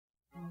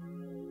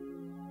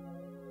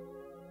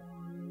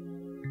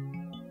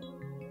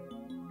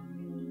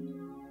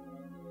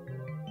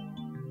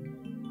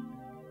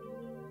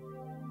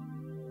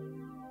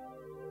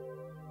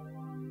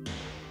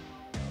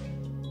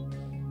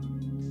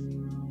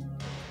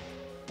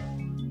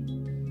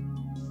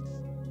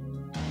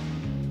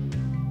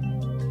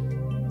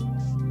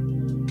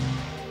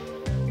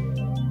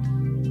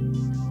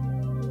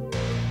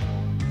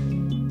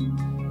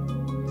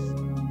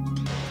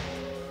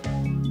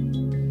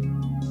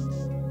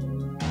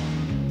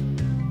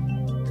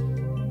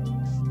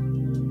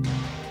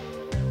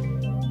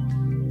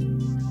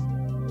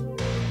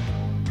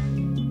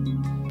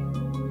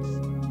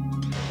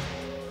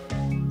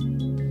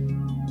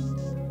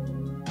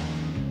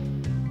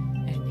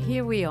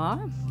here we are.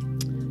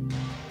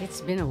 It's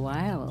been a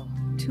while,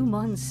 2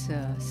 months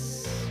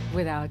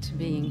without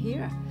being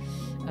here.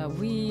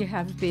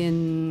 We've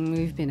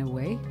been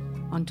away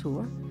on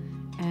tour,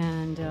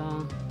 and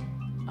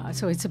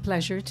so it's a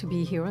pleasure to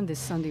be here on this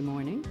Sunday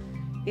morning.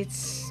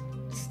 It's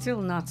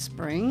still not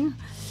spring,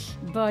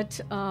 but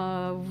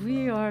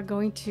we are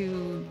going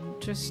to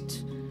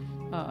just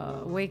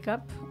wake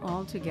up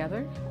all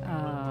together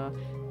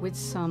with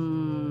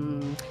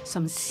some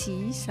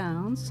sea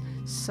sounds,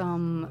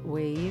 some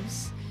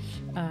waves,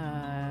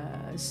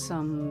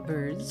 some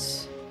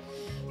birds.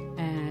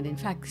 And in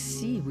fact,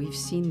 sea, we've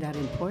seen that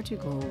in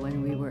Portugal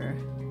when we were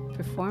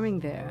performing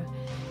there.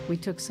 We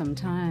took some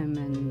time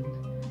and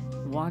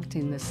walked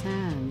in the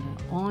sand,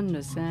 on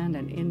the sand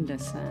and in the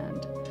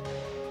sand.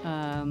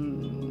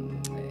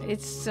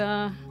 It's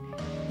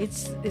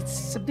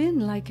been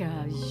like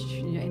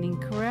an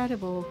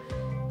incredible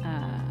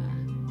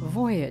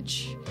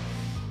voyage.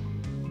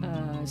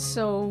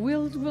 So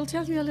we'll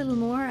tell you a little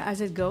more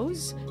as it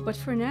goes. But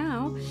for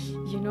now,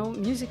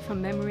 Music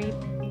from Memory,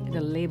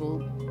 the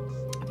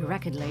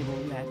record label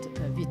that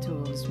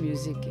Vito's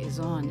music is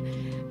on,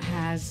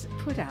 has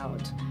put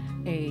out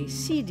a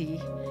CD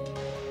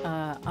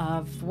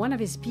of one of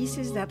his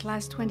pieces that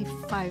lasts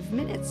 25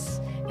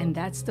 minutes. And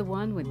that's the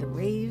one with the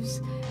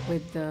waves,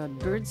 with the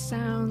bird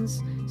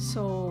sounds.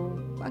 So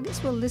I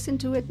guess we'll listen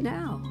to it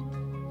now.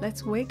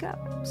 Let's wake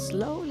up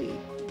slowly.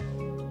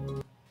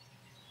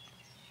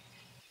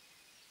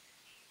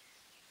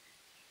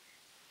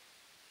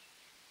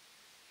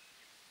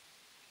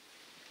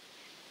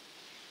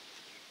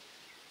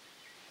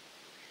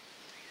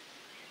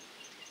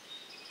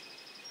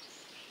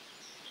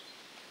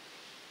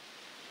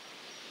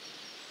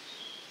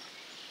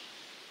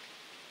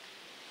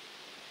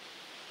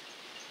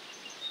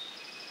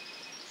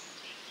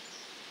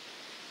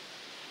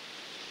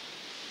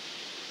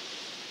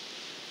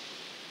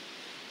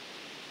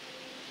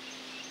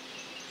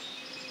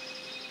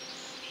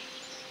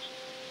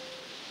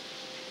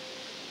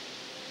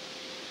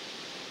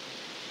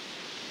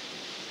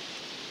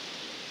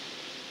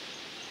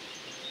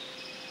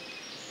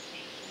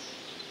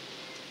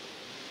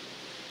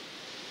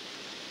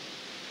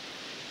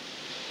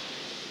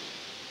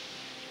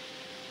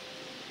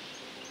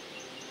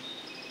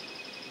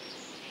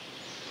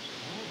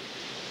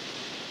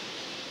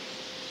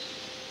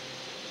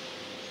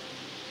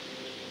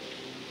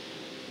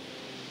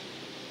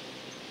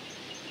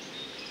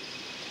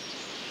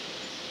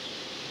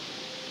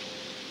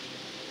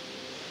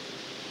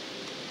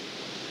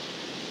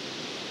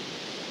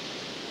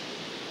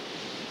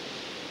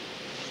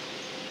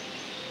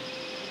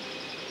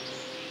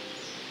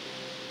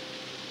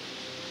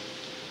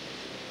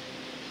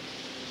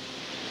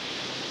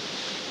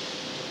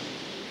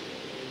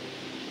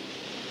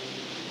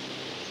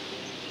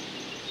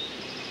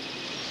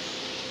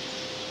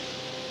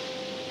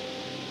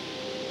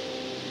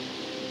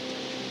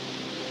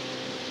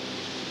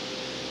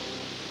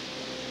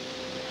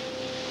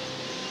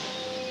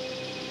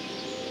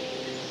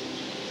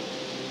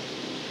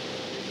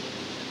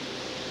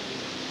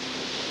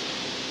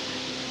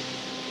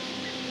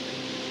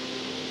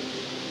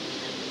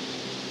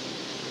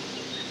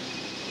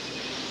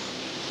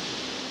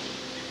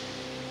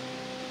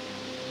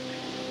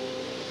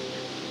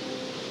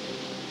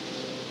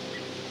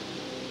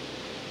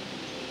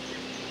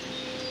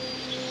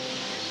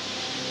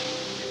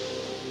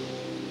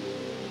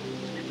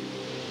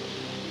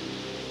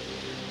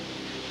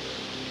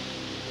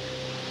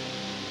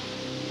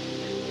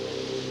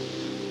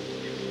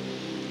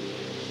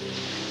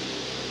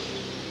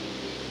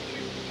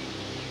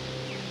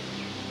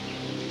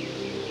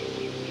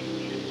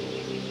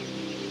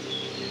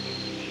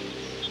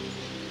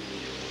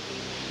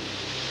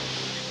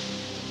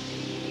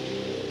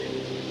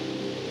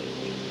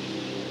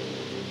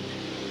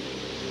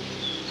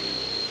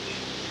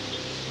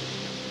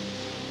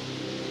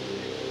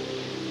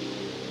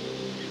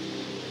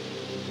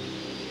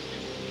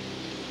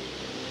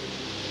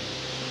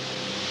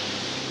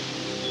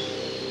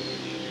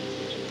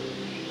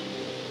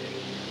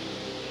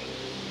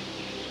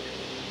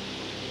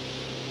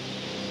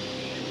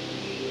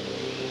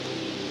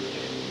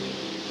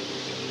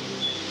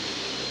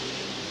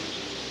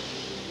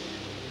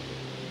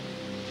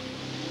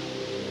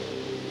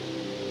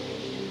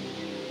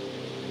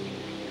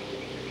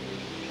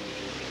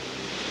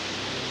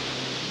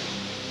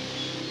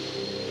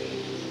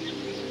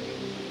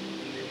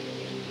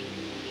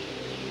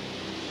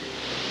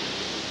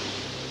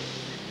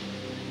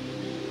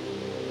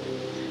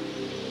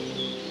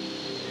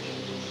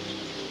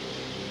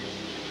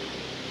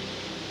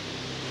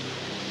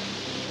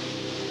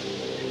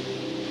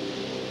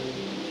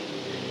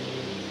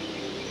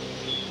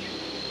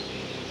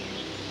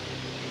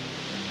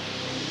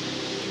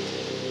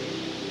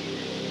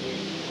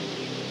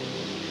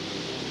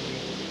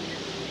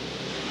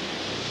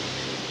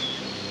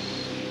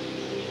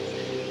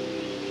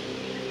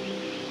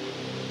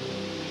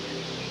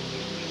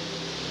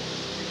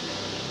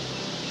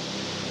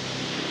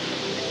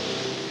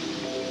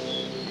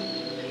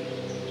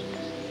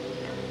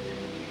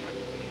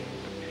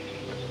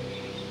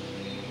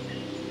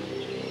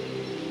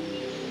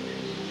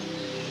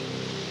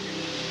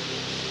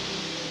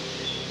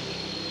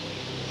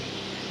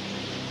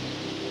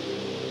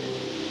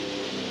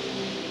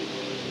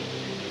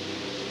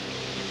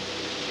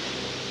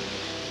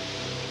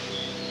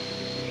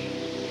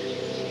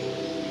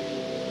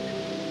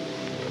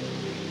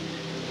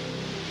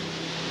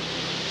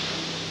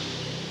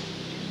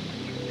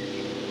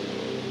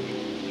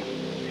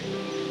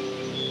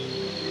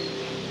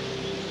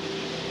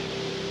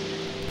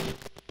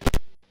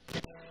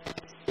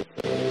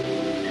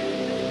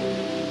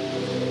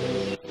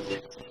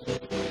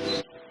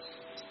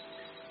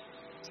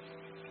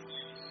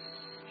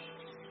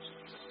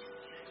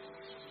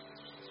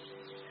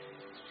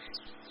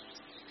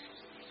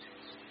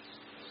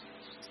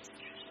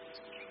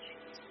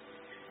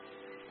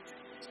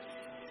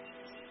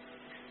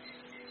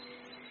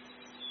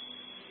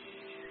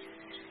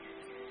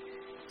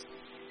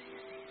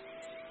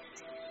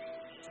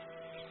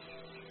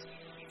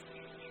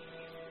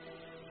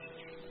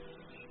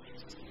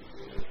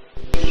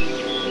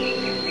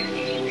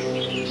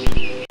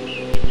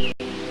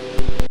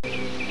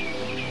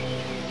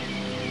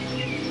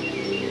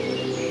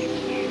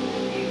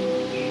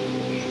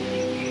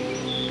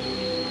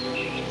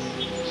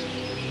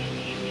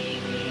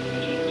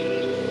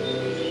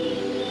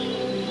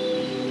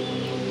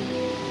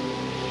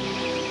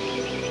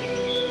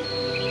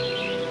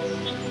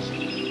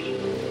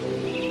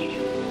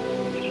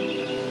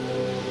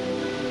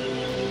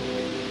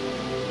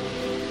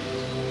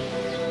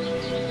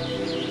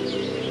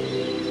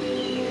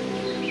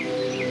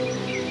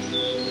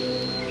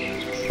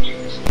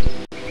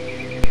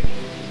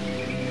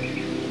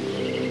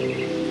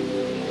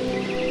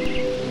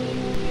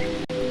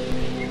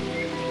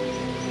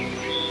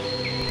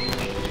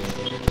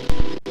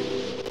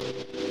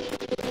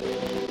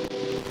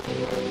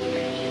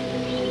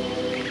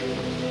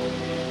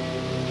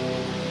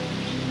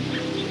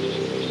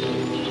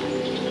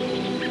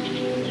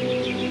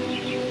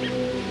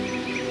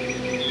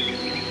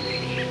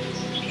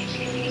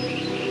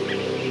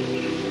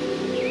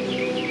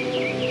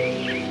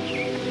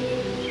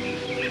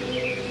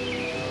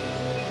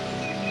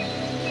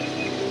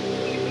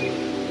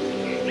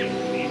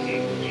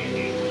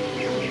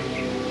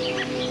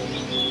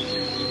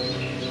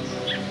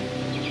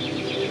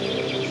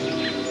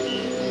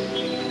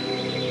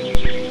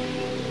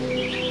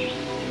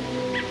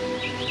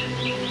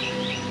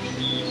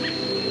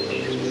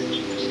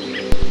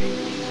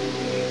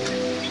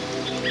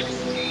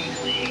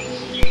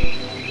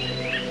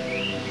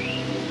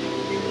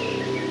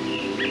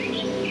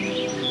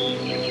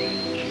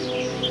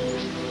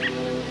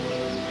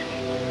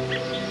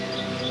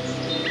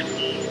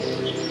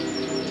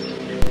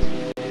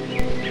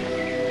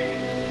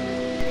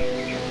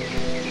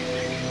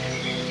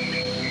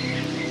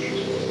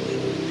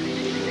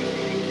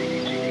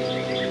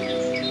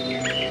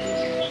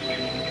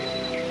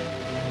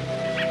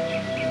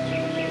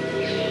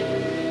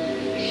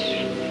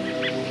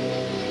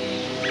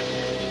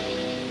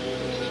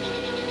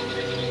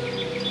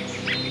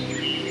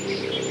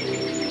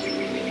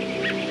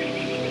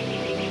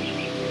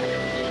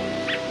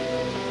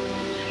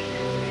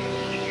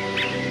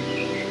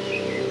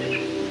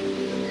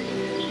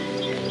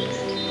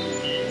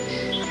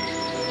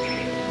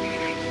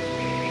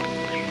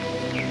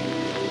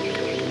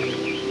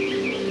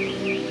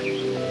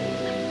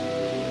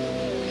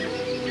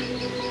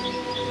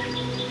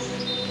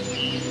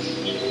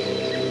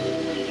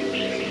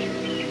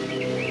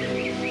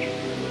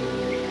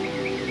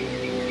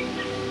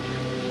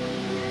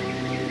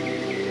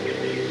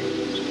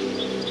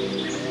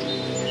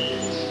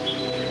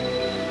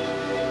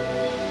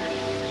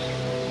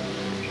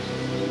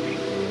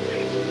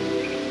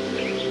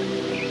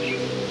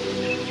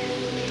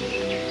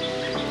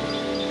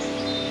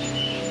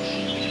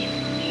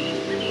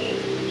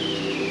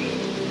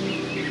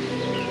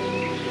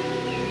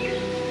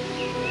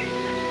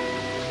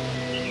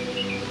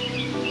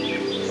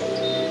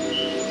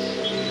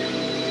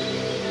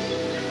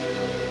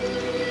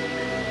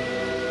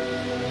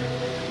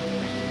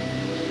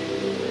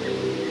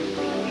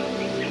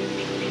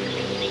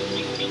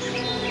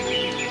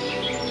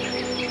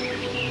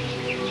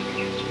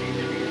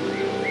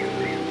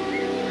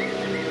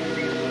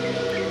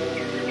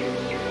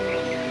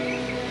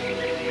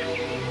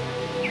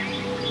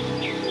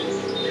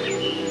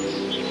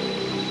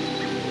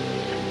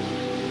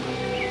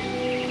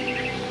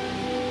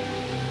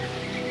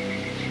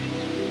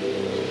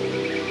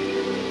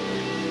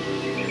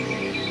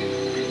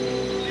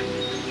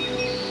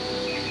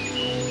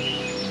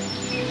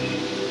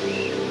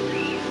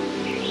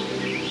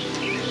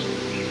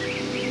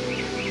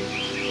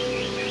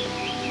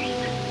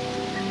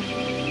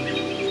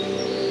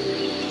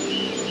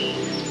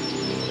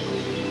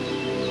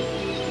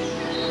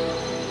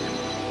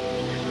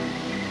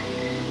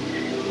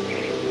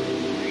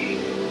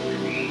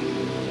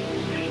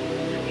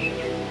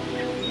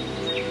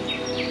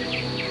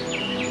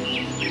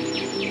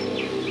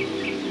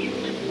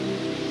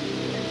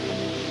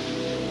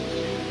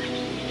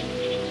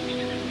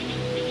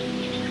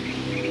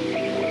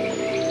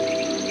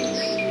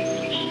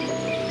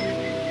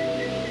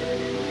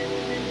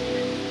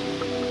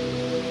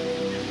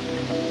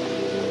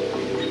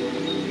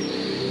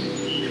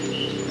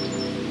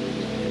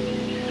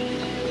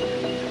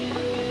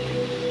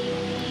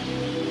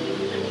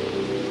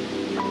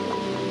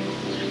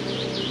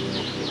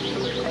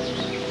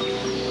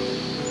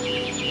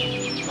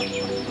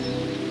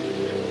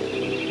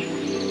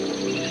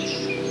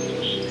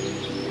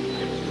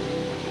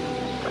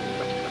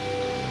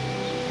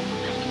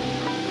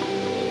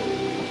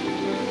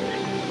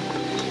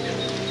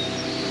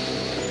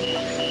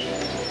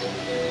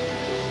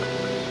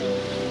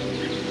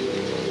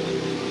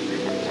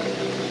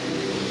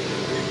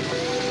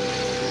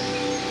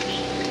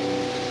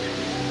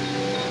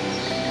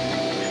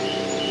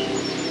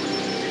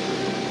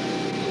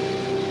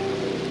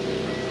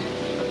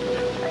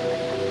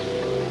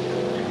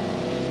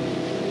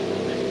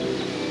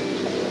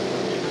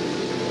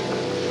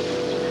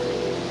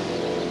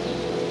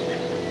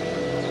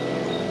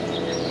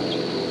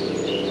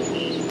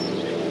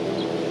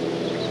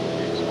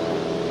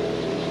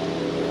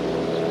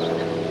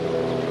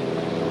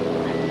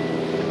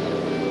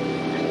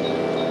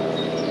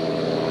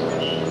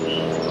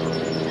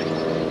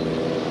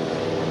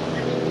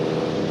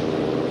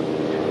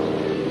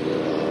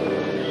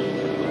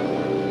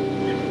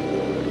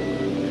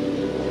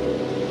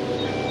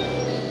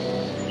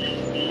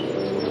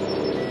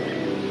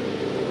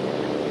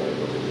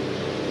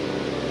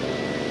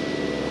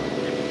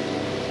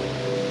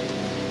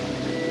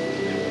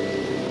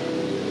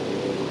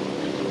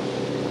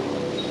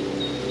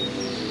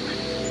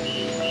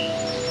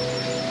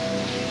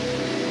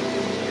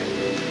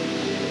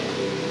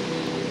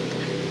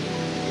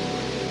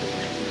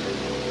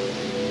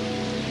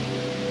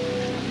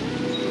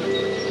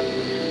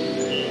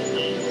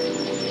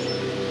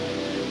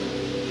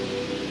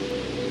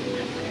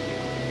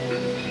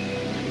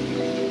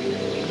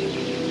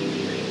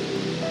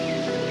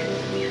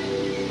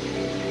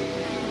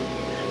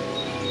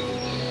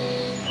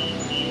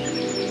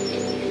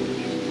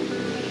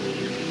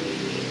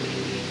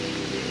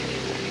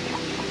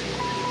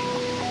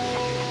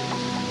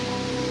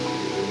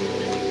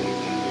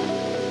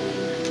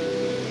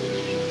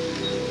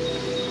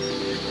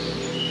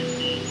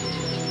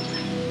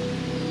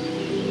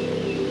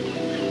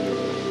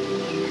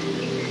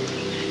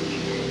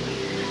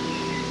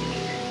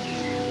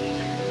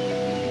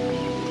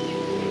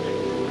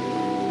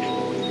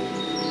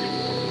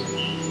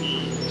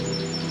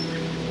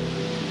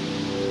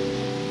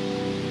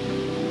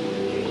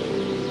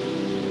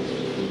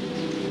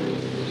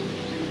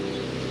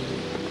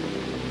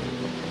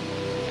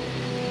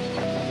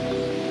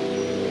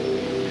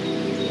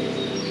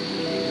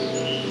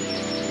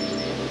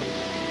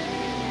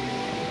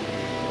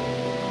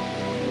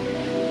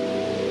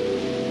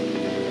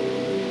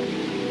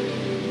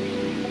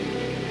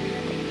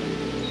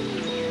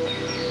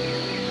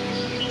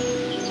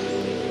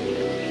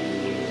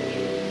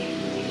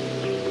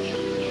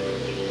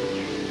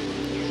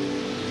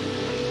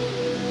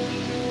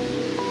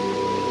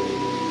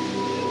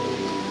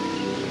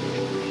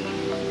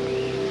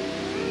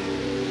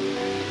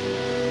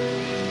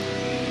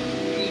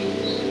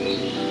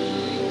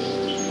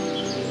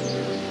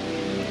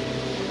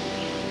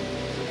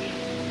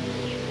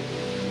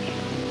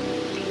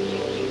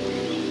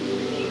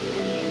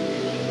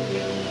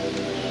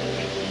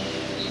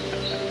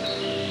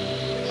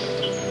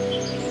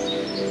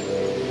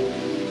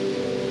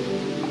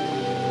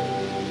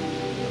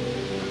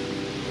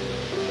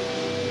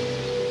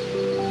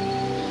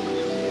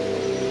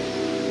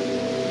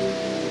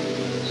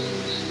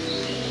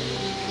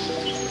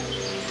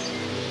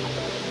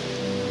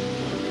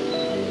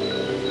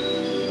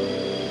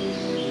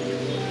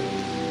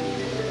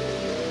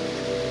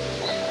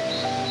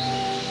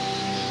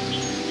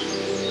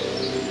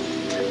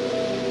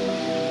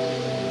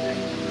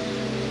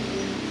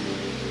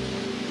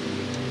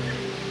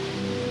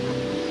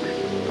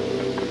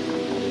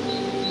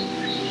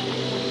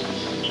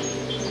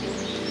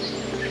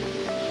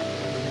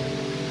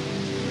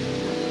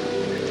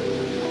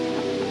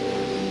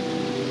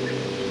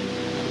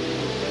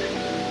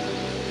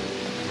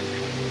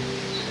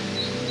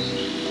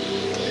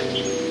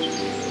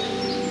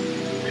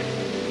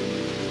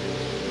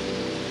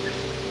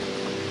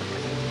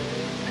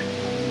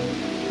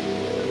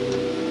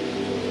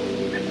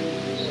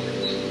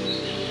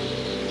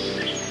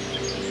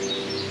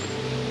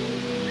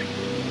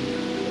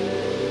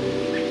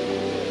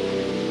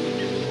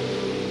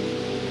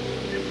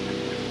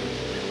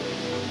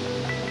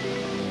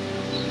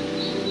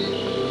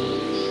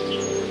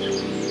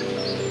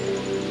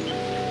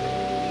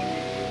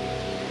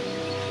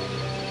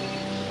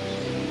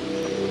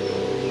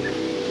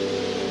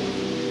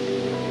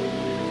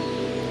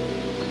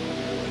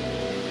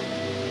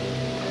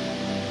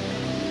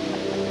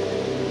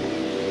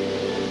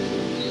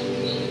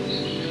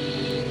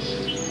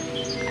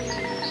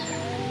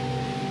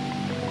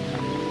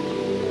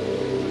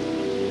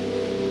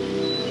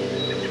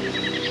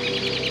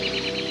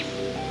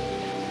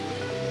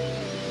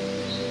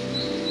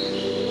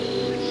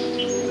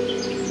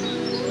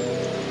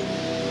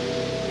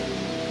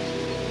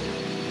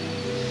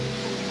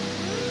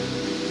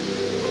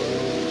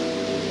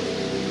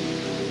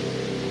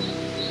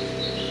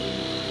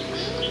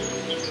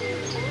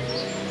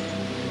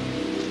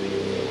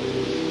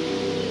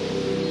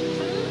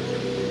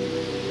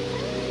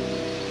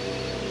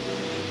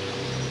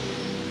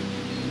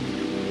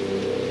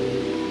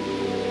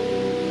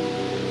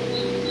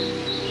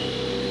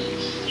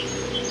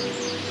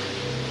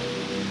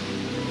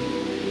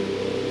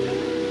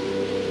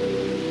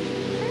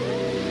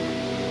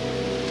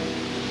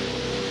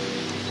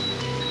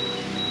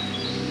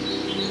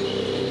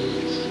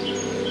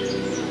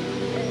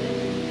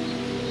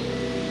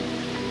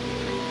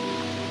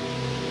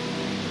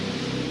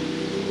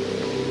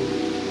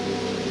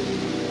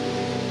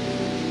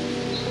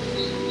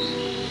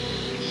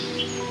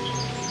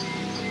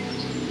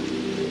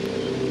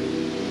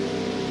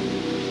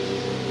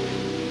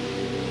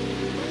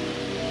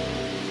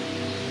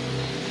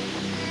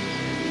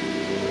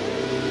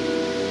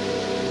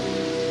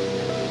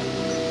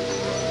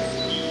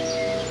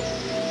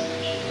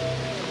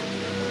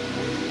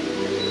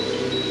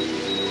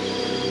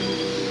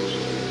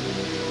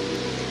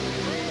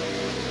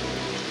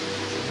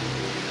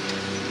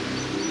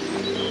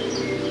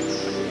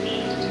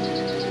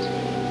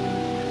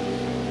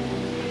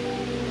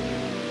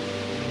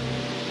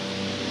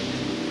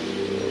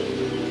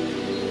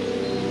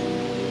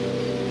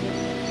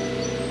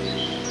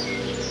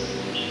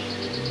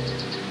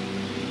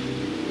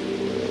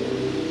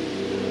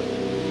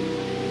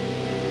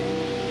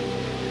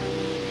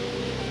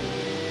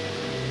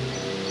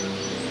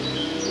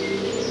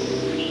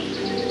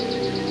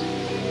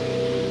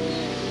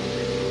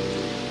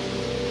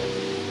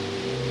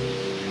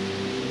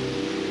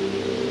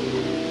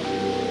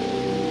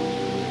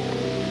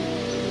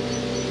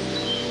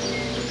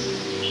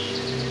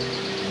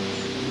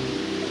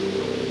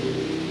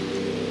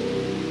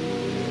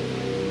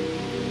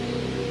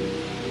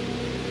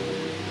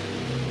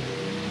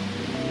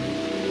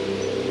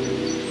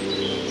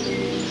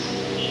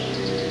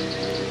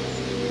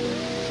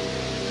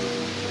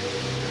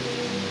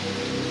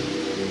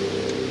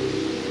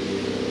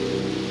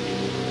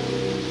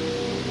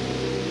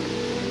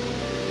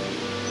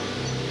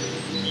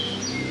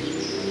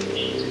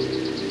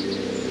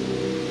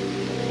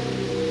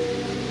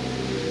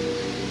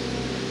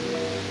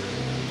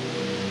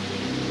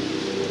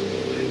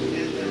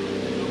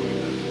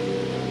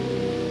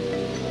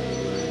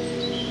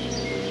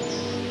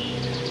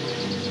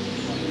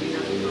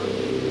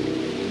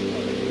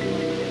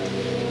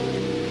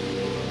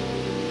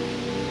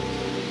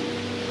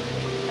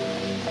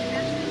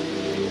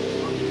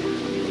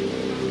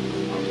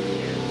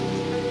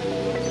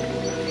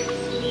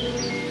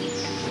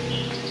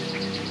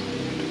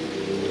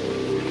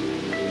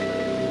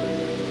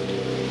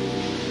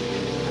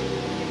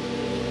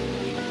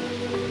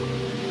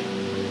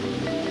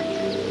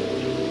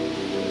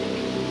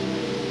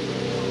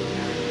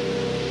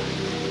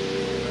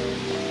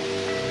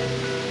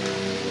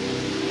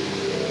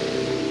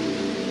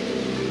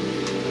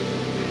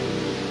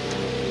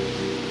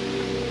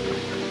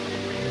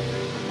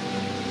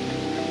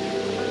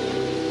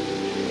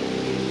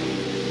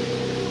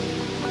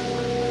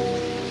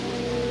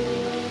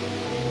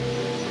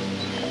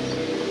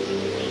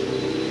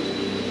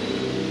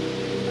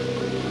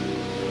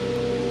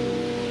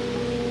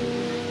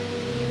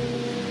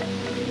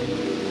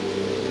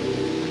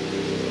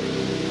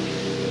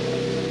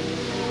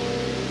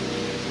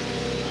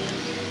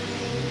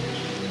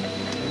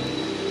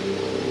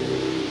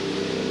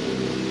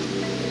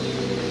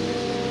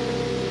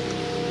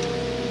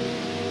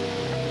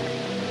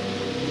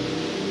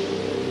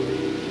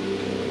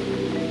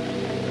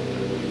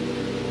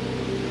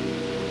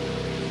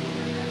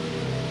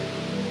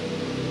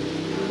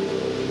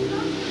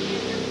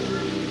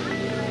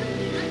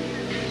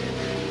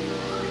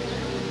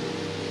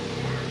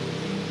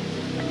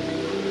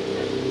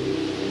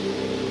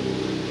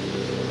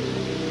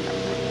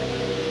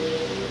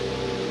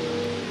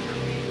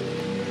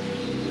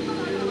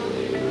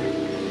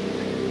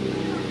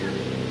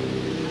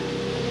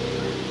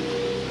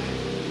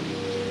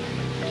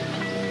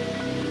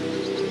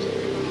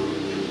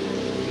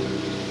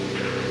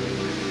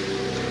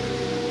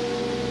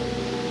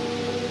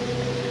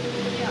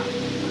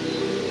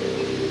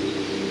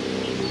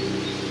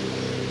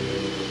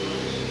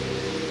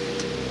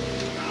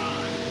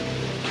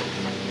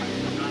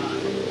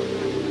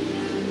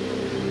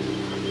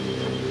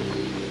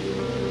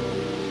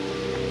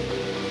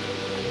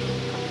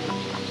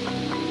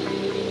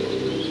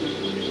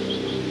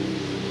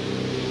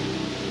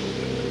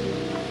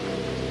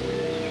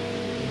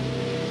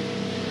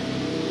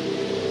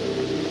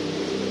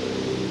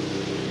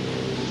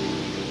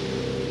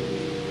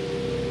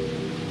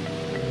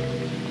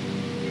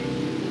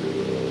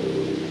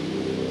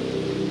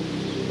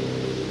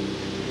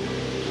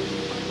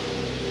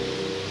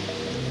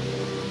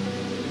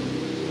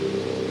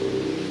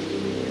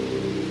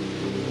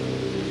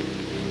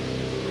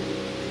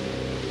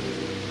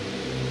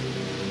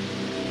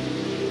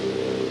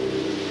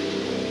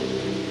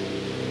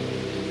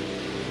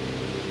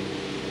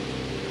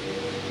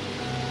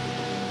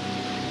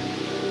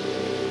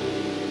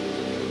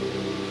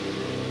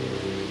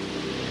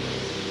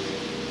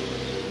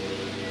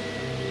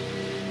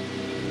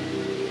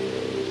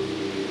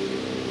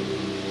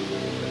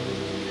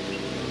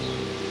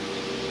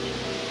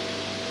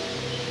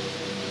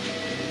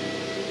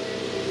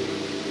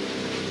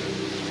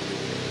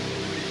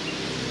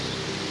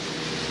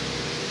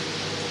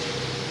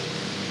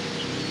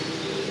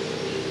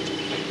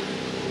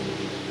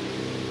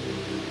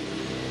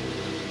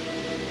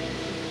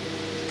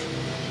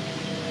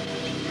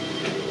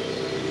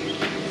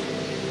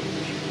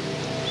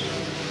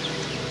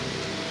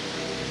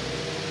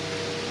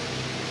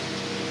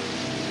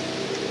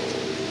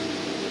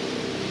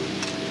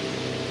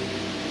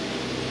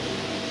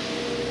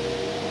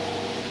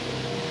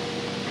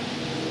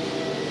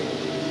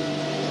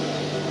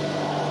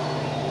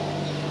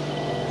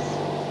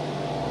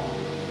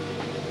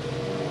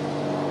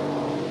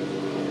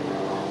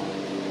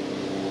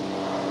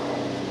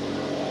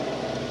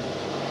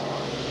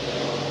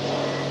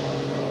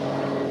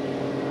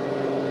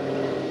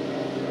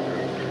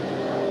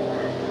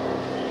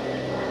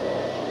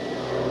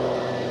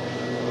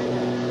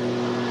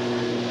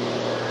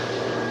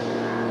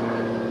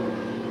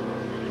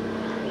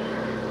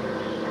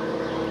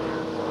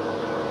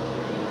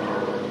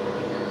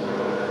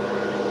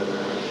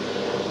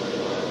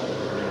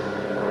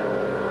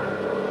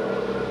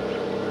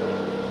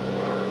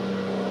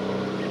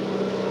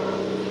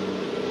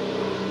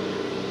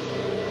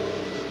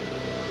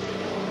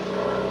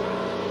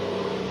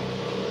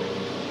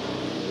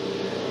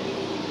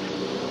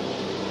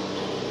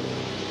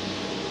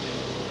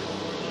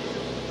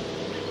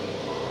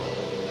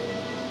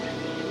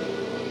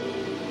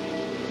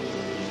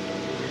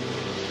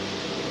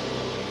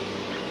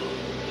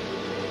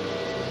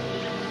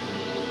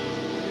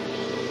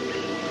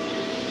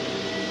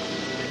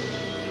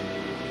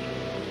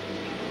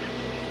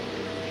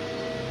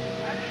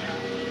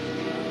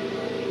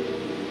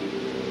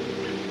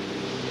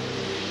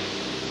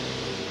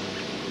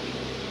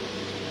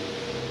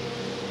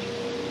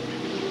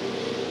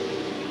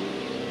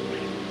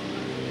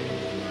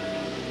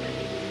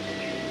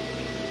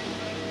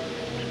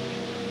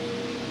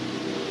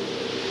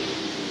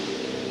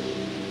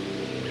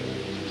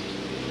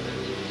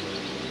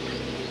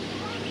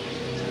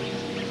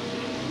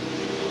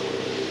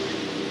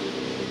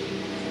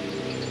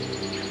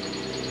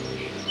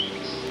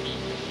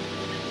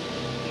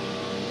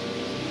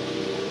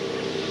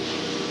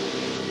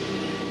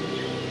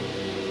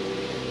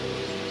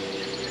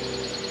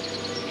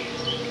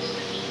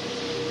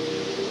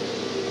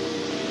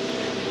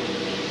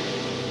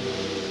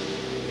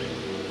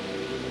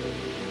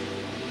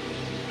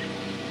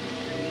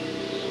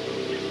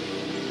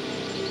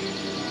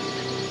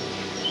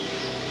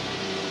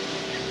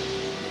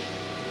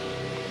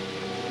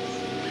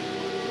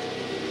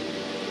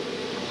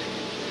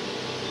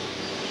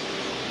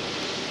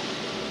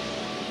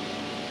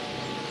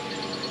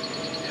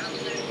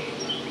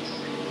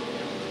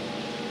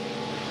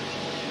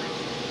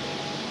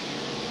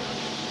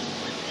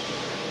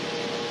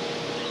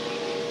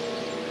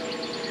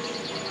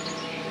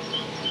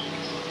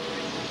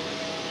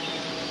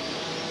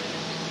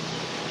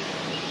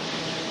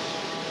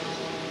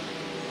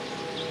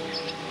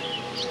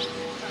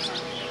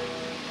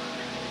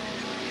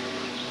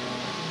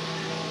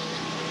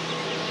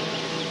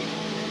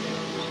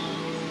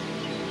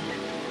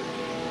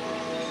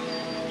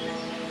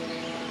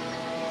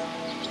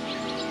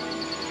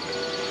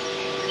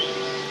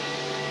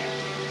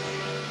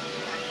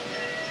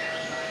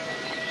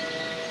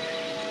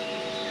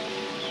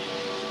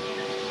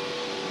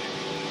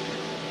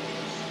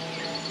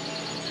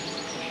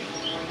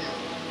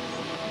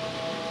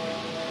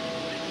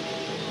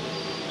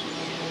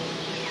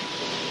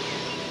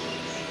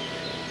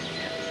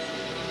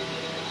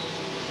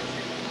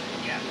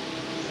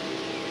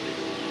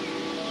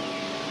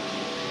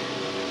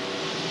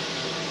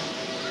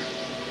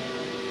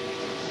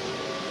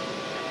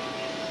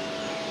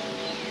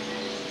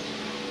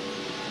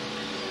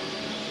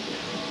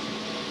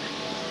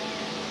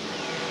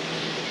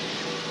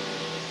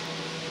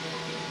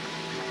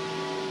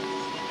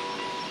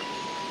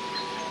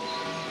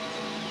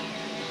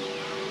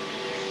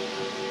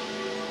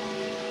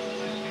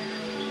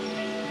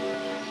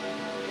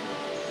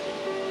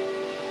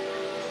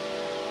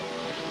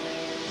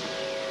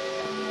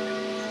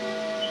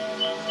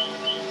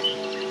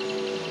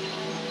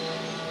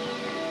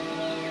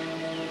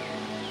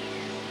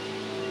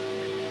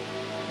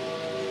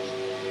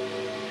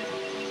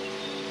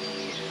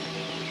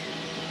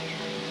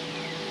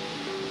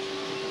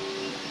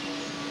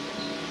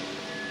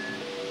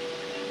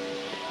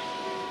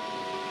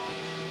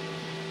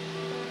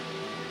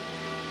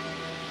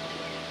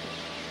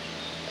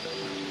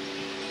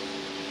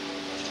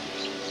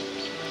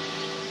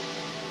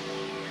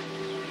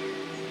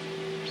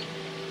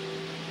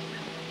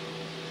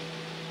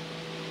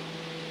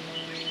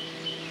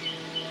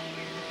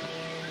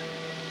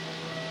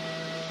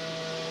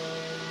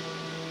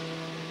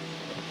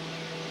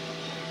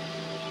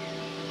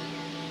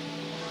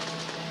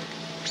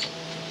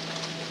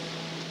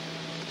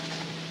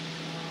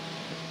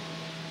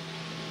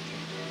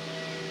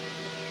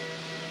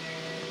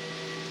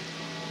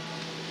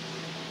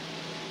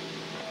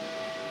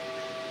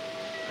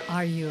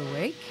 Are you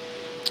awake?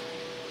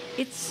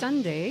 It's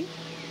Sunday,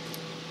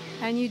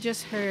 and you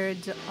just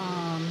heard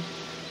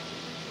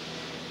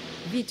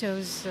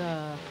Vito's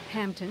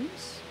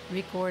Hamptons,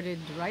 recorded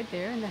right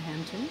there in the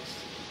Hamptons,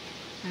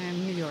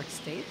 New York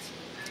State.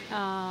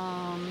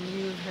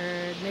 You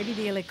heard maybe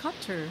the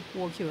helicopter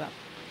woke you up.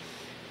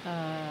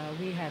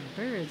 We had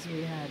birds,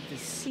 we had the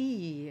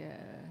sea.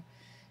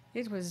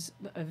 It was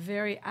a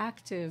very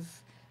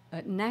active,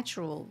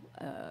 natural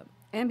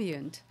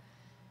ambient,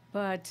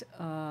 but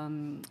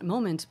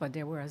moment. But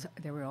there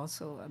were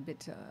also a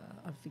bit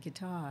of the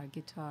guitar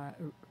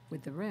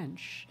with the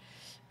wrench,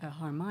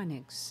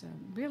 harmonics.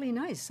 Really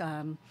nice.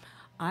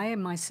 I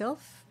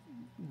myself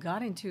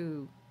got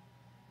into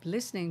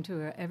listening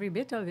to every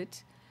bit of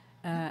it,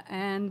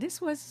 and this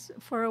was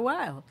for a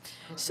while.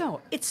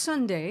 So it's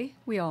Sunday.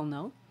 We all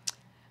know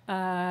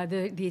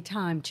the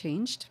time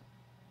changed.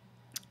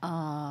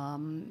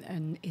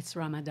 And it's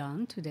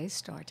Ramadan today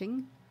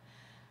starting.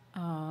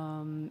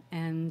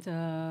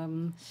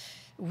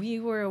 We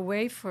were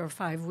away for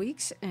 5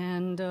 weeks,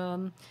 and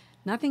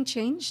nothing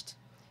changed.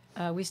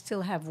 We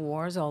still have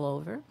wars all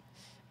over.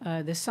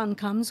 The sun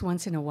comes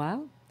once in a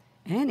while,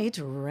 and it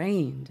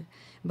rained.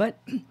 But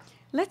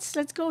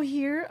let's go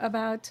hear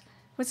about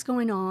what's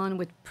going on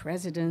with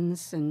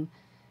presidents and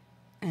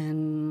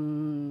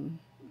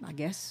I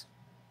guess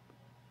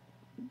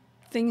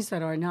things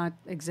that are not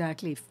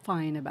exactly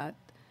fine about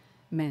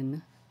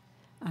men.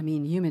 I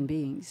mean, human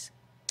beings.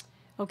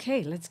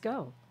 Okay, let's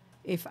go.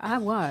 If I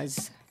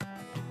was...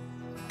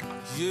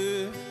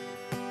 Yeah,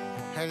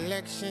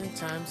 election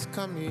time's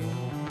coming.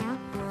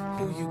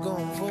 Who you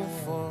gonna vote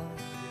for?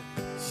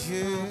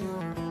 Yeah,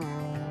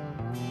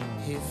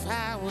 if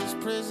I was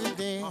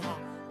president,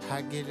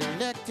 I'd get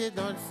elected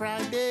on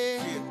Friday,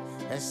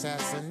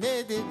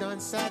 assassinated on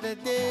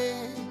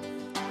Saturday,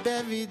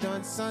 buried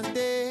on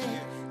Sunday.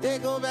 They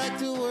go back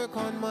to work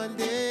on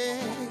Monday.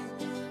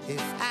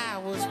 If I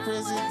was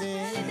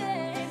president,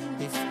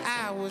 if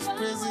I was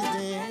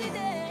president,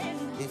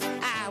 if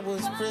I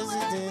was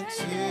president,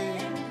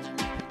 yeah.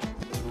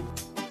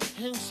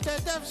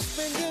 Instead of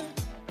spending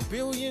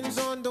billions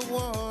on the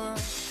war,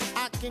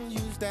 I can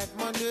use that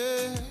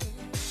money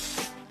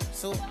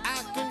so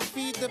I can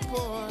feed the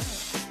poor.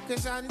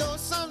 Cause I know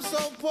some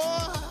so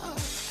poor.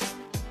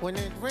 When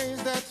it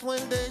rains, that's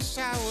when they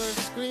shower,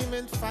 scream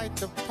and fight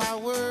the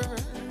power.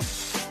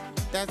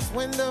 That's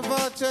when the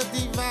vulture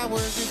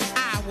devours. If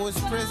I was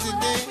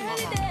president,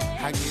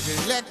 I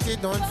get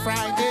elected on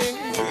Friday,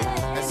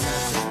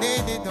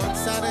 assassinated on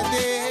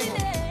Saturday,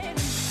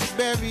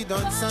 buried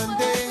on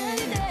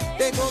Sunday.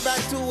 They go back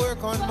to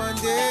work on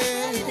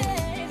Monday.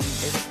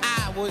 If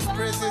I was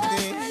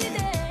president,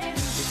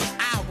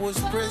 if I was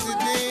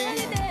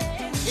president,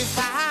 if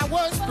I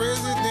was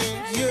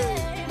president, yeah.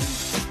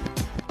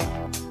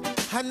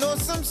 I know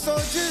some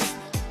soldiers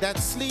that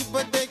sleep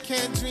but they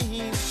can't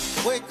dream,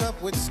 wake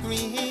up with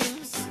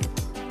screams,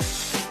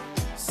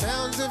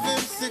 sounds of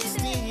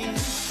M16.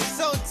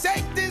 So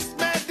take this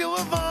medal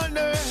of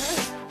honor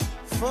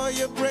for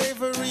your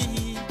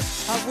bravery.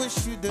 I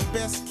wish you the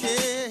best,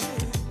 kid,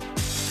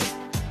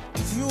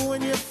 you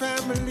and your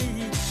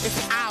family.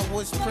 If I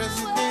was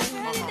president,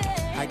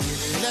 I get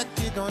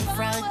elected on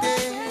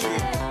Friday,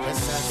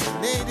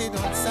 assassinated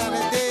on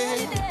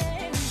Saturday,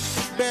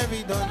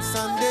 buried on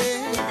Sunday.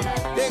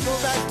 They go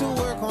back to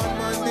work on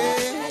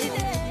Monday.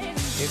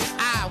 If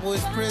I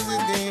was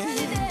president,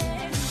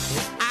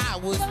 if I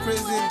was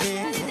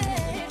president,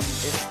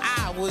 if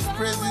I was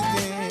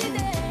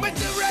president. But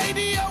the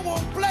radio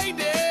won't play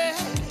this.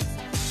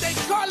 They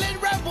call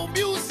it rebel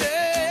music.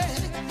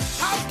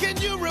 How can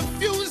you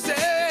refuse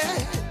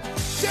it?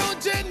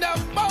 Children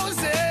of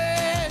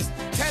Moses,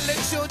 tell the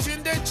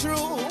children the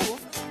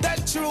truth, the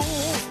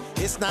truth.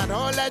 It's not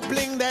all that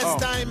bling that's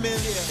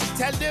diamond.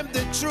 Tell them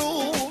the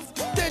truth,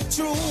 the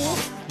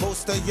truth.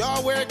 Most of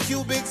y'all wear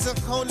cubic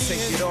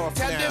zirconians.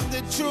 Tell them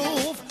the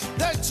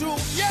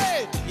truth,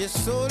 yeah. Your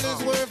soul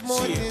is worth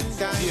more than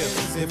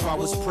diamonds. If I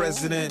was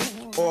president,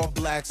 all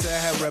blacks, I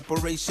have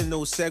reparation,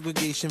 no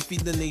segregation.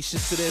 Feed the nation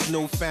so there's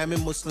no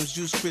famine. Muslims,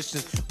 Jews,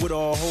 Christians, with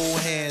all whole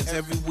hands.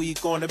 Every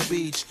week on the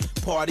beach,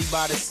 party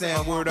by the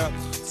sand. Word up,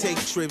 take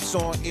trips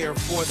on Air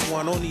Force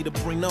One. Don't need to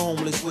bring the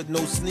homeless with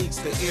no sneaks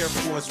to Air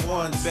Force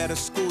One. Better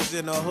schools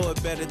in the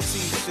hood, better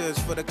teachers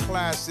for the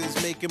classes.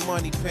 Making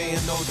money,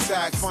 paying no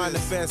tax. Find the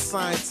best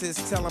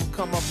scientists, tell them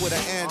come up with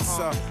an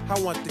answer. I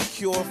want the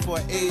cure for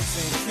AIDS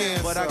and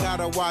cancer, but I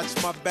gotta watch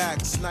my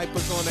back.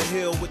 Snipers on the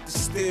hill with the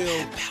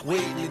steel,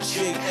 waiting to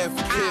JF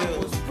kill. I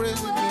was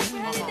president,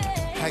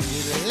 I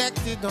get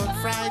elected on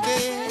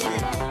Friday,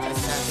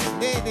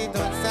 assassinated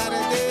on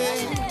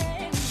Saturday,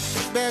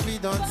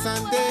 buried on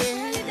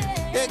Sunday.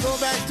 They go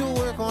back to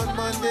work on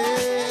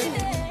Monday.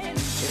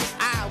 If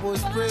I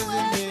was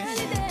president,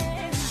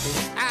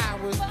 if I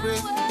was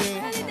president.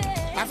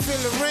 I feel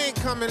the rain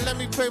coming, let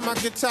me play my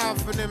guitar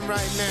for them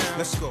right now.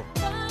 Let's go.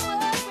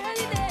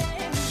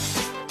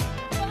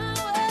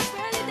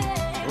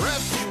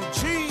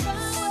 Refugees,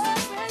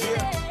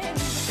 yeah.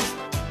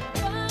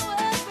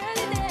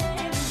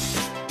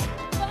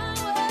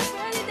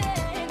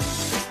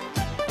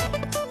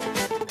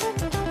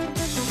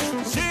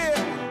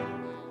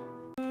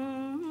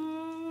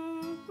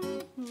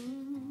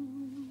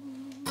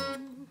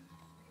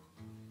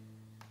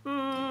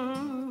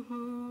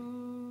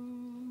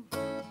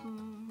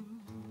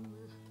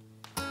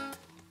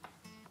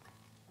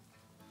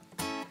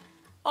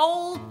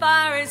 Old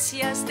pirates,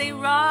 yes, they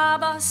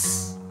rob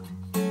us,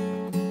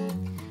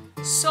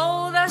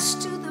 sold us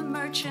to the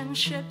merchant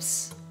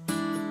ships.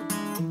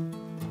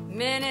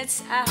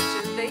 Minutes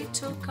after they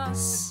took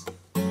us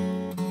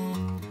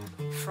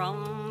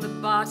from the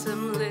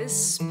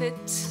bottomless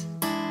pit.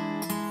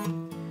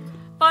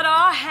 But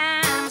our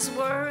hands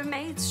were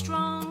made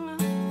strong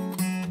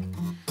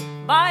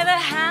by the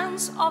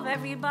hands of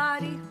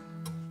everybody.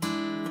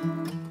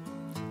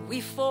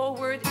 We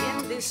forward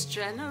in this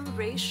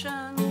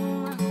generation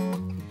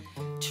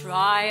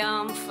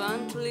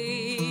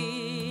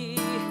triumphantly.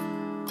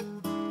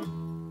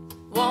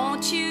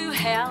 Won't you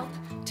help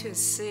to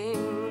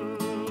sing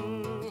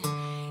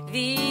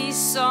these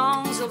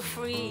songs of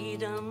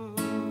freedom?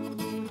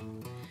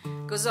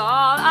 'Cause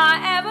all I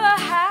ever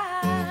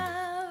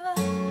have,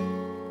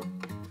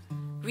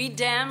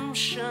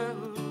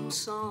 redemption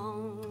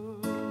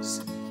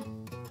songs.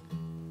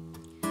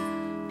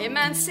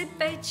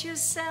 Emancipate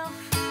yourself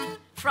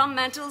from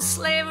mental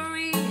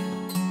slavery.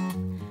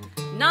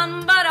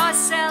 None but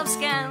ourselves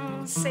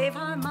can save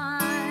our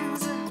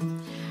minds.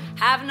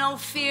 Have no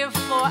fear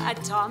for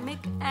atomic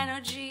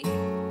energy,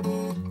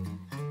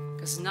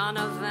 'cause none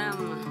of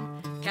them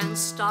can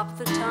stop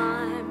the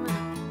time.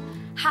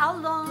 How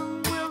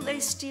long will they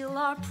steal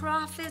our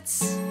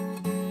profits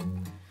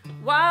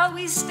while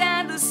we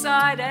stand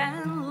aside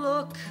and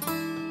look?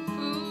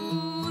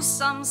 Ooh,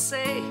 some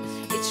say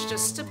it's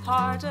just a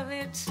part of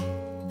it.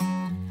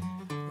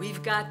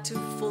 We've got to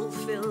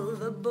fulfill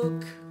the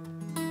book.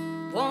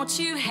 Won't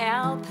you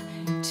help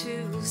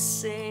to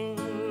sing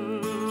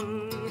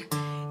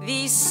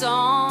these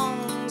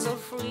songs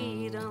of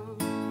freedom?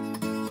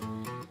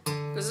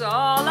 'Cause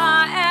all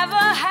I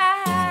ever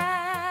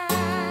had,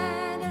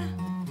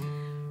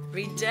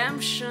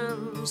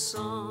 redemption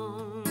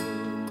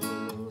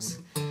songs,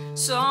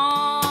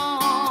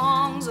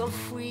 songs of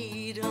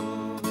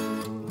freedom.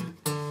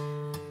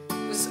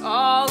 'Cause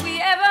all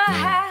we ever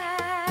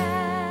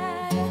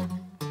had,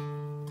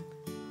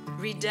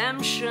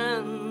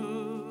 redemption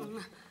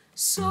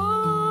songs.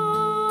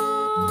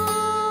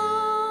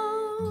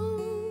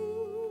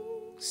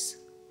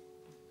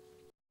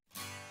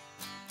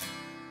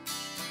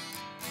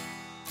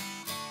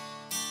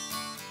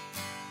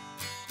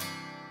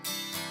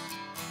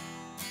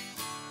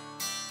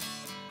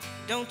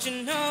 Don't you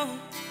know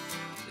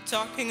we're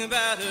talking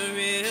about a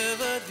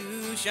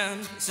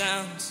revolution? It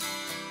sounds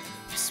like a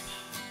whisper.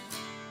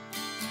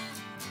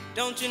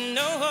 Don't you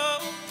know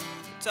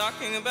we're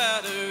talking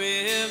about a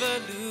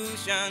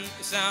revolution?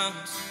 It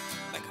sounds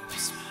like a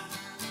whisper.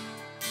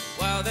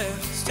 While they're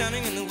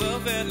standing in the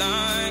welfare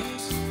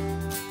lines,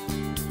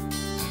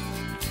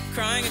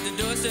 crying at the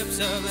doorsteps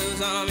of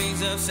those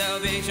armies of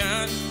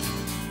salvation,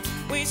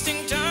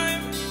 wasting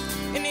time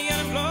in the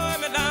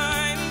unemployment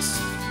lines,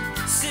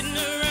 sitting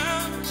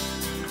around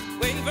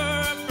waiting for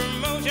a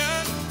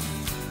promotion.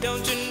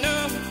 Don't you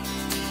know,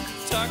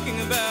 talking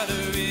about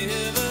a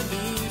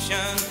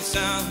revolution? It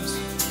sounds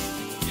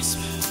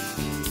whisper.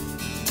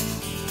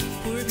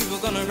 Poor people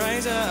gonna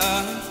rise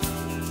up,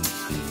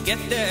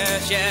 get their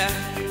share.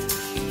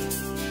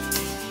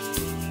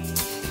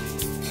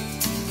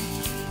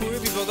 Poor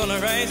people gonna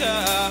rise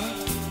up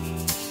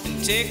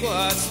and take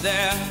what's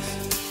theirs.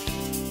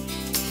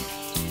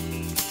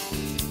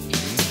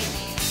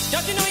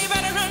 Don't you know you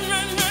better run,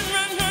 run, run,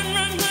 run, run,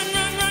 run, run,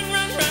 run, run,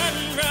 run, run,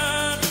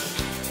 run.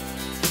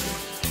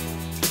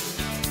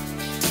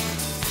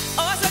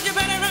 Oh, I said you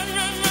better run,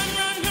 run, run,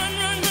 run, run,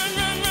 run, run,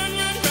 run, run,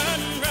 run,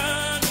 run,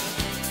 run.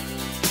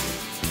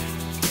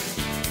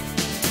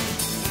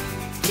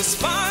 'Cause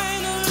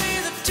finally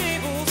the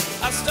tables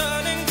are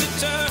starting to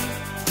turn,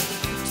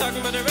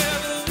 talking about a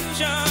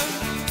revolution.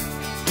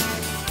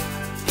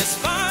 Yes,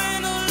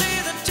 finally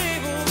the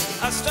tables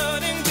are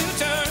starting to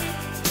turn,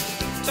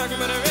 talking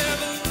about a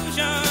revolution. Oh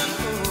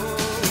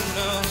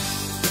no,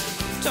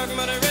 talking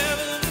about a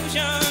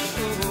revolution.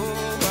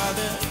 Oh, while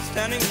they're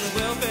standing in the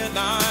welfare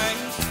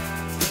lines,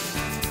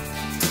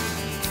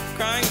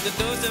 crying at the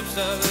doorsteps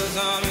of those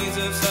armies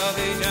of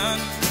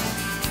salvation,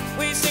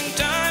 wasting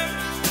time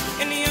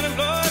in the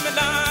unemployment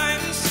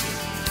lines,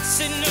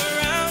 sitting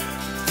around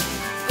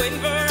waiting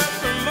for a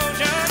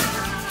promotion.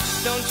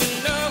 Don't you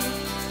know,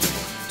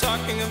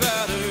 talking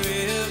about a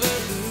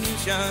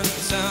revolution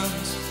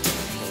sounds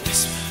a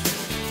whisper.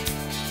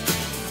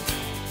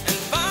 And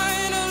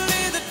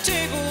finally the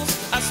tables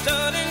are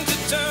starting to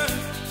turn,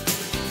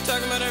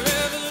 talking about a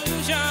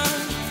revolution.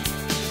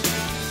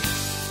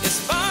 Yes,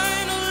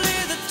 finally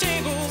the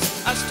tables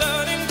are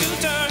starting to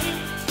turn,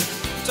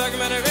 talking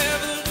about a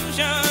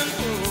revolution.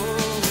 Oh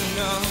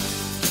no,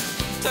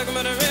 talking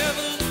about a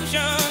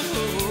revolution.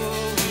 Oh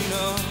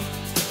no,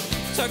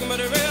 talking about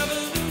a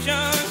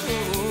revolution. Oh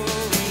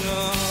no.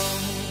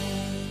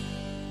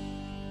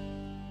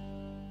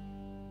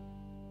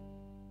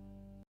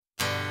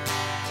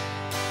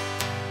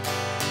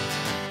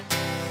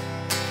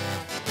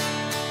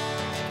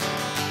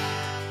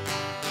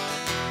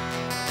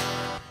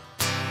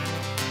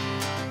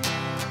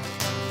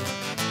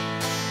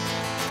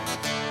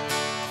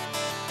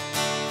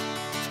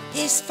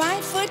 He's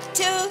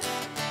 5'2"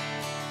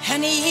 and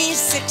and he's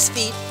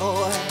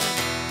 6'4".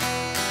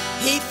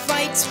 He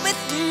fights with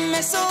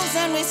missiles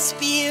and with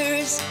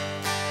spears.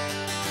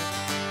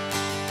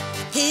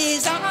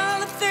 He's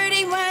all of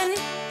 31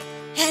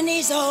 and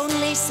he's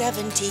only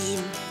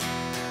 17.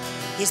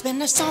 He's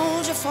been a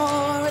soldier for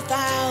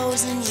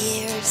 1,000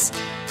 years.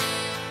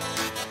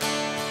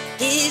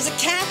 He's a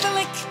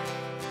Catholic,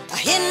 a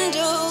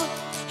Hindu,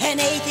 an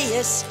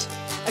atheist,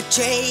 a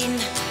Jain,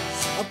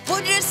 a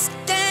Buddhist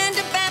and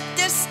a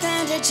Baptist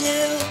and a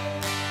Jew.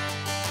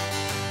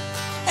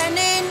 And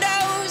he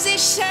knows he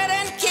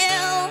shouldn't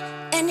kill,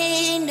 and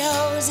he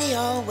knows he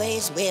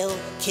always will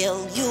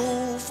kill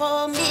you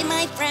for me,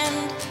 my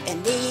friend,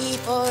 and me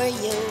for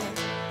you.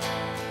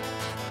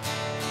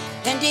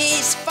 And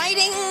he's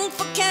fighting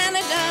for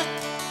Canada,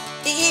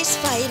 he's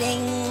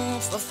fighting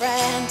for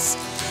France,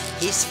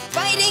 he's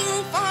fighting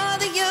for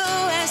the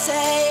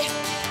USA.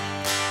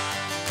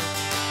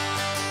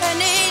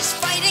 And he's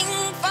fighting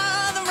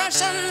for the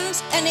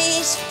Russians, and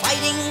he's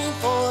fighting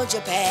for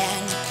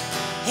Japan.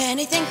 And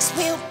he thinks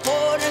we'll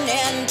put an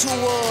end to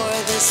war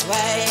this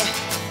way.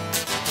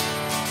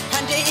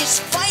 And he's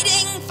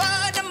fighting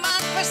for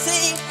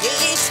democracy,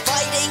 he's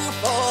fighting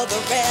for the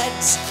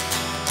Reds.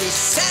 He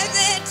says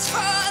it's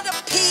for the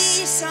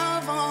peace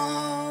of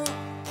all.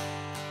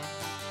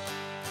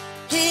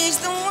 He's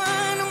the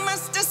one who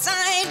must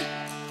decide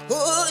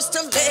who's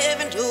to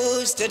live and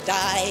who's to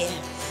die.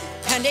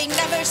 And he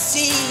never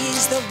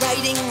sees the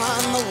writing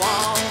on the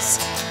walls.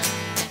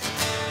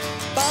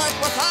 But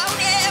without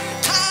him,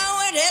 how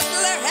would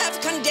Hitler have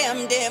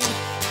condemned him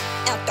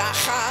at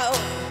Dachau?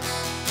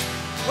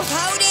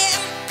 Without him,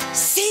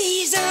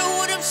 Caesar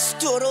would have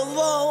stood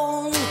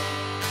alone.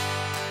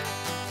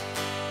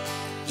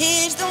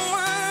 He's the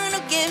one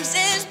who gives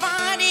his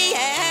body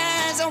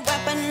as a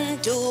weapon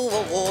to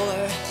a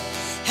war.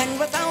 And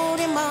without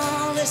him,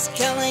 all this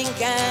killing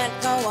can't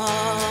go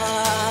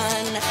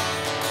on.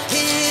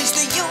 He's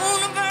the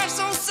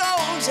universal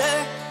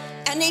soldier,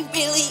 and he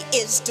really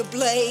is to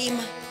blame.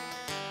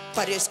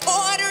 But his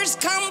orders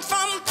come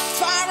from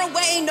far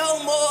away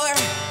no more.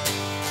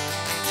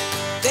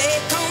 They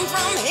come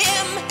from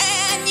him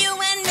and you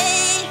and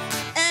me.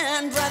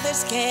 And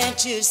brothers,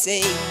 can't you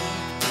see?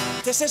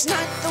 This is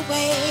not the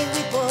way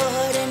we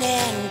put an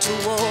end to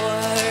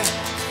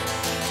war.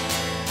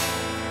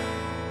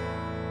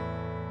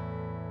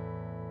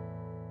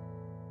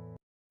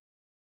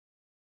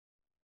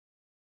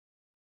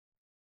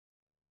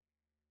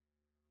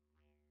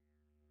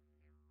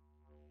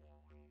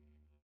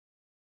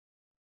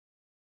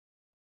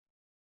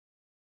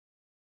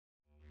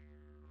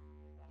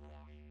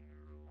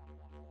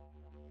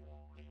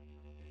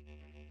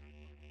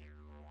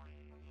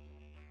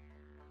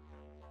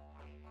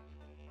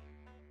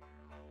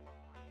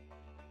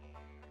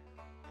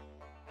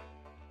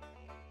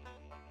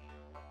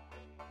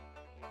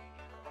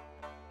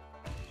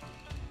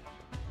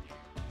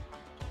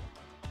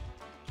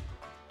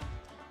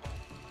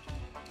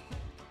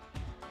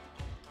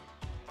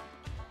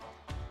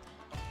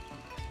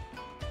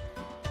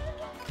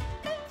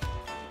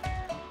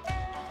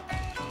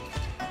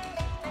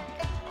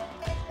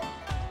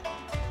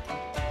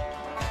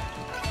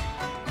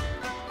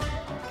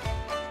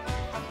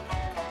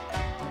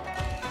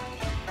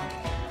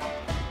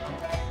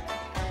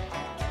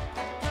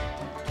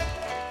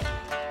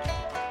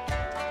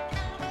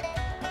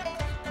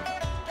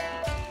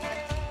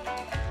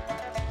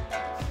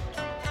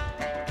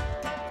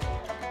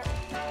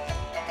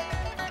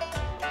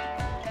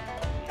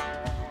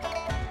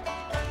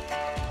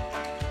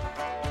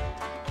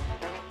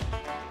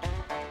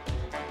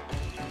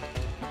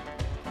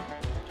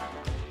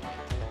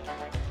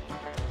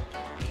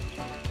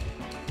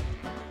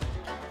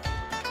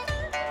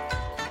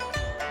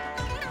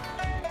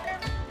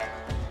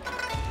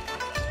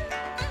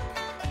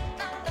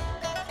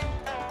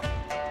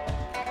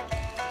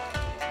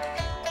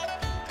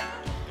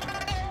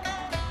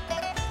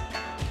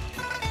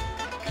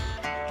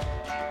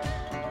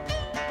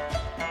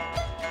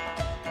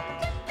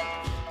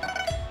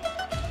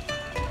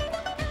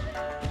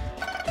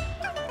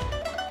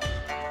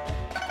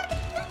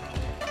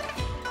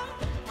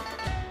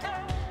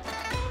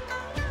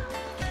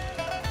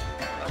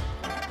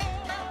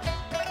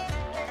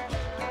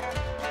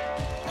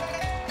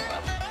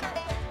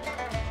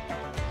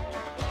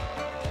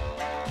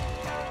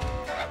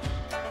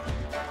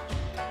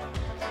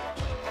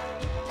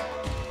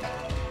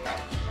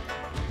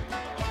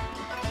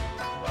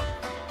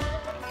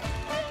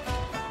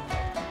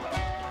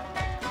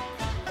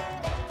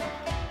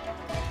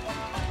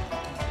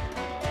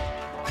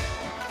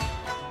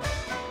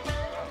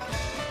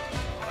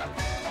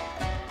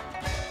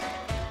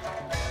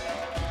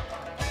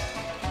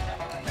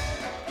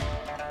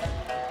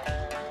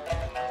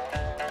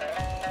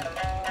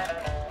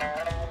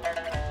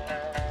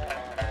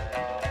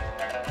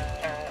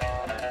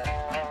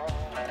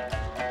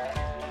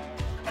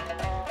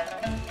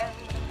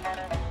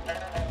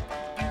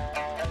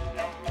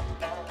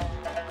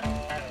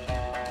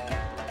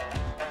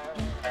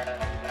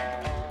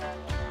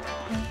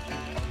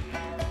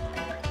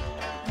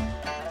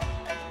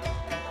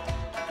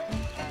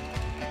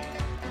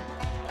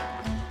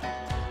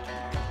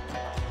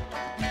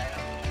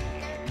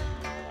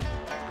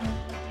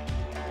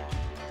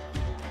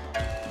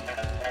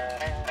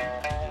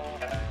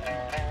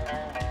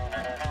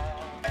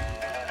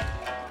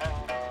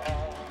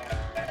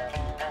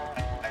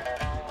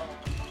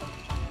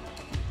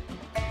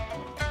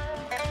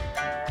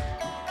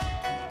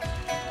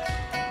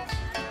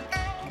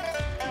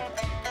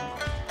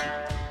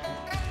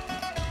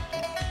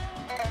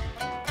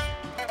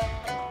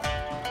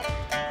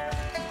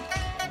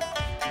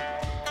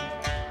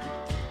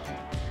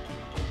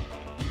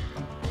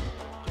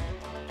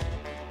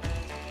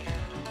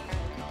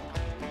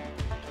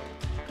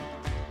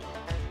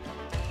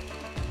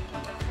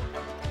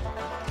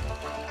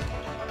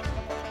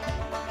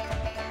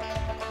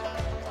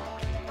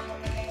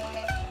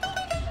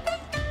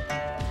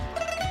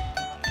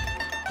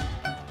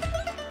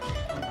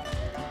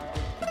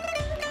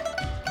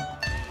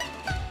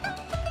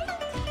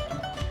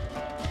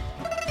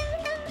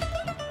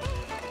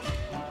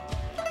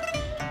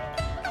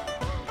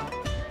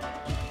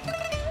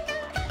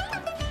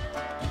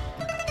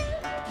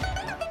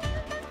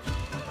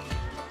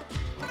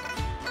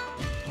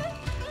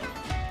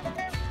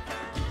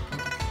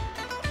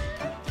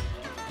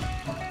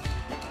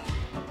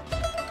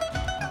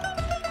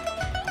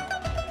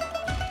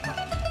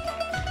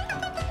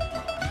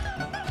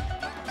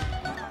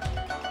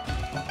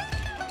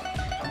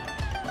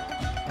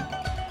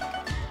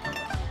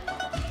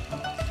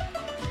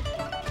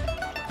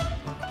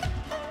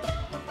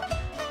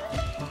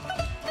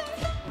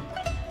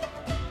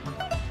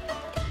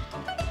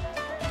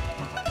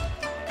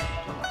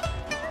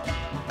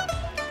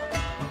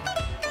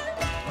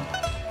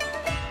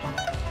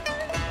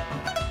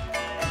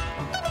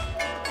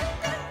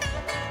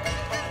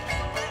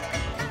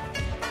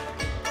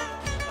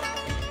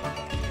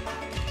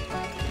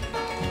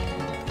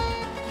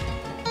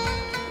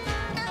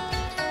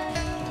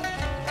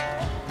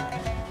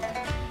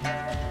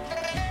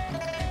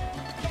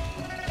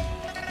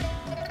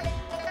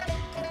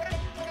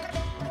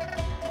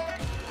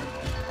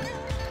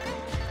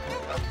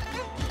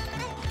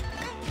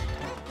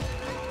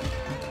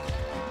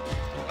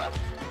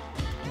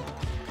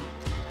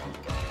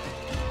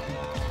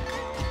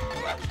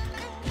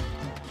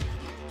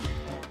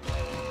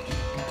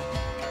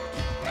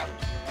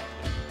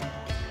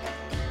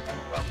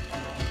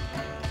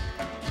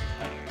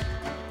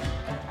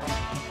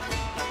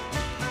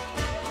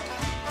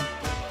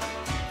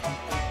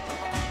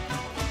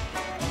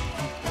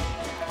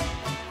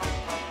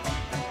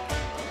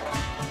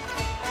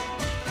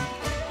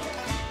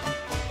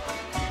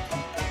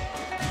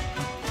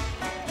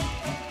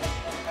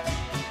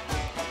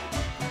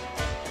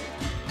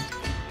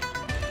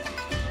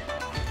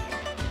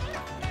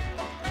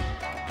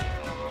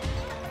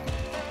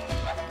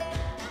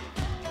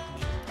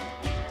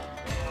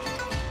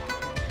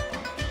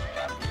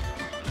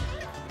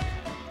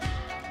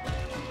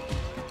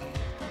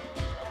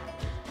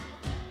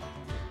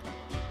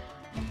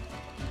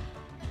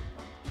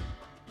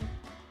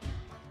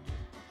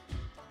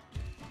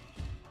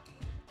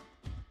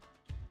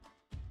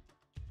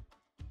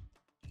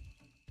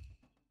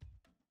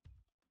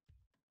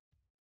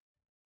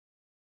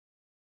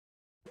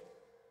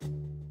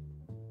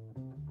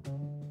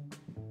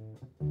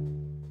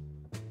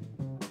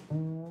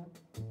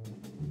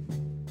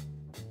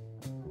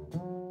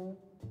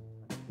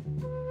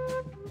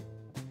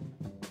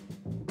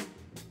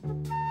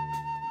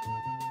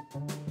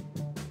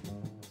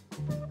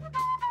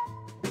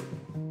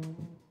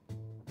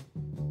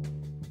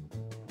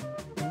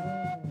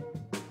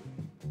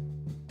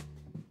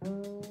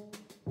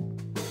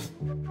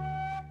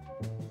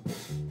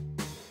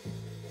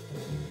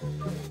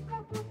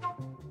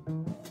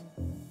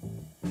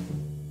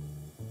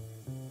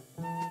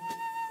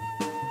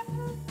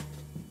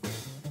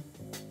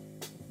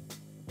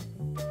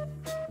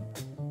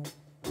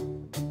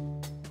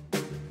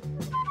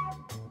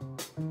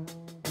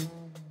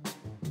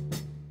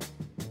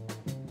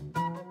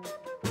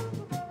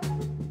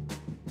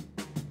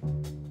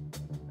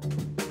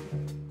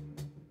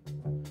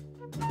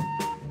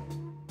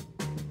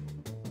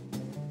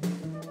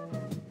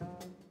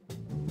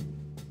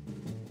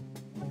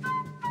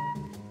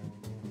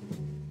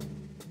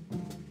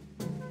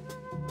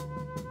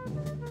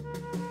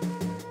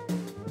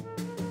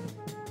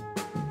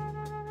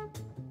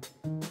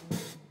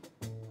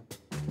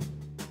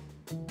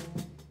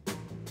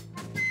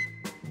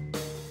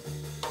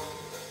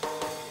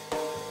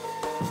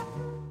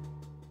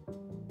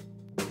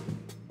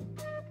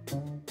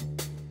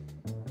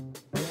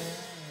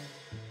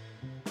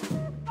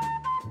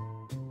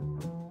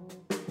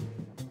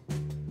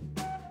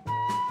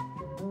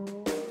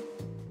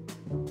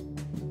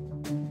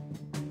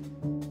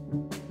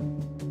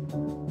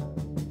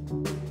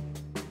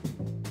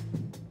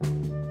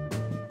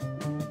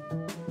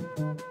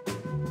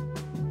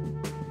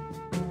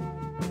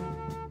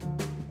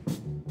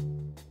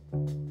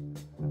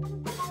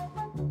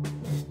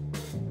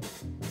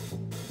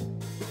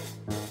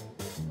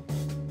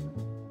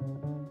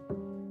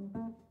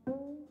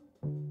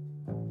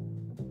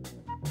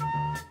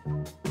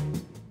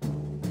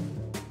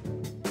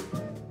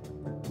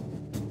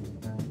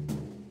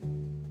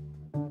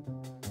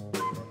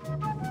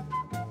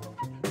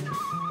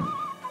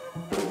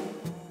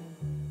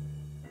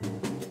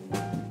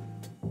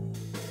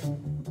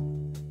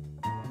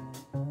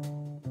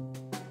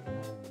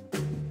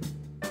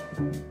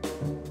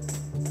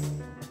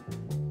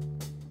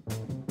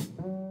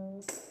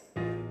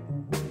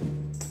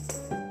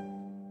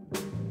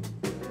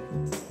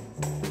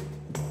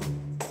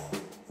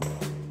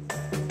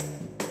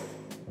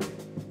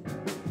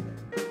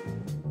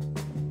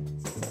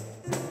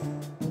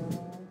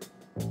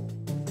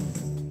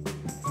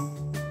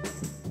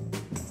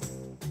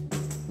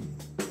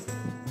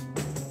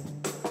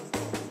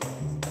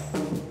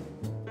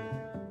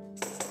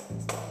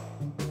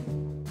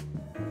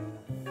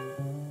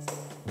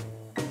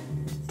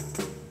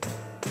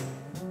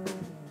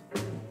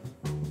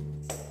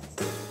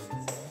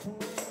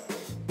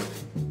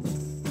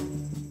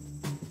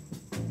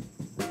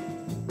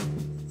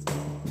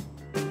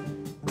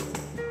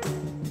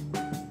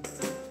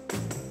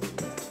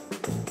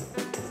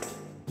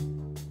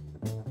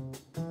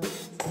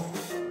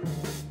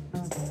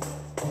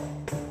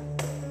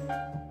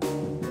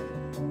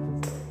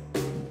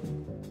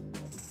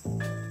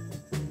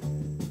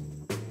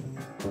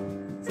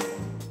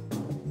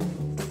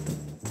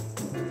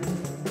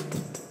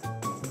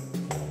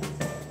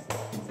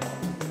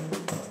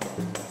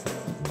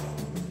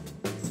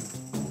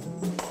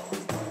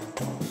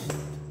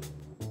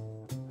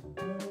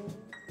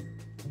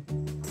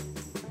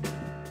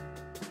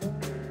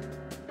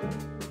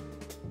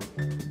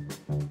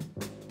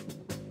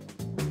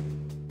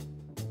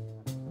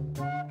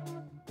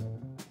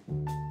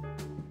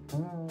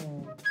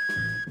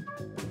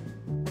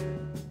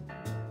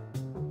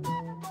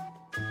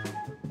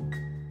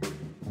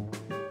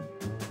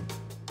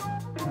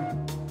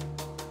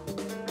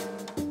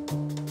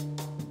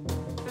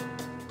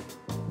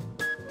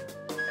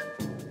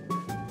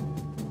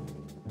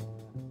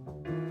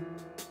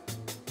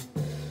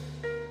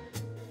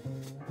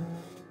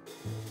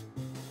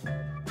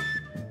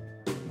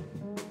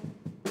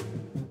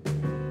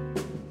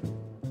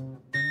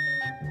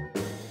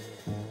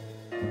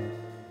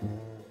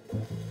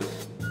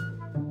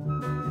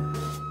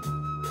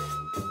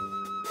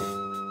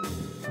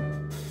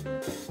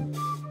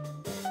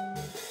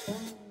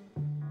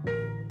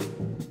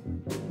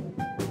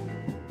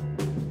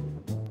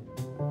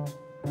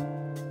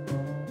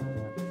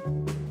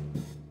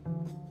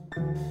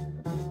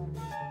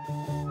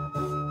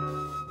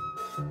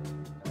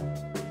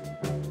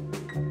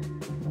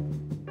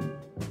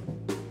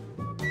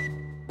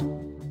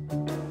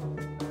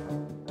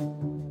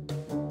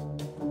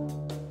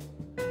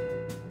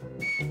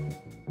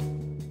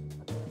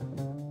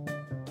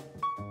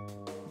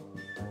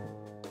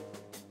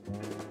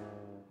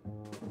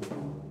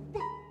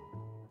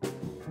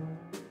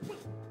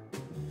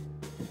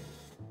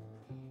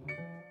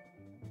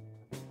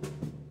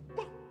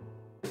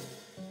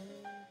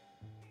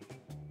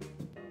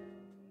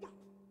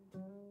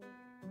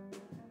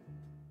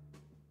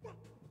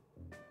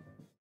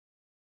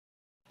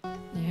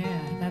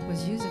 Yeah, that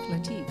was Yusuf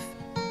Lateef.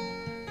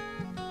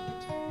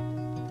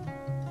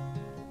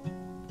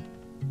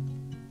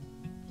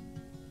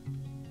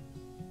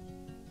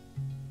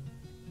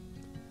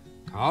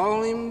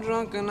 Call him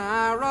drunken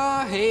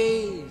Ira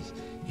Hayes,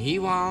 he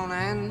won't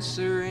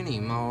answer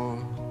anymore.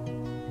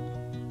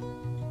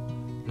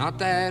 Not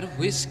that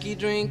whiskey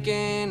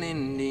drinking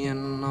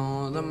Indian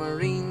or the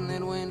Marine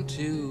that went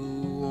to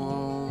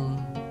war.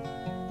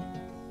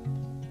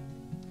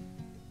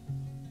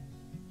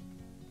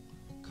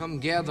 Come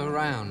gather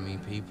round me,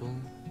 people,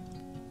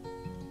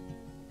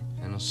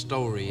 and a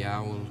story I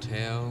will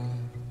tell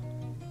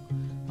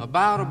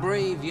about a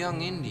brave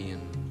young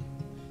Indian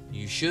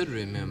you should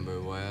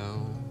remember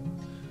well,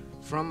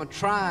 from a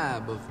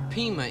tribe of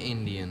Pima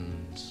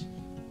Indians,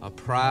 a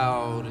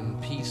proud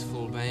and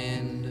peaceful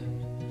band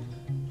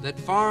that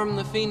farmed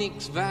the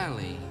Phoenix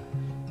Valley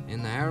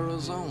in the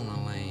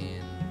Arizona land.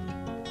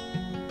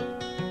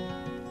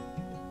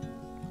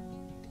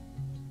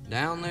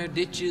 Down their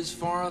ditches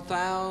for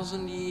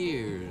 1,000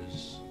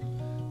 years,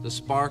 the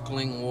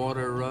sparkling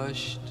water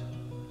rushed,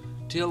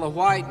 till a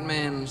white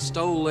man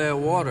stole their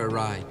water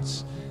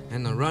rights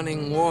and the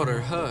running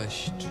water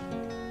hushed.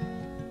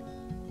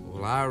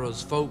 Well,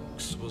 Ira's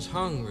folks was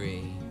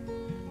hungry,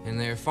 and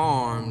their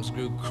farms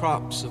grew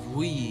crops of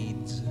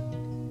weeds.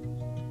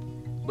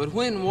 But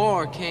when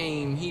war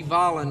came, he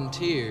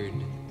volunteered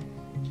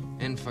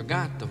and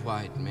forgot the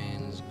white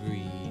man's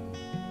greed.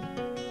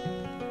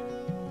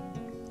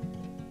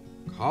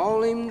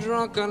 Call him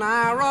drunken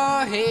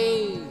Ira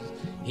Hayes,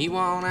 he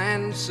won't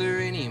answer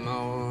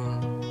anymore.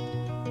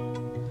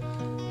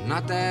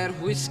 Not that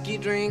whiskey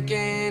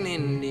drinking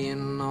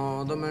Indian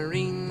or the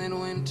Marine that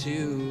went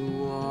to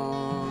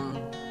war.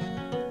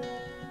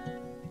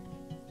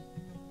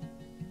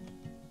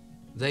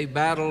 They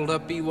battled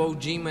up Iwo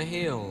Jima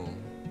Hill,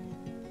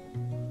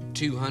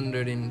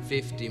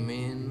 250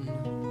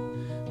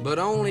 men, but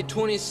only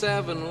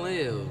 27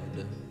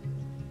 lived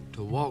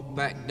to walk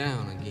back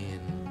down again.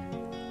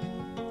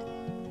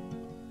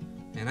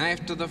 And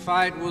after the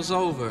fight was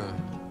over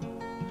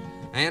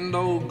and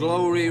Old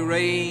Glory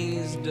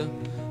raised,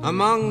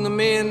 among the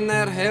men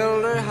that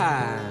held her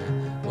high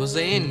was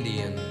the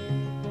Indian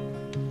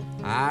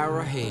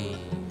Ira Hayes.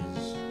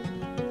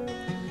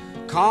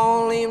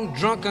 Call him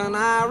drunken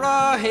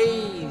Ira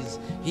Hayes,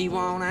 he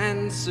won't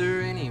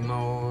answer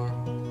anymore.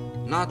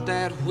 Not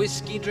that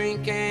whiskey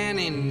drinking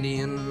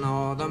Indian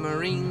or the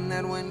Marine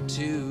that went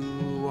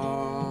to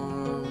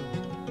war.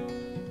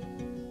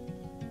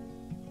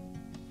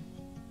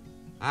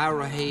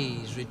 Ira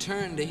Hayes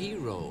returned a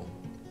hero,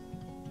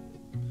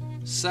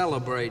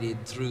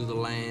 celebrated through the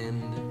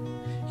land.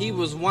 He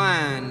was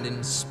wined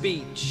and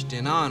speeched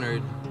and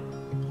honored.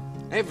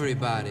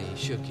 Everybody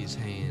shook his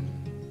hand.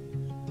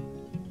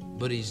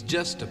 But he's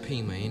just a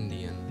Pima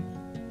Indian.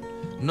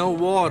 No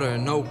water,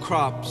 no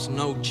crops,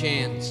 no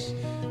chance.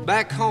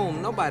 Back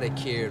home, nobody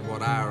cared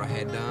what Ira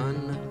had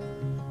done.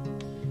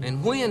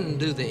 And when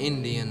do the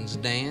Indians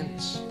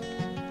dance?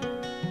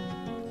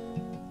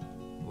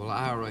 Well,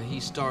 Ira, he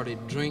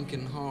started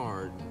drinking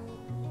hard.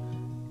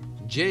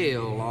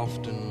 Jail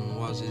often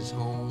was his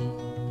home.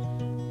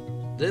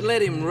 They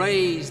let him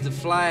raise the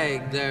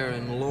flag there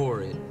and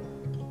lower it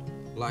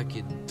like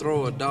you'd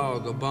throw a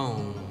dog a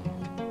bone.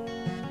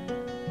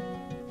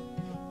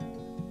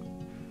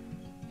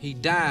 He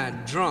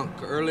died drunk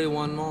early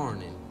one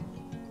morning,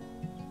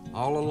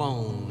 all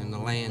alone in the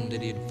land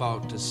that he'd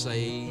fought to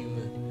save.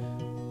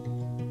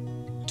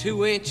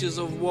 2 inches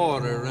of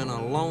water in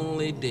a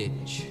lonely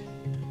ditch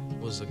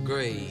was a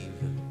grave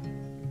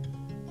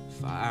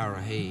for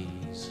Ira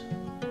Hayes.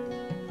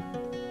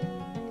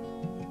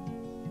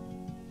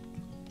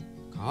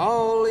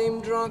 Call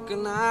him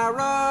drunken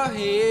Ira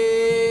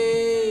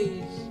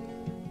Hayes,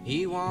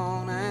 he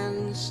won't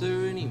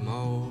answer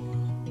anymore.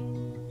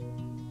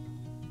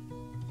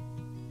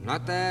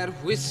 Not that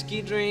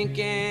whiskey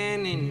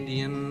drinking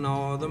Indian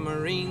or the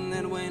Marine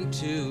that went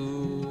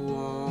to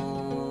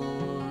war.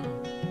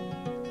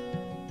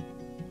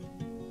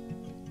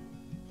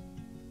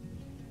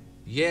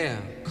 Yeah,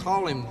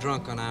 call him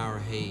drunken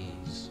Ira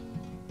Hayes,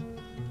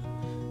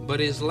 but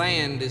his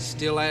land is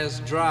still as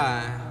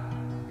dry,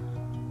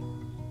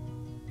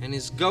 and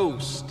his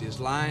ghost is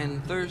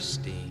lying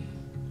thirsty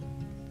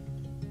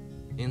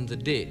in the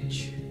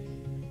ditch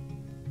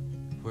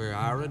where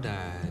Ira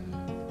died.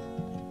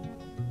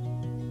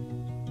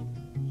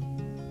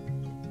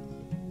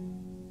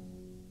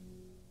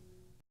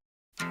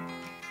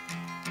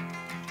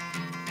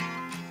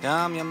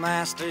 Come, you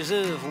masters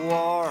of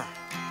war,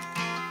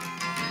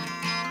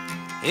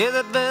 you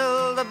that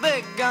build the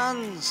big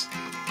guns,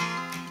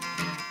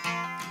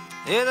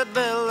 you that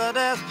build the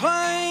death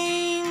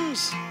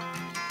planes,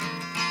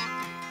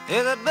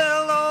 you that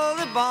build all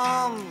the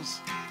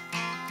bombs,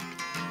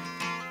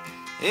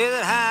 you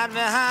that hide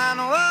behind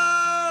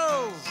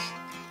walls,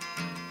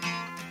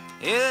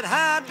 you that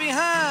hide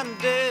behind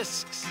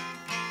discs.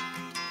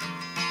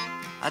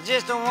 I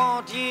just don't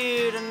want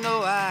you to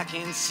know I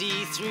can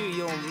see through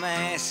your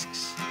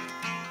masks.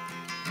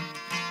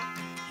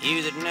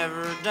 You that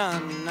never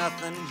done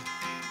nothing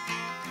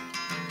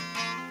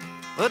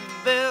but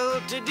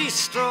built to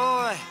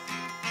destroy.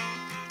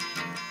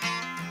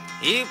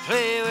 You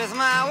play with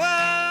my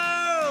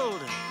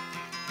world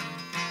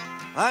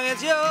like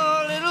it's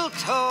your little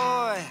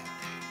toy.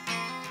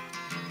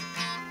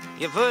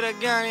 You put a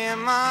gun in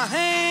my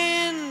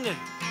hand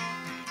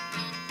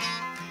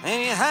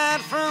and you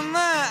hide from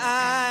my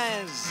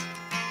eyes.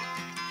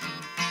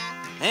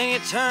 And you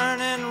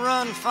turn and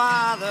run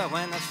farther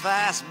when the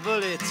fast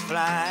bullets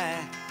fly.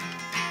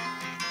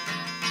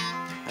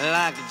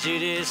 Like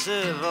Judas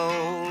of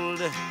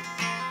old,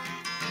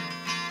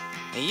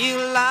 you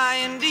lie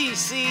and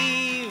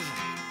deceive.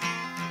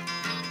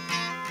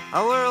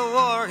 A world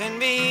war can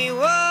be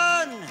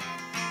won.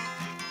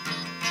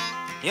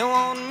 You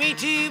want me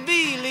to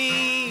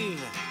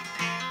believe,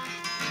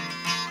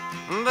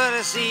 but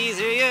I see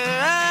through your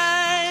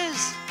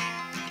eyes,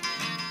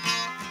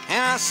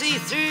 and I see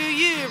through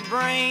your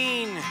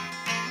brain,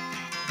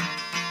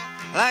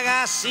 like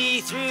I see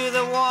through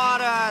the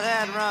water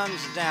that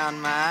runs down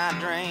my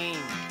drain.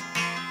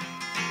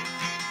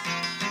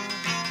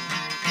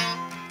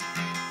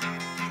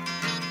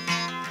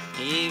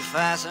 You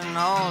fasten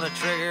all the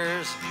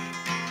triggers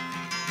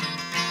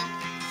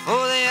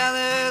for the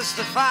others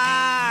to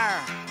fire,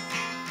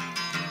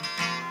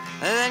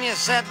 and then you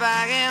sit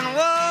back and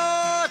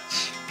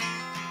watch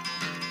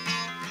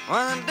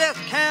when the death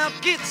count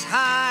gets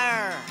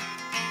higher.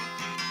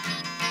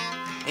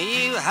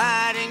 You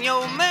hide in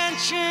your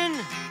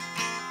mansion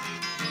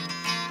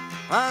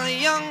while the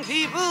young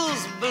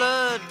people's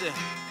blood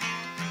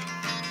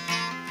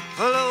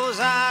flows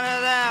out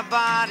of their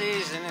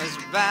bodies and is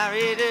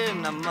buried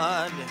in the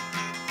mud.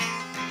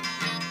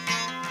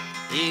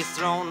 You've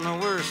thrown the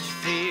worst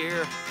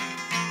fear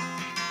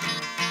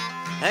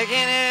that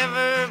can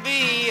ever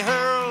be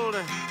hurled,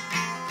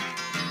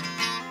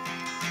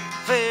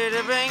 fear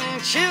to bring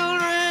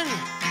children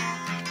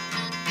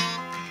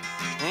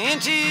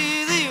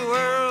into the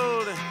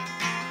world,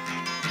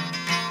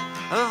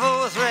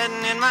 for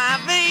threatening my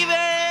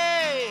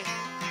baby,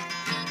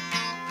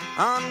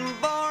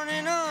 unborn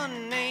and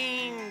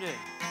unnamed.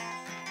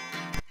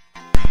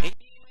 You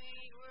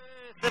ain't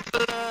worth the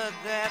blood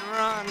that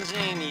runs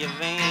in your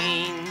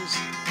veins.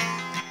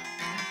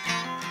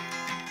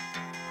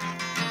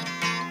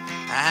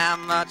 How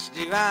much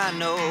do I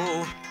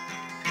know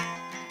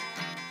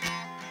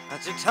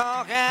to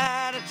talk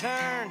out of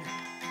turn?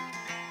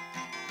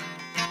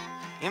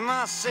 You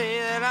might say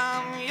that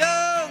I'm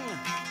young,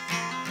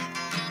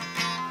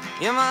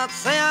 you might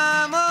say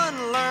I'm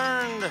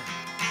unlearned,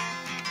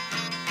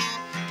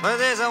 but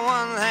there's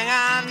one thing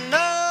I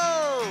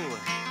know,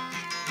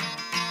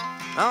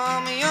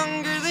 I'm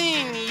younger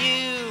than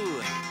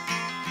you,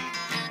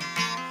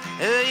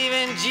 that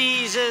even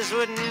Jesus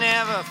would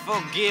never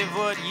forgive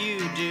what you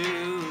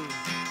do.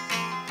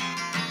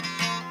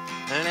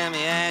 Let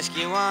me ask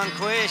you one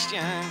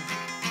question.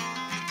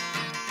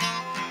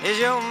 Is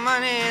your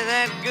money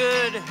that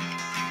good?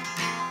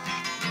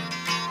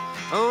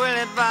 Will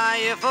it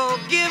buy you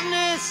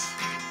forgiveness?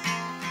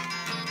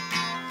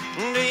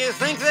 Do you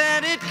think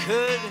that it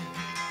could?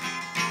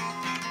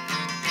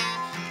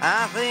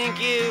 I think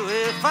you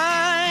will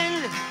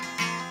find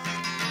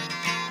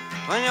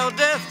when your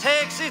death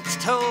takes its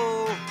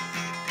toll,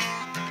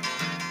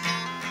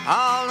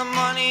 all the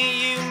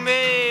money you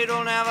made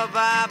will never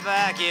buy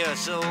back your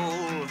soul.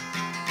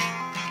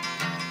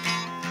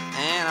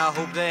 And I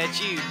hope that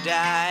you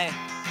die,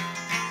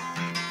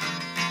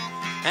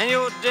 and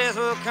your death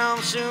will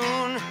come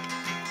soon.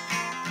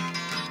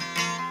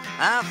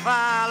 I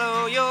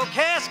follow your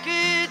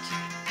casket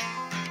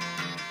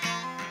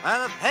by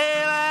the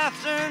pale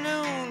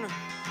afternoon,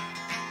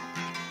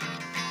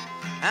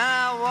 and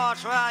I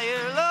watch while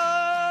you're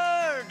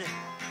lowered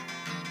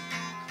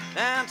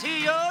down to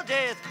your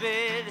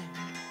deathbed,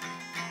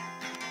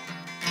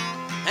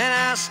 and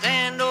I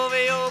stand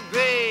over your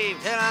grave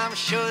till I'm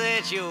sure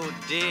that you're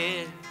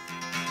dead.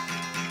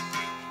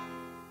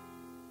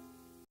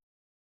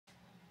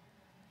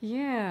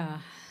 Yeah,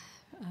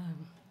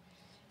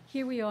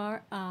 here we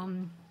are.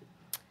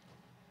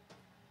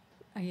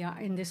 Yeah,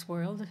 in this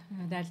world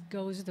that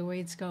goes the way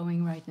it's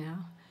going right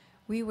now.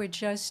 We were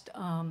just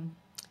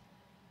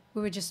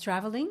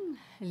traveling,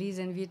 Lise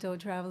and Vito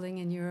traveling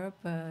in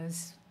Europe,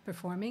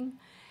 performing,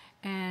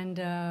 and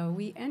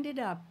we ended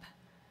up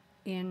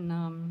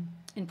in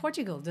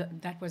Portugal.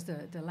 That was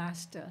the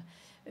last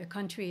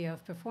country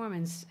of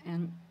performance,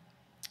 and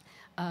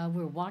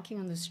we're walking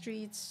on the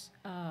streets.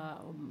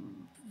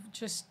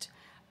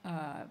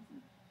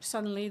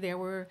 Suddenly there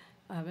were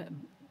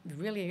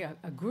really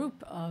a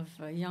group of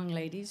young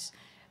ladies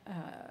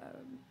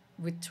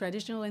with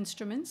traditional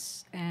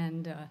instruments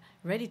and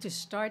ready to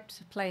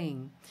start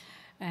playing.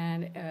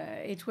 And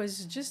it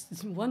was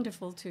just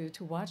wonderful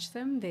to watch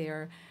them.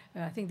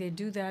 I think they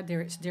do that.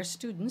 They're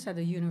students at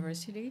the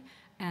university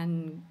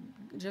and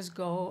just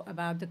go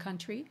about the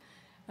country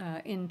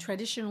in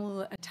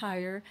traditional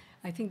attire.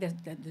 I think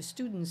that the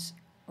students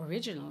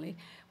originally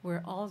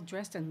were all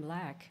dressed in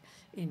black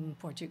in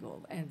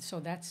Portugal, and so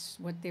that's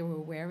what they were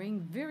wearing,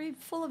 very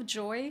full of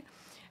joy.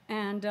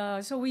 And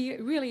so we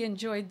really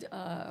enjoyed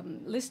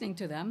listening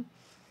to them.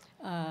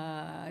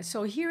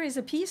 So here is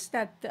a piece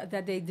that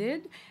they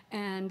did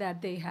and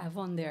that they have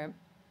on their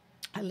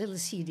a little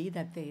CD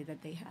that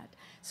they had.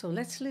 So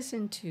let's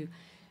listen to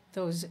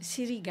those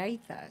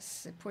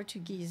sirigaitas,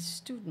 Portuguese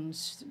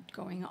students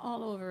going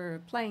all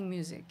over playing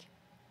music.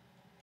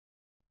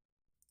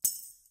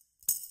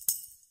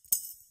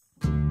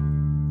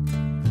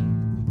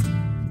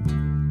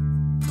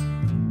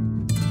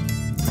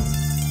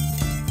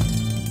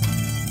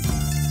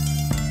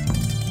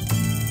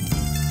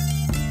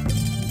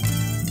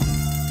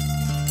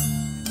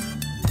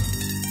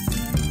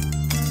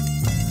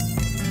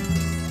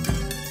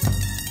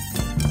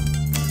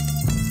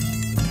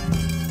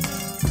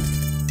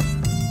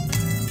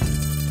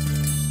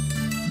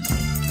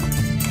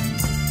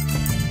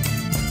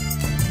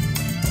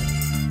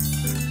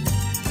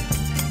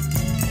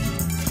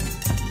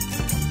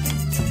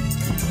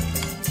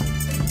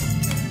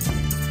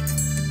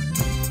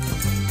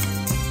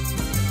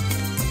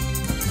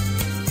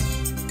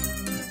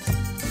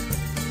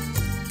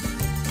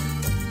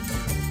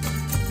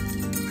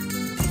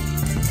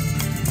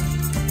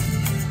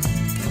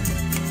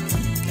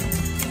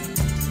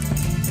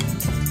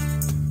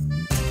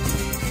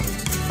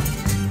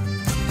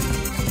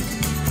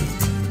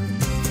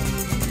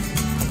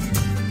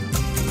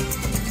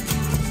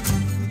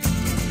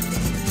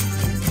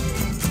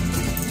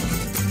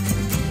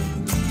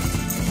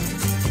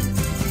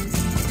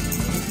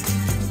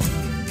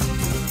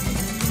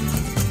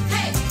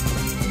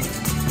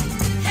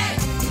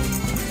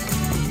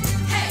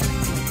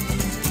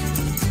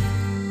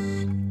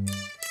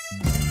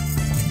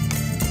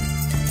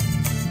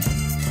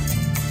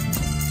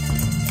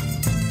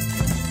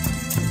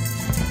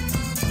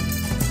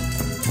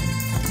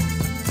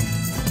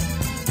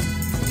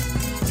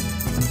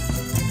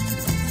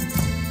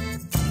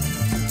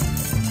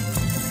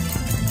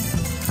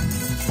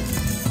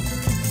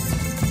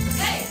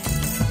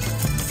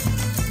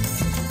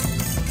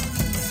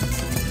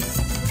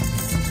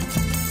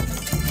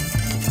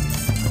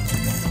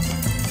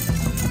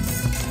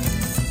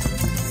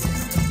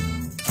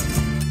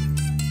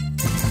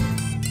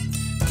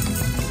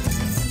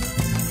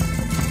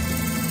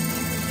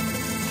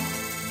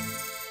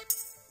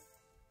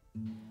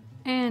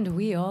 And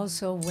we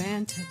also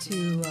went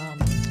to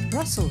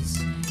Brussels.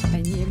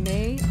 And you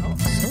may, oh,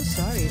 so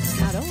sorry, it's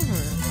not over.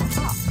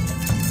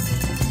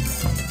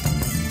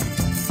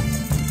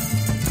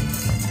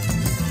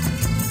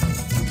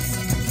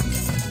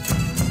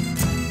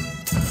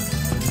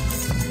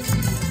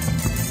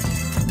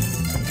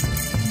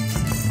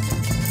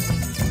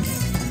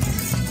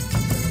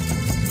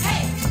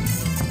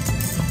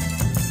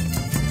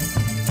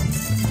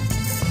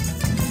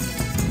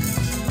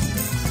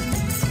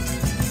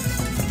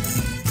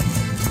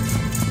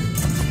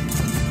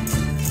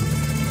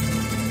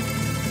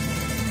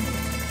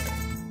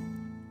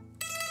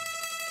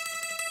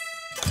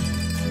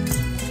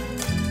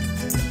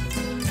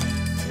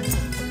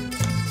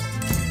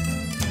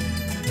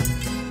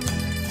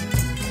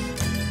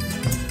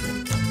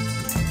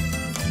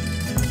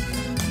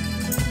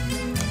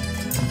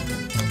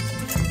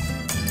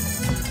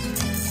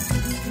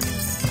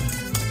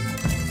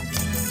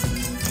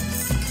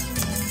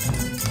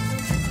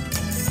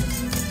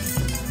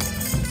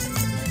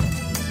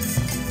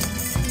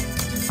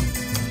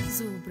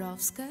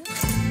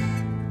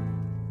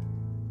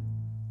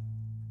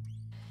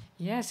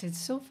 Yes, it's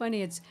so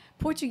funny. It's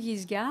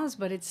Portuguese gals,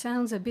 but it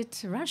sounds a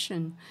bit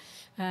Russian.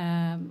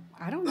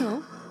 I don't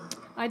know.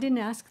 I didn't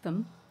ask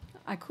them.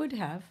 I could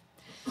have.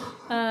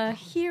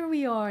 Here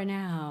we are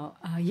now.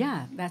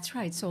 Yeah, that's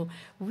right. So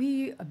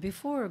we,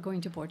 before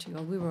going to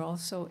Portugal, we were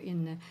also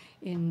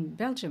in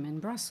Belgium, in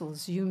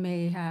Brussels. You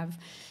may have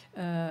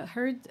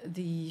heard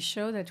the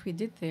show that we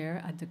did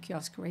there at the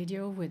Kiosk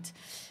Radio with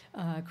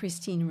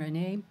Christine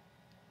Renee,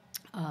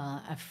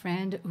 a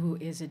friend who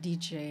is a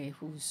DJ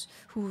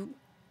who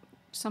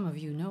some of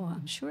you know,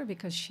 I'm sure,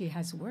 because she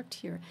has worked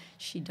here.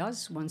 She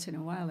does once in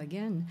a while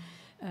again,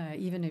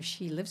 even if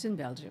she lives in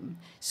Belgium.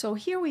 So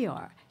here we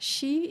are.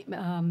 She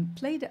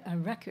played a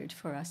record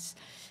for us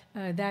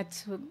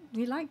that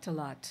we liked a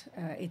lot.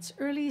 It's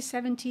early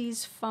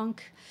 70s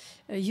funk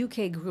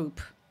UK group.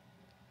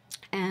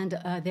 And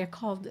they're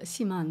called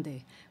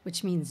Simande,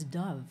 which means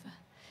dove.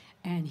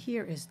 And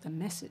here is the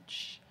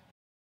message.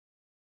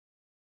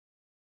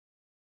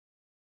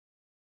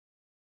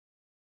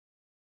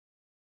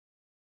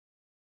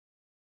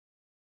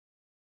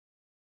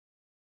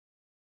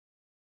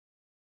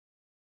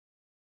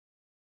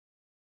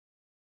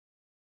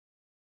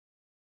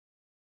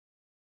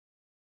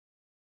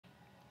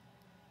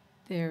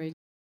 There we go.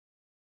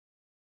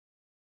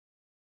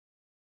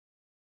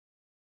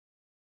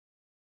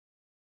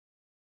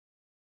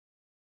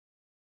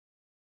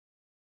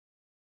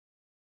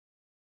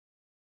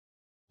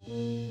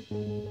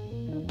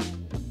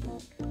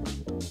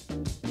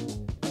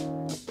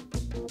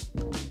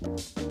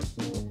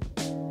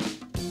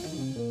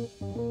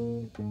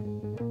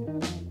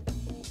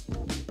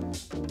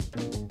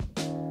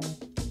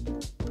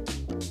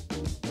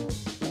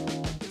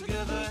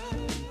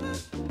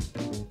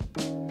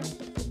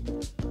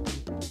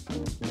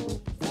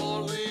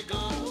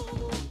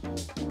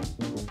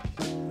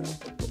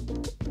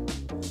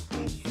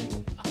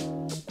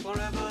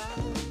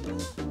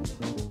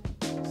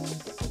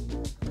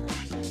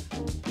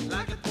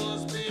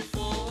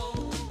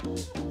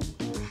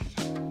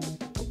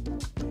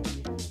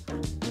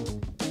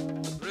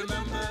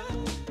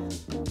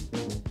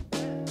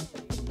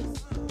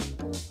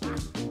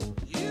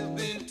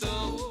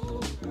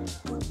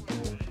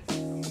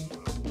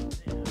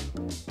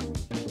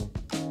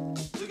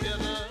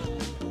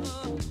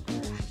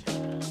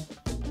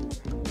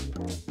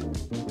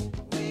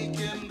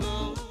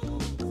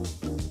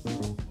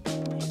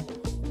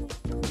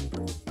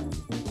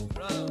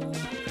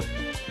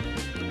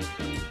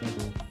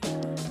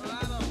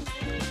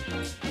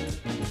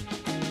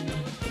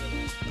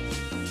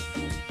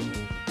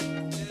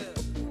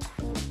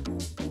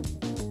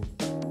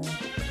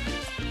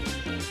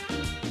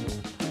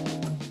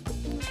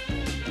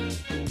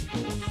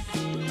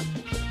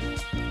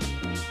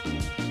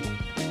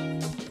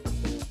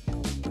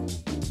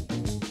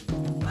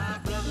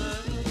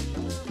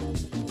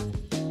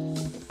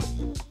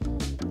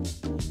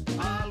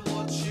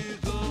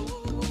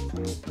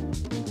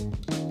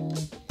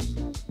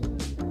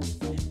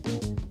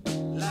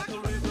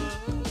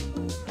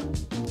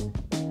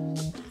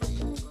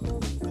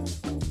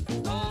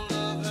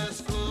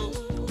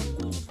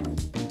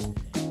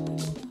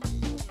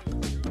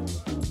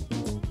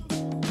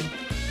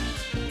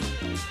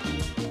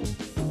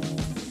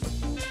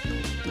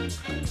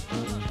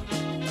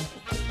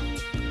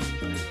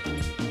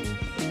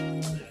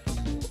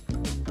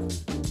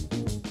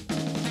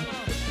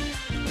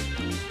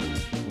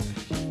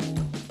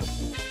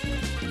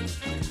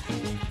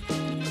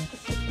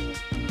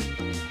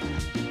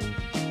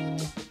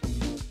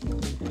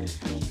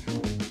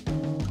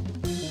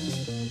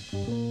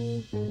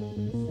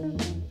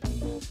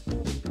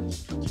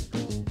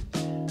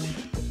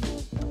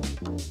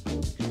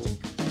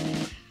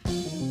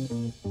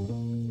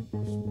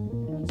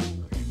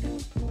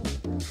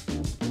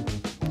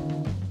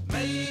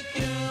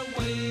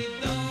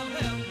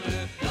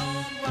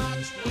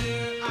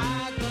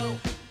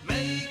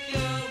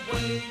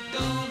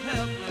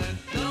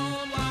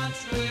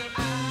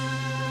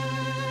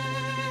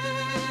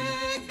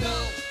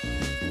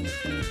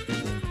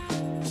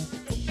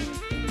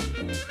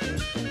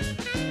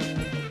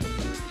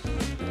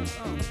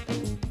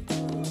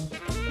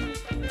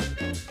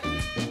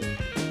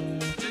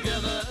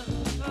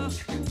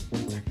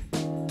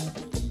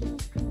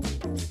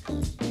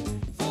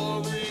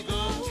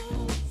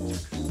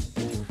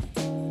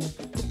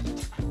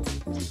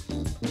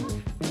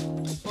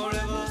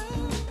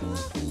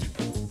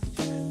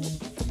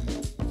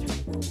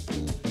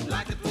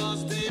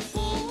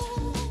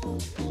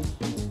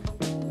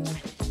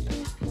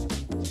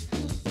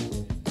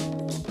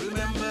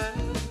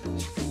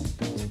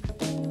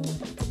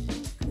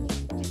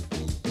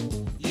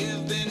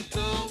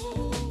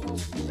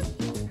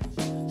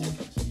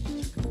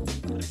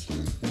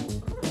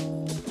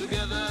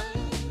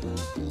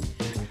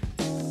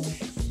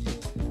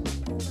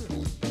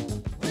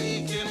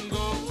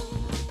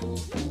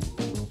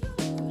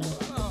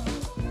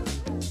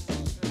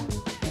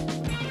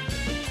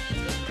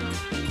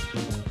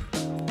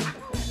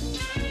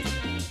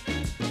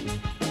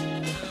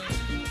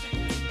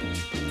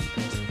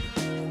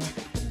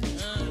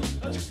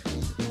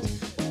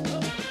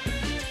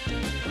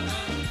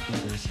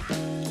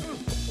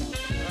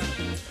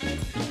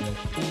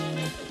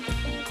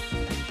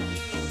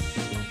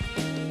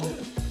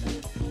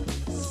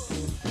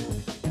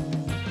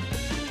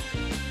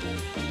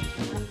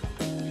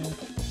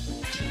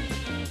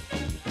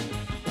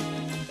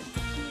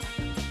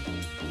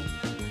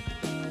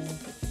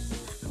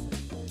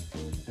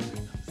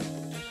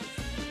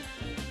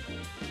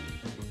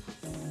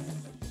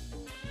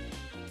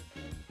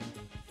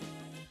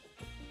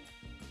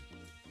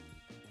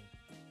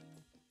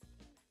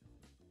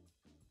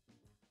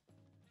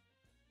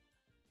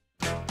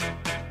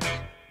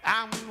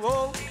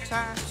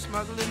 old-time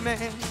smuggling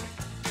man.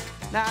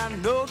 Now I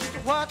know just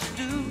what to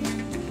do.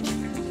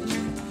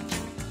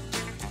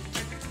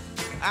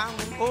 I'm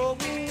an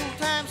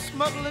old-time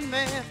smuggling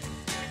man.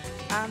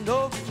 I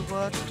know just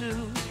what to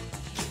do.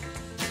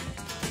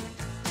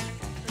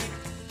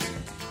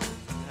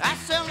 I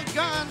sell the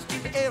guns to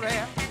the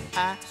Arab.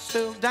 I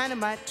sell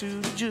dynamite to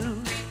the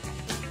Jews.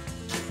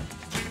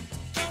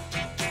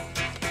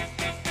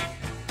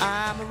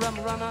 I'm a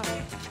rum runner,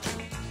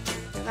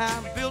 and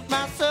I built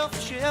myself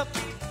a ship.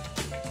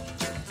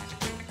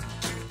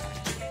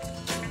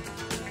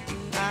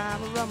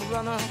 I'm a rum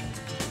runner,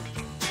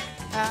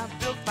 I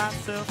built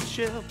myself a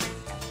ship.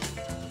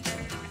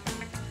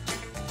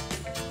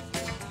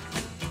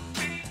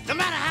 No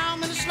matter how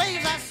many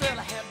slaves I sell,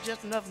 I have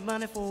just enough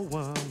money for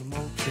one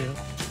more trip.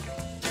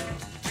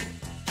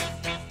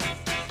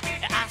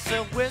 I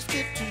sell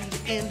whiskey to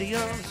the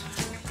Indians,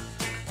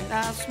 and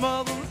I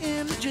smuggle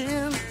in the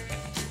gin.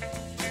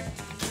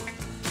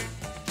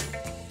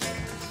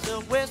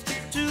 Sell whiskey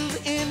to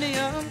the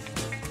Indians,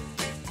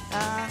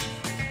 I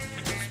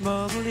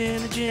smuggle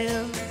in the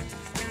gin.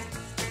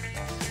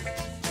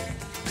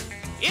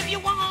 If you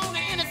want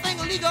anything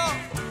illegal,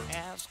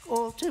 ask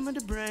old Timmy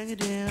to bring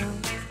it in.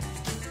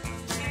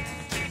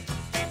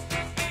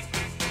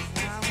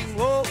 I'm an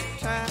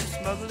old-time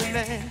smuggling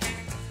man.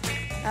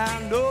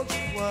 I know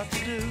just what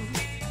to do.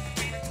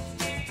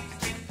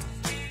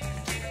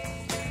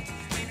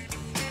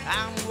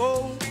 I'm an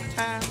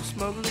old-time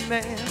smuggling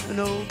man. I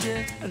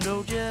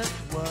know just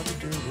what to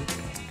do.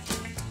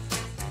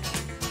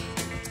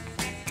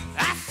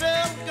 I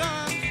sell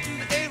guns to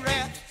the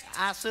Arabs.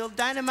 I sell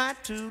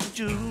dynamite to the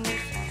Jews.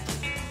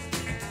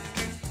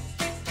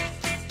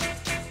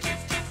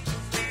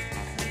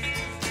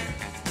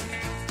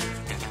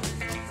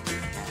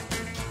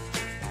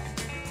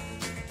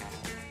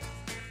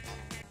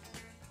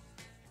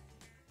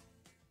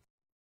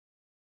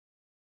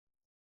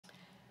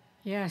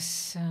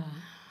 Yes,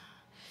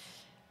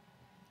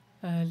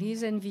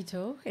 Lise and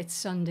Vito, it's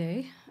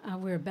Sunday.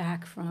 We're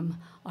back from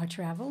our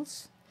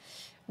travels.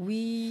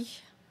 We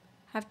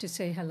have to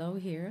say hello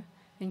here,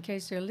 in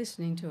case they're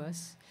listening to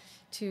us,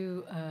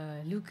 to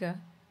Luca,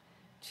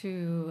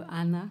 to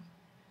Anna,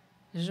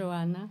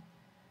 Joanna,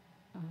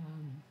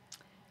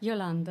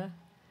 Yolanda,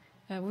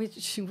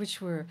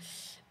 which were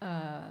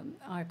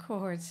our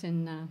cohorts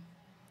in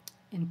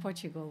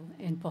Portugal,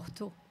 in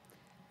Porto.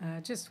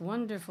 Just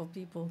wonderful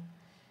people.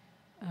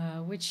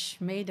 Which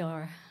made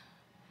our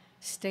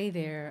stay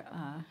there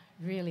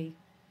really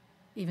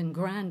even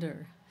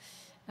grander.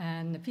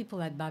 And the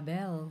people at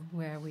Babel,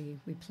 where we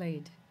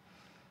played.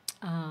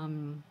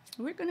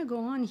 We're going to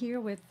go on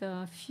here with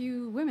a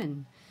few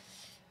women,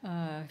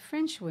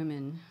 French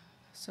women.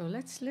 So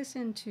let's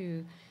listen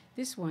to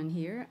this one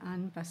here,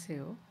 Anne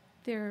Passeo.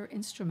 They're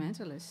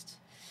instrumentalists.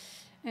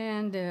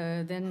 And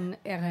then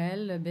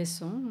R.L.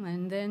 Besson,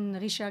 and then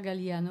Richard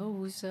Galliano,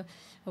 who's a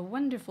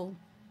wonderful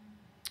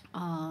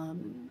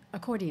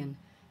accordion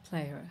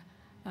player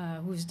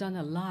who's done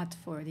a lot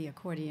for the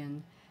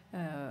accordion,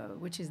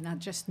 which is not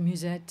just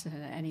musette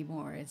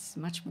anymore. It's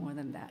much more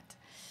than that.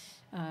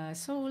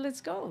 So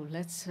let's go.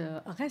 Let's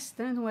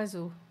reste un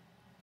oiseau.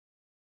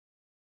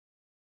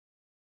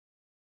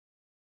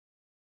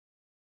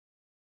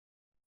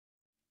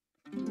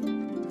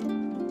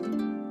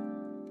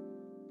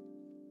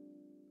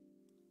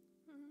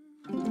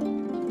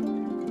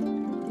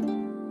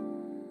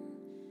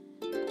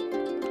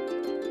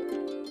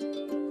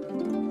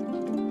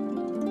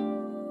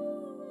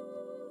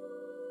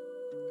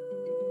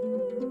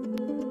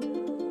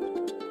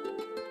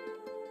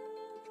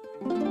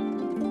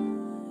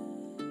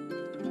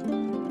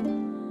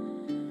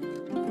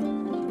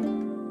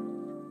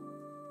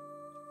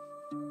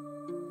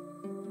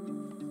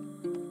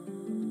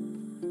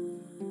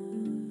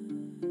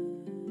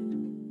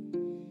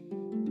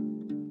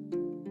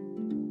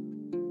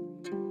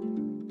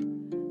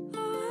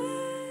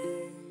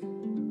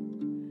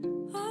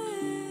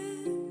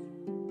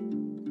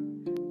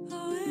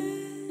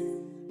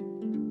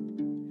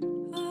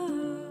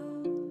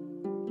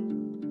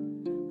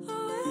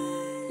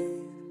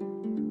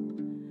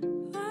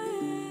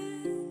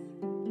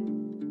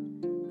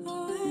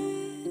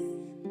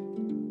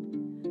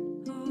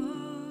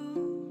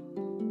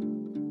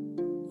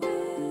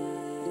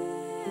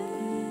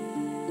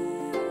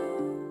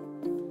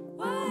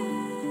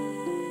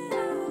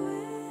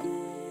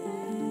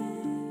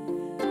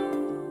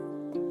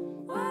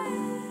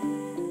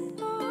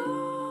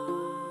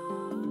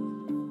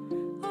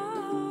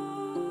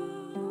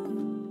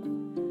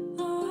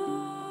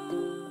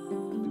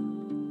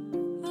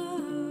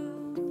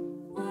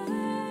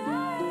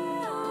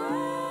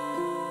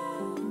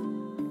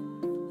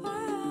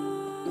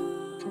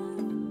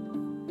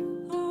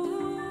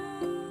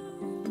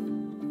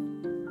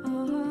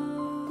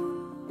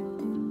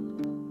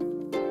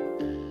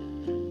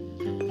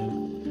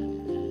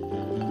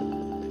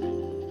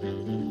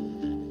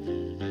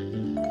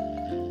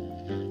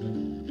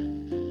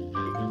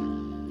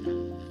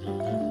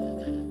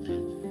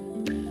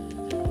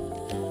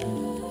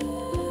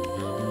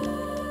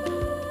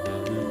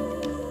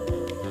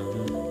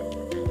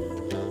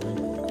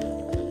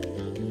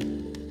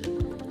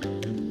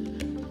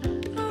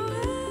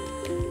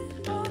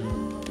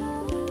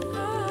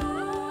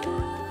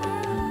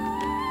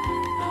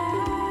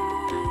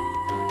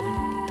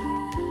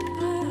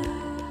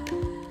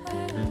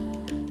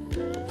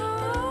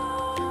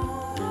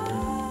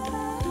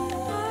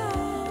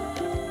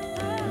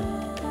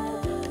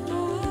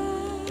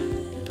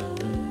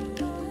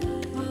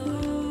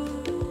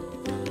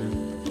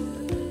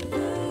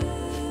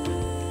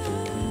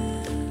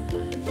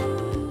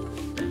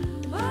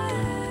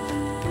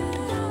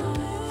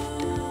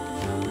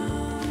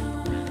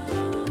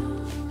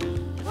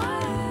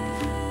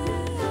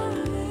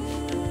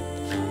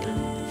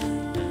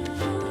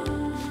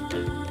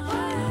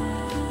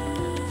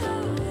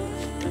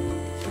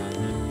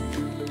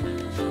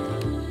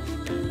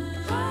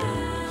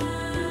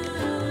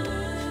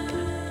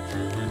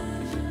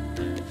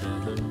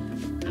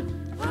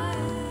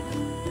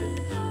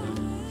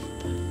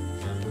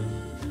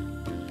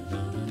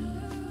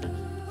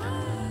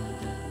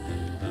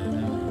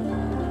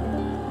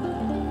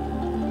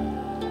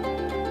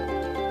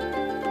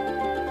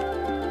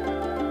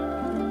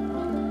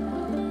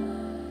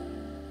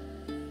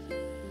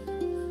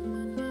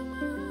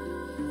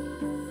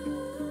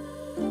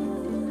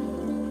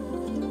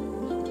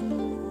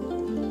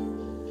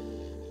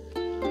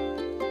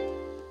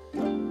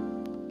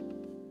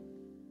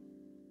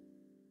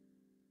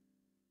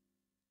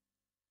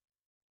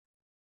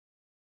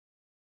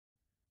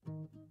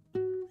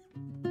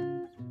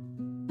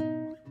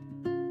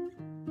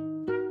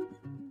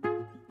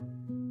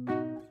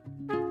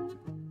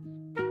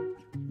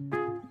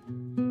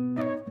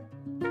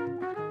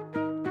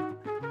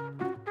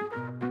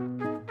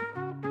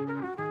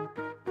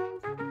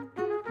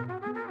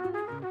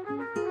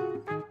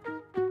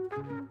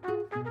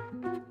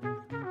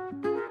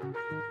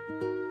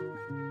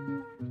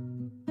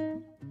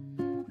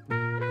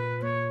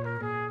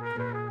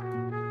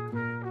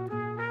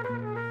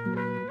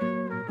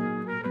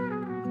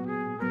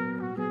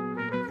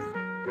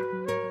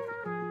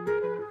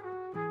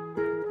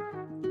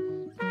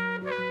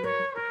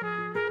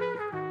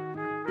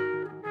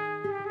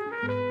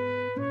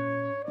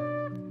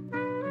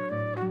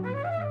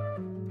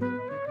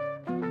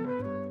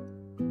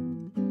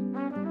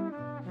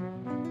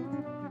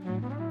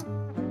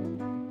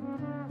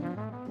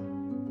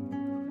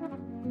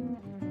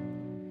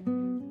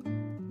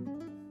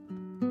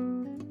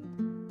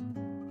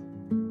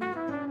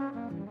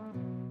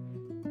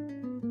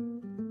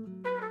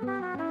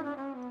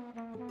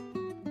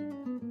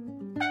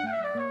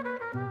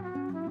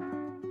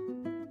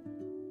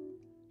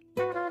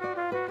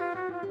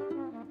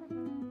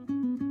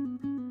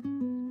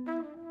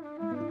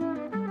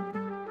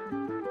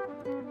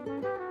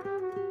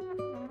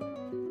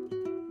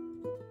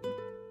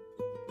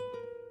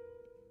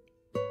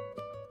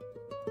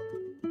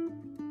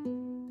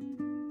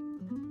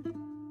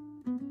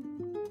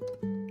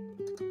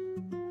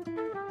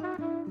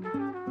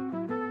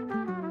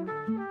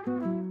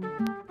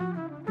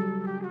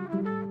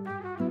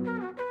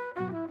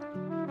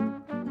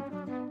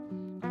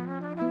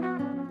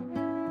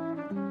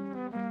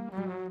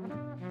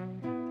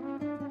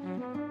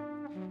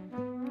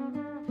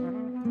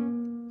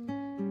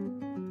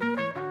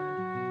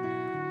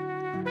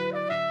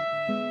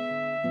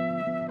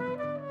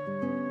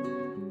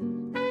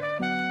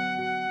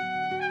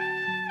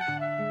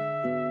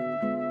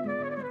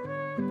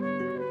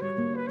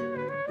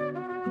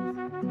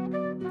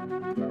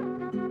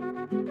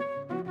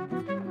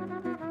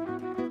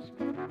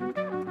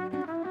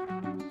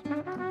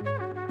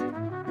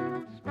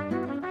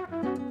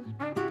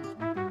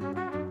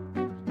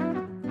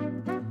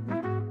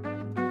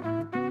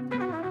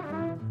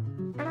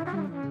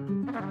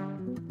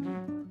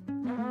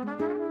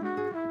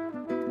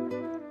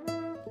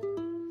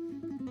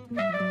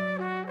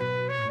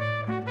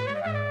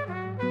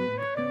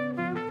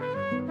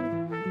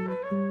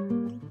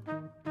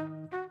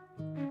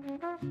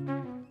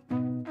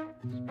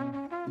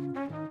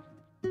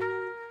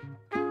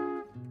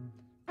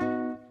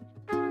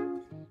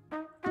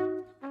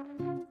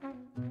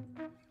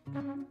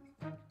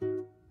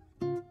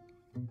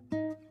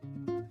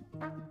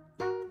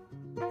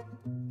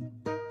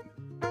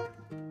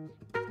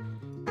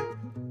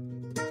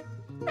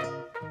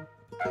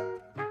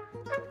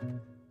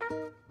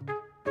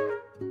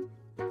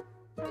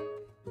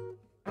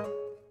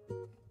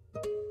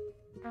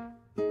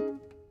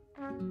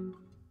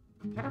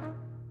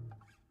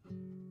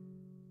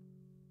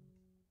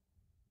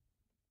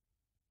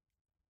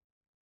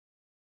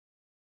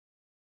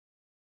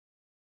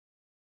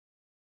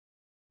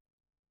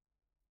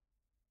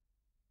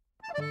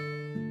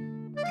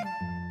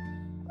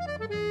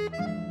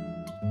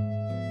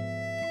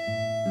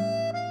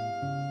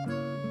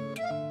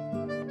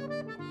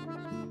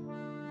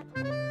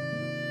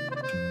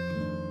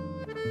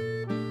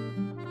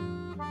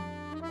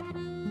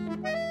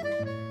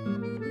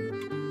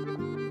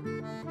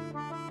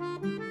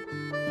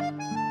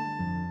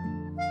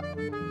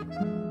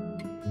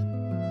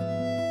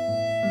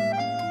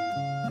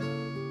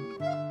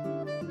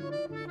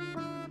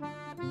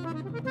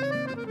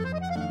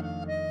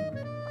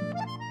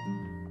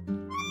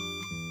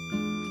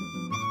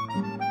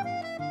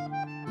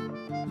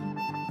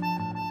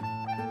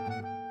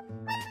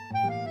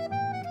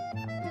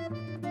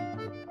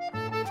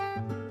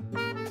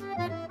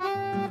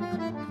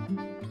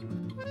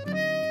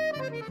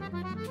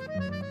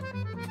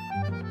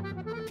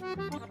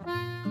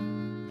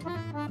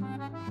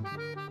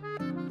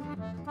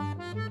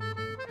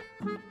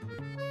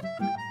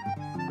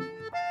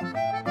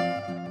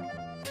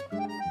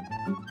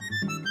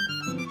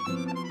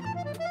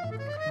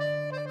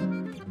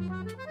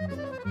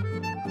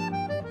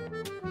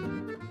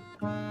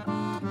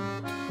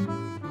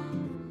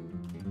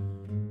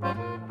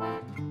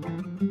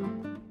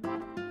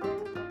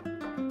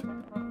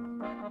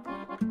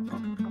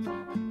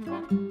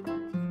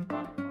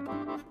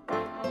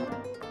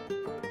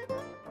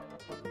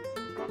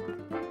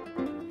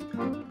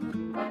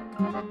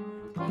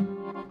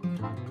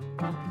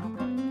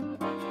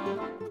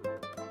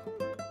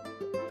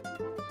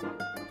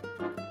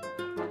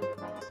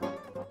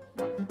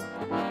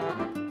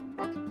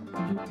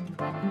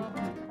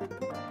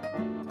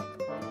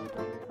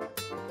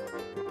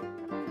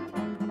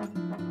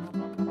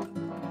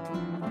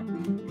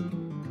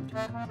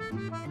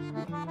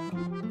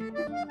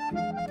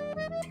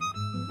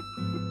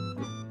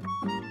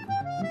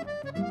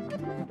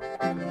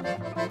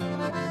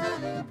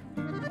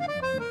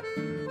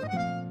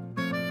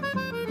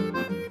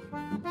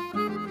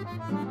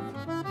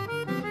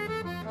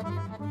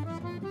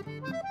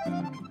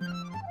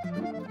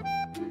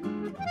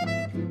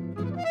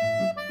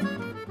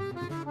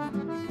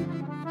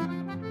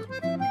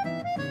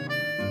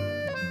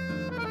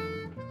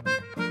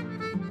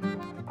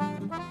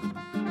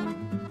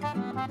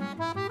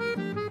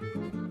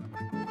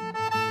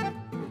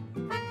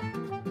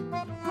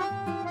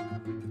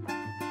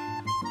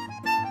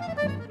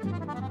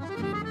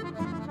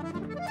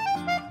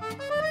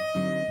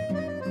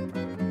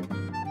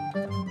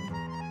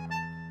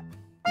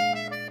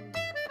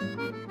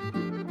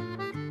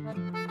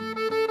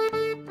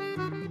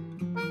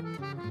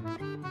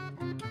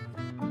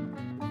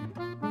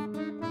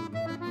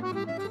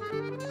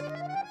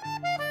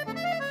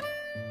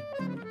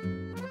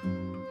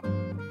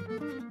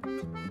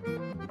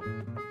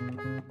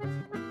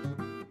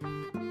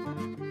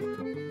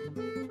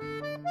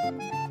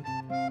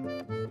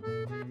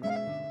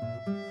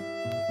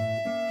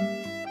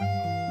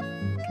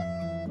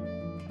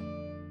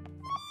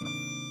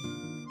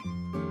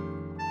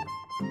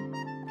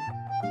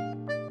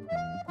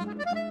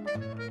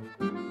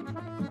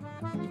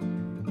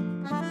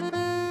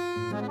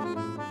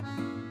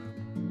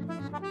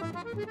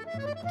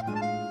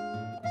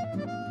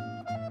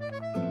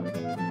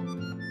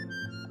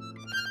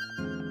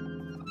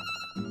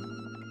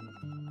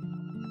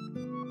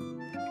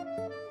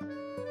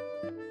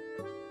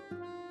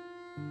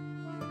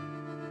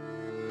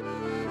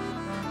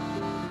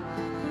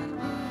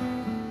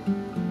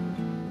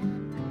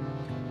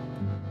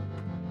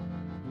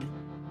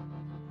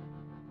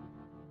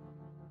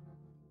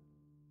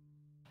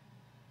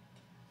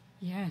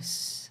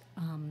 Yes,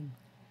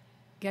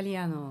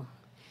 Galliano.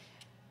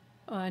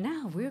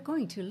 Now we're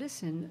going to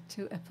listen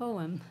to a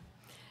poem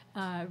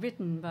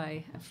written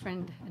by a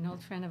friend, an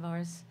old friend of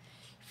ours,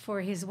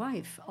 for his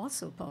wife,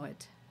 also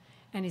poet,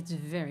 and it's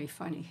very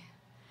funny.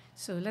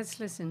 So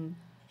let's listen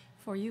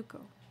for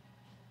Yuko.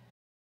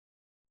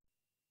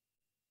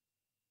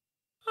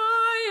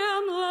 I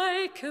am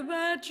like a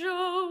bad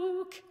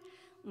joke,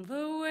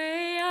 the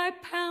way I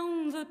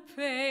pound the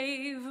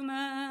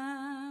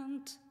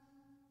pavement.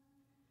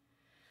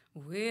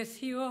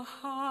 With your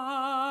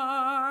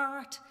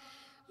heart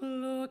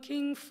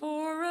looking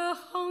for a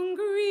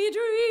hungry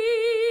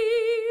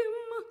dream,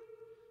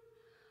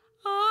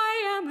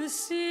 I am a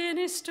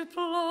sinister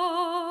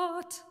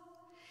plot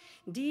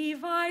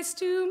devised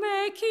to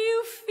make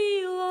you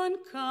feel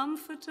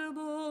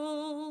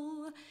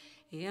uncomfortable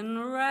in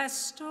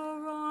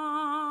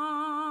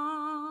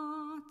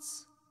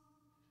restaurants.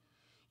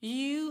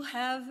 You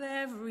have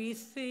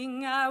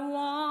everything I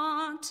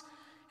want,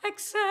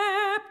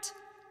 except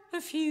a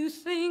few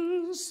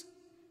things.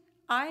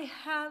 I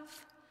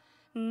have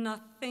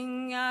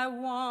nothing I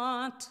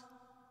want.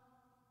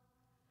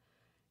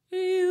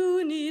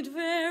 You need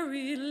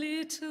very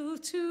little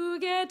to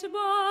get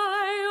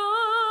by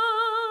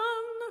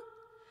on.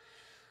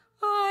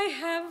 I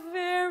have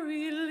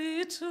very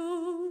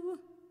little,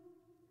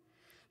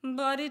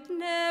 but it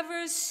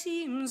never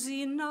seems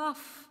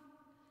enough.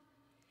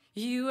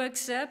 You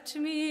accept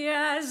me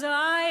as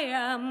I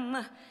am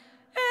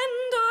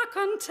and are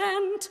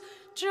content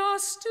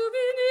just to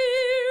be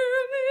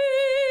near me.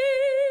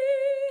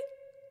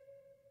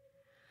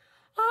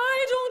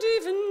 I don't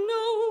even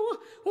know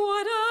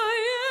what I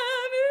am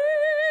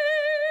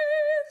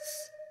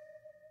is.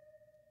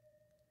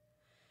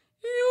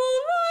 You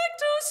like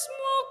to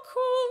smoke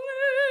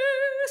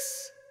coolness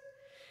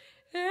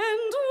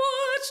and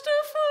watch the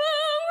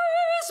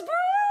flowers breathe.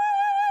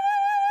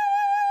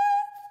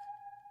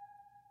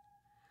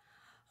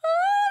 I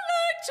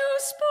like to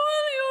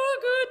spoil your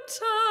good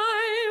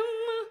time.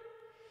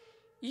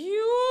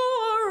 You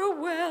are a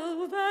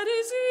well that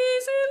is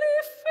easily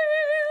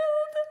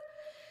filled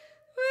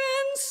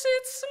and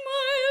sit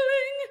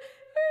smiling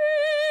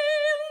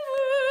in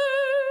the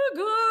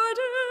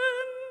garden.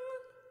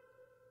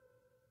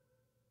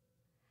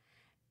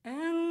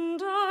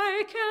 And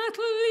I can't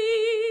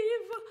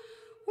leave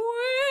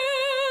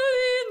well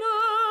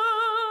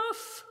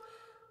enough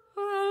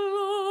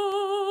alone.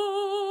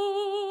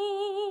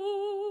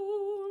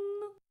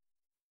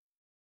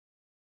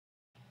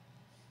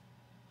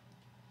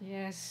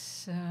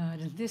 Yes,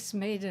 this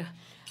made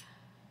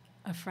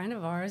a friend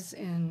of ours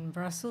in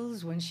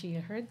Brussels, when she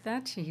heard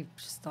that, she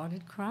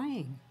started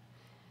crying.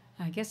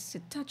 I guess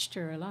it touched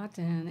her a lot,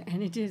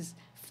 and it is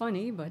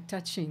funny, but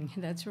touching,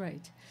 that's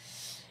right.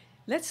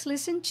 Let's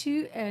listen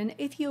to an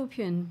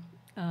Ethiopian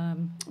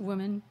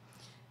woman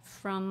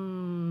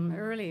from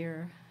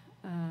earlier.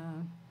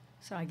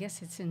 So I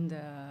guess it's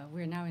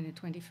we're now in the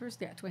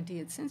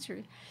 20th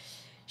century.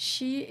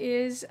 She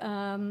is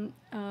Emaoi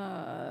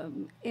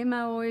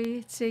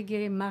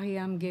Tsege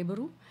Mariam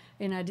Gebru,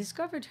 and I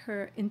discovered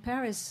her in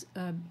Paris.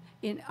 I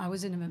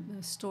was in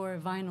a store,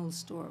 vinyl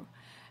store,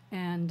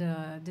 and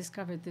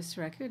discovered this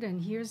record,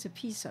 and here's a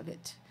piece of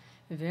it.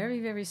 Very,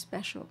 very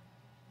special.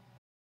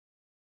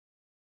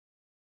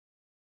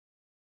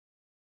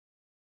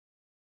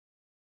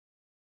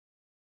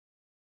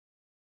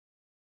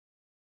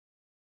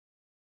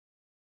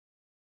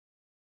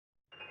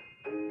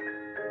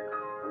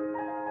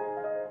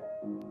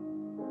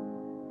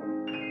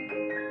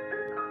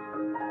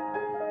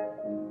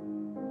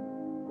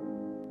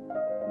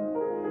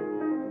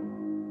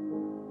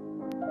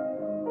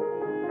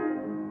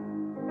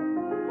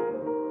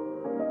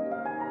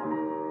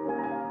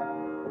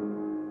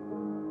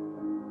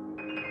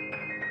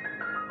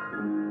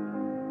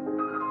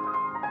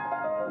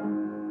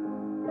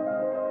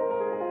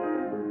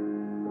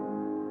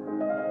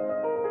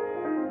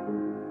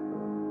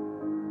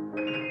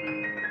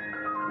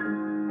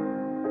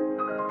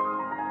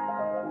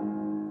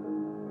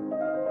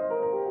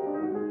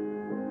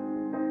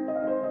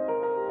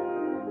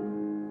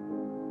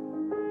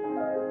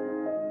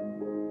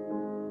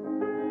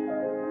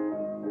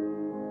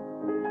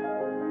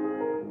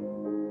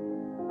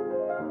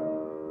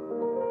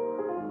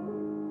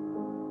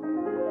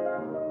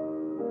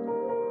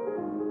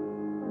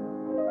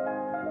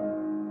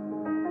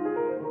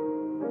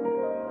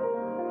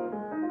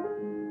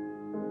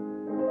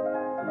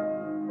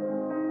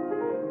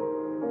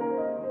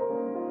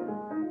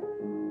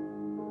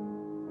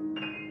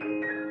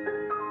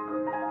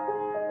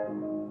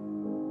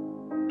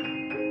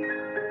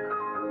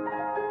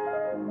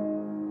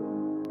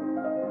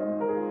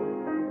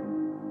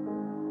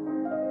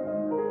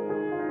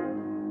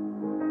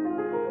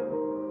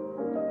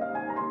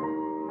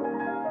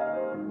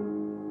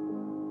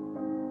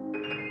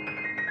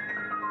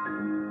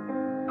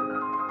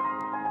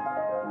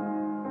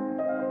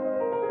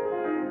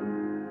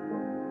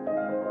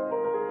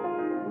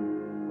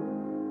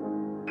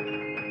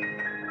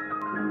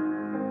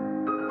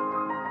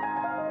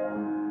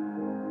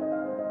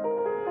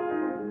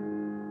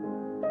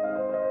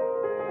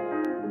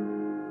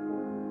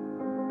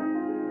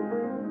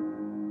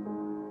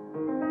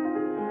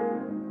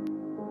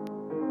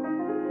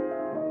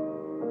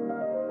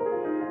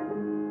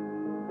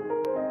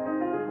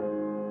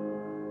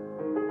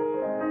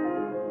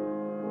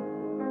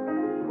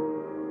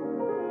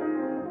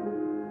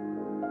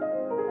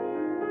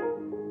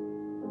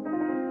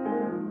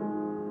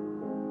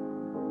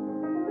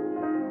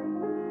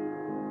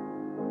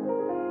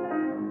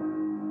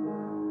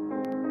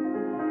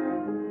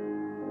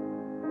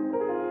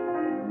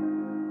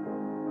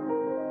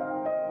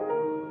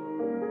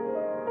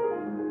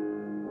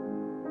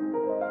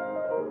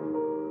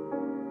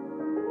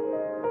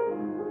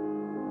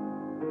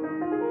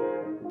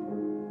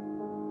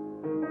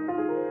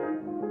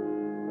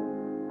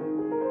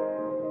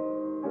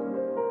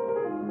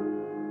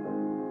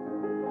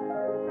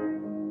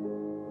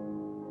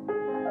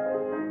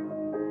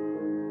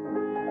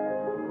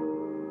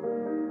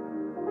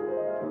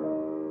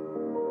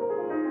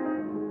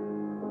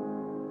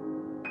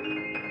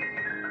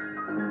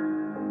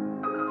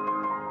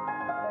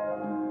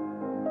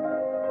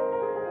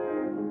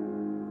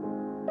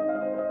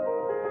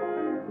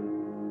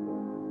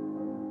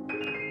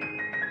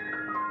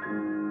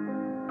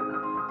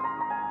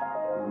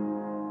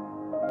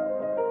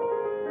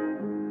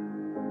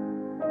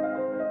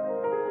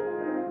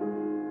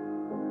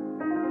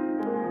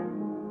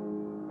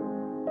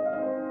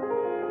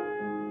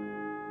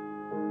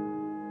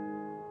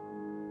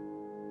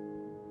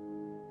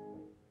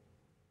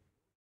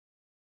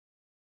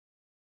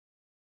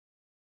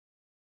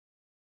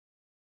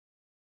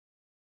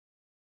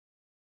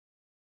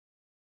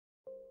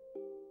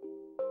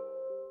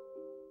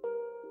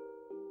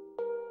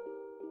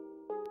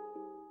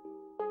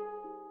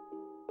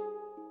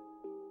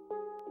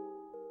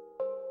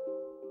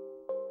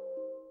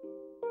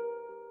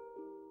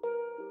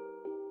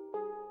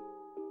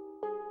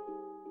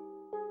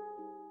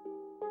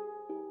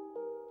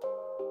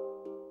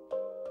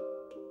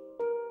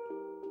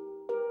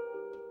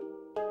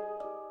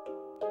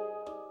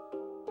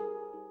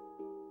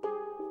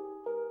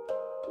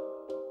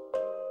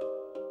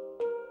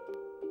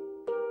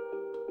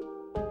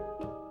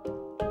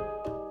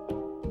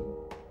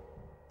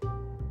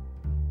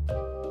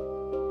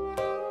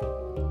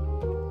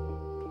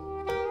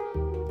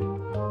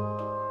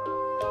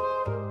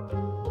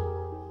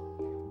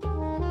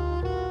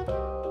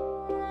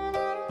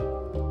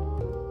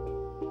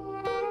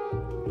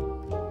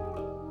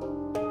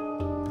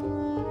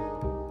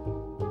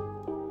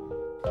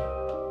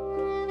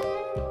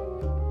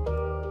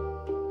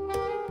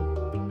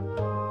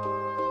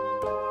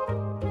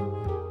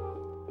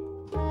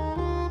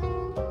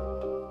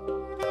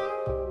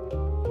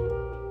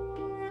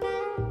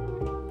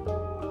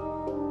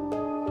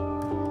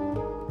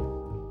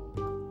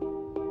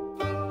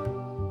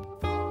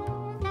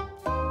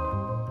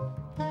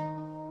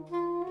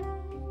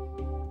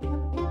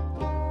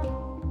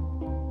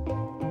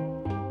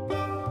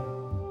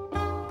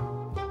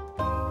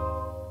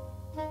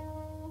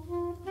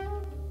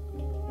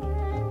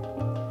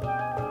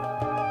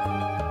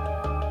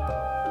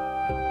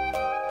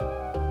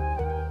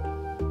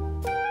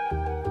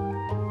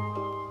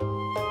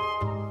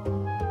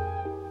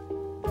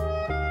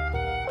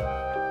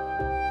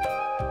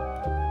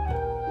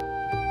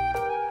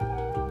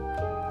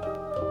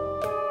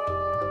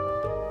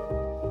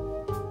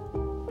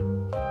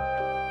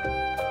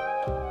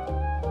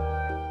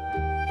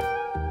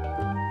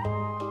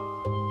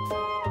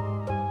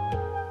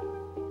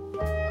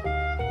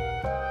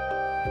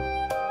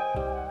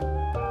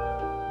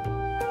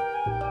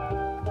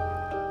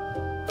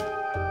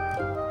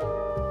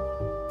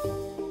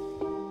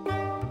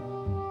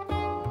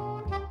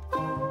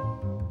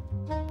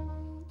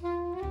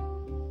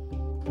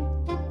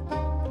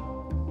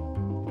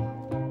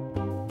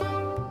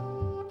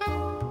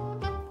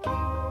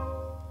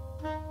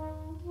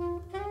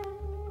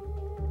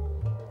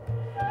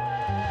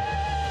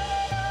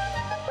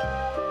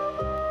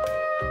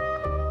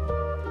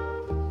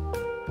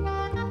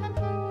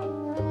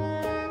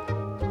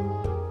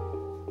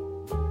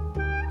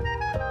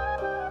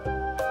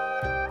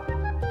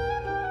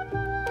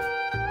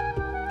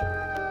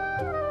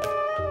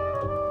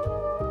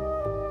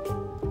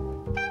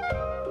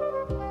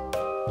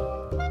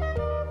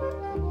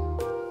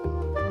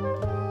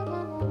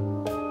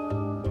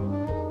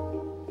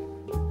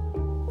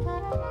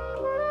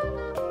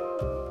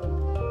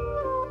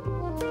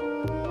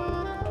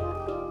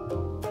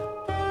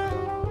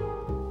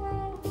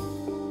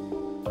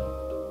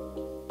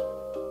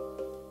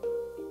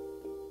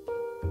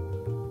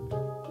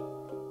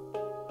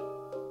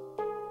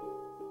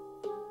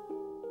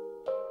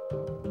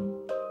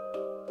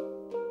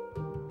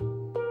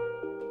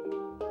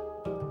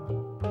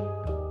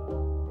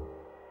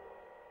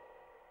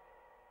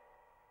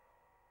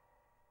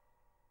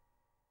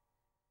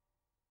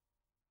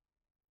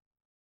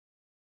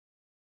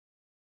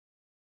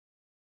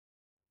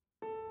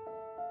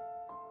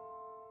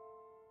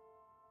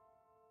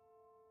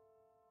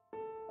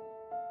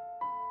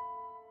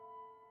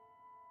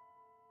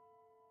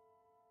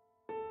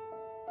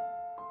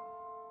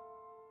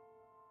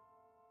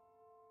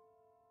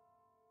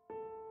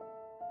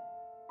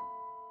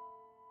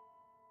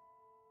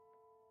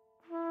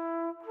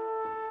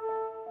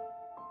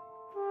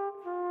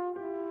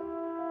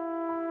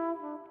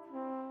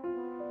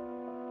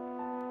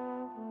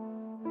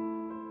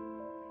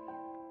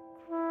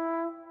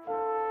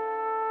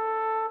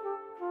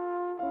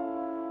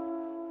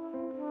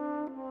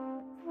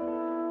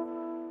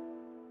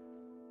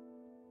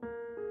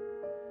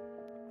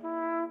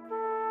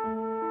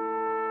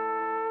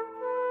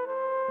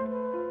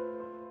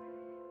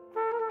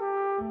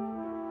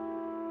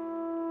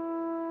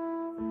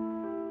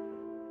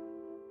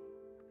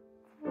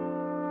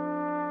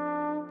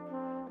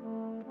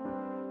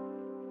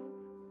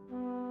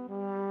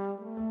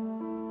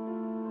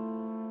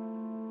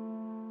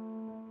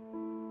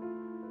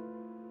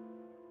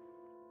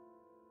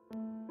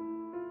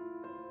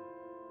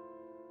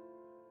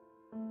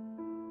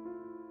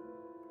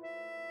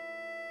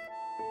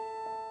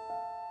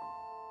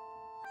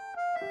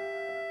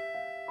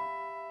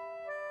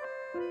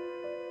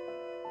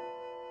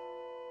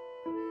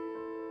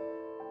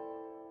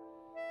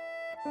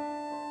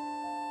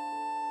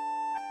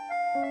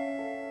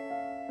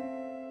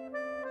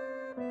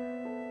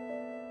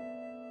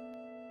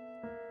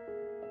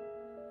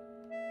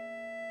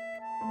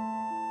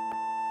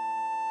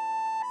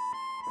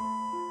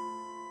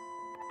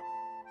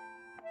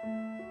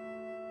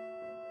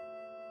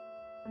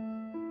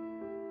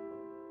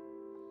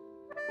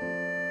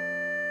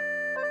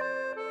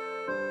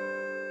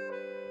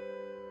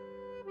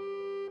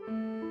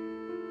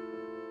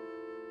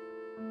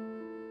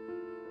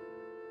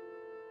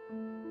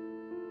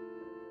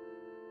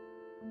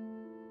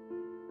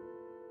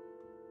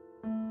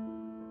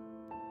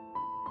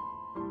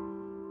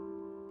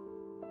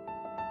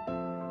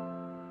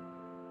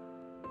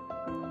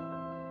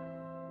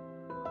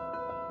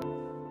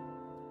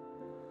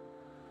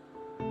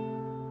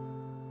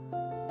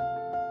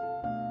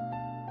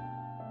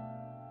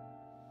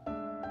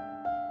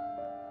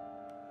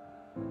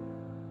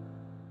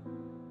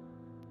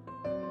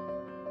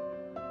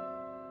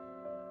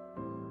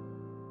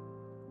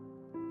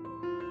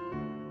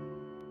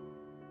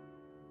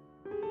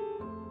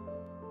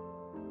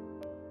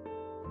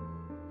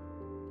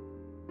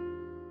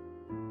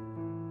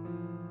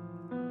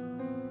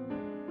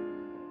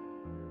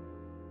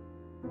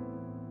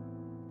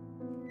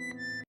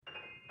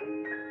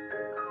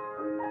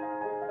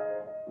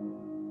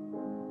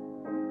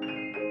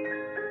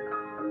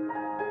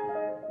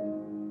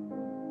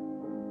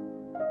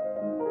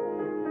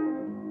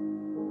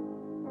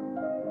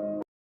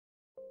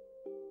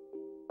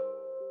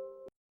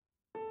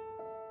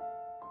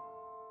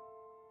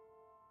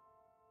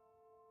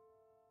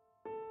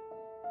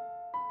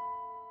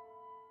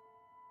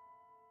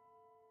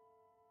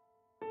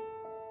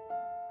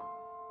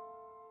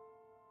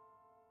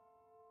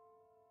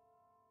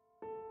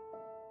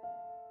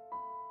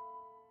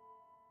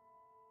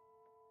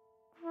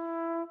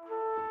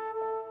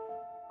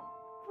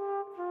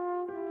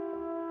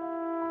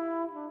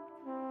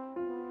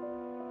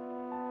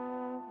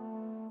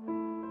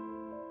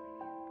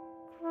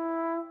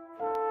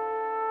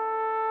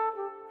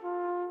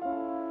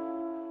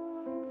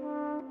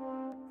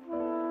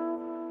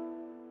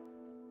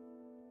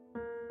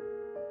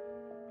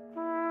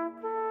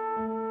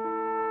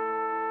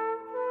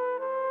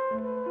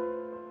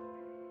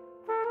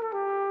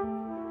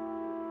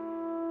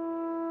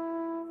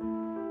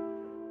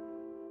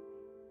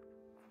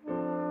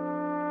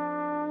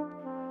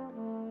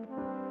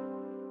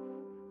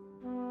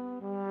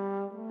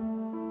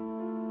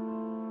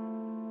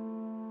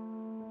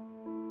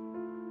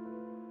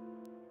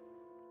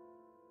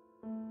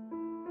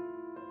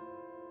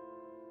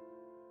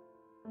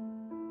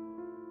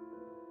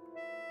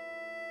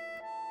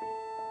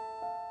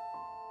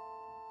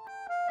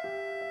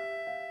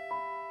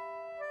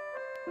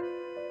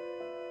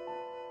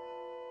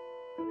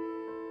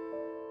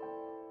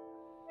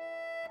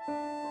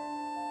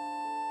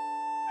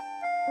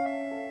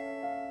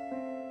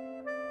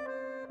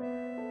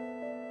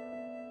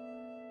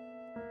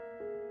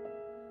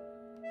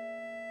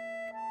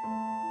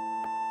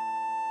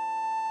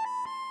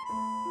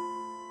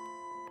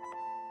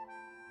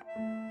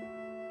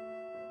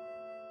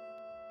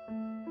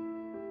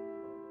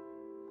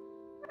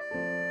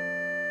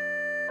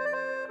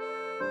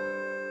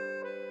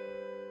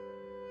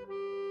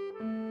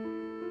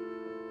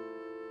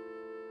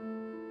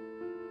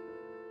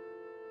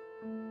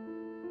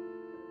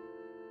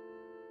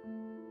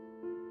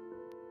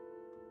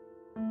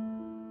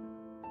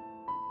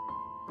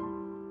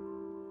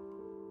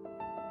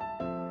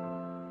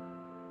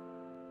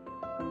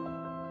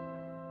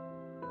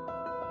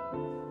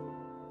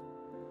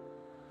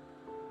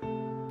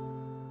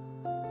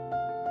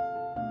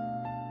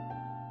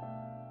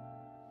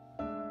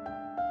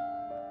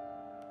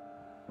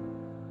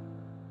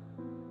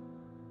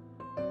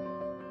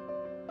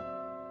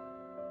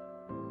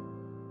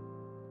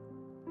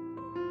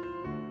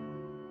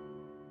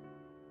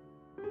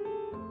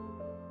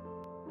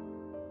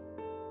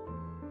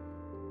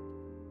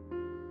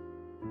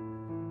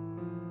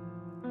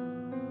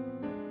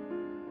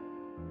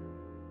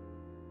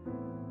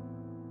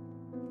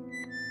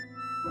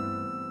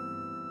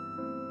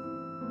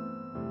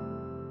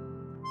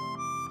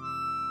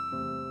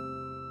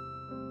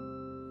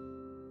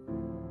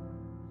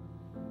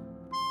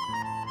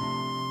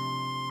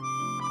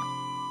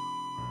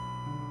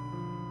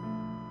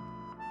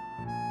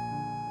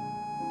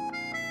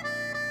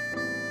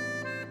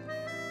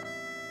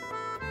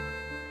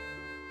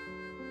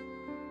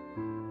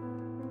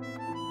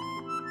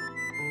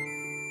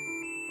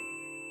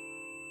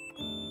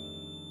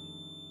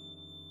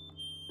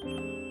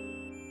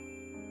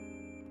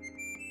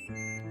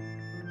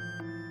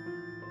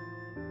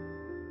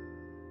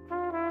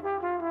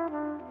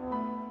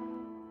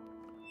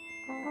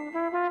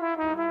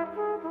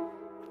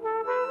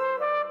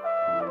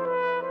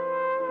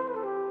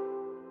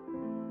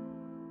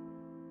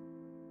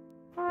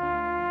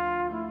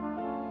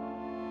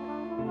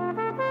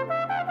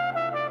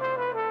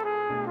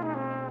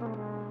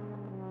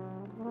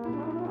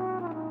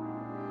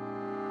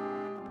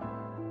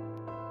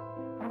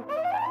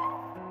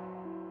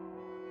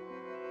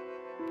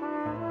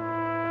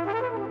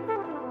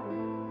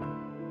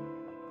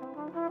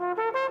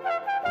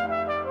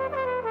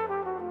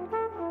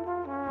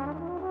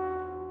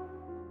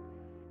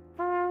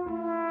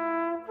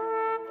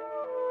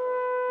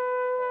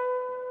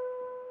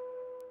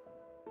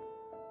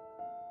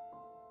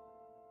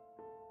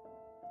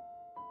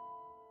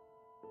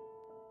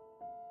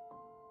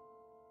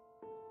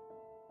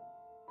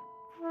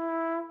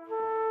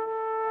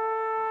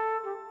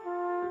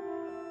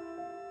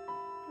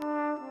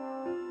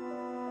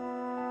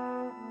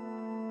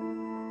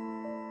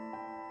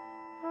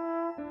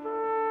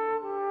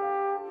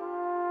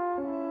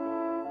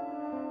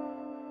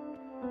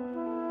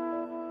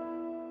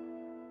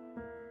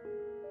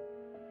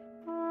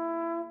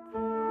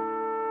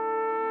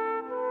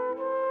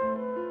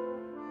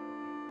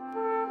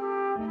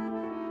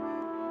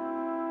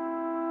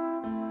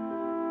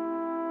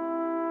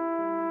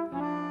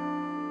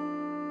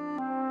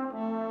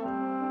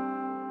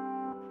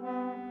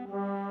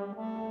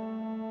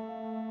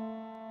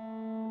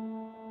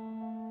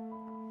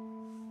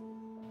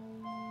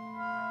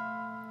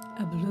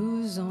 A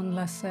blues on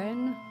la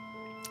scène.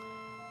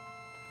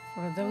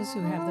 For those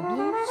who have the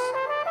blues.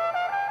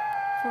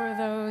 For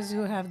those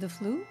who have the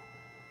flu.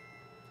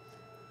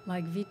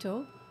 Like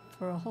Vito,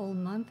 for a whole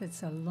month,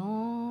 it's a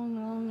long,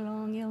 long,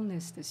 long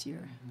illness this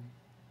year.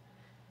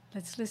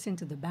 Let's listen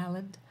to the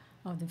ballad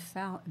of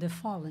the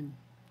Fallen,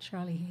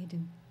 Charlie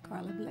Haydn,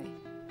 Carla Bley.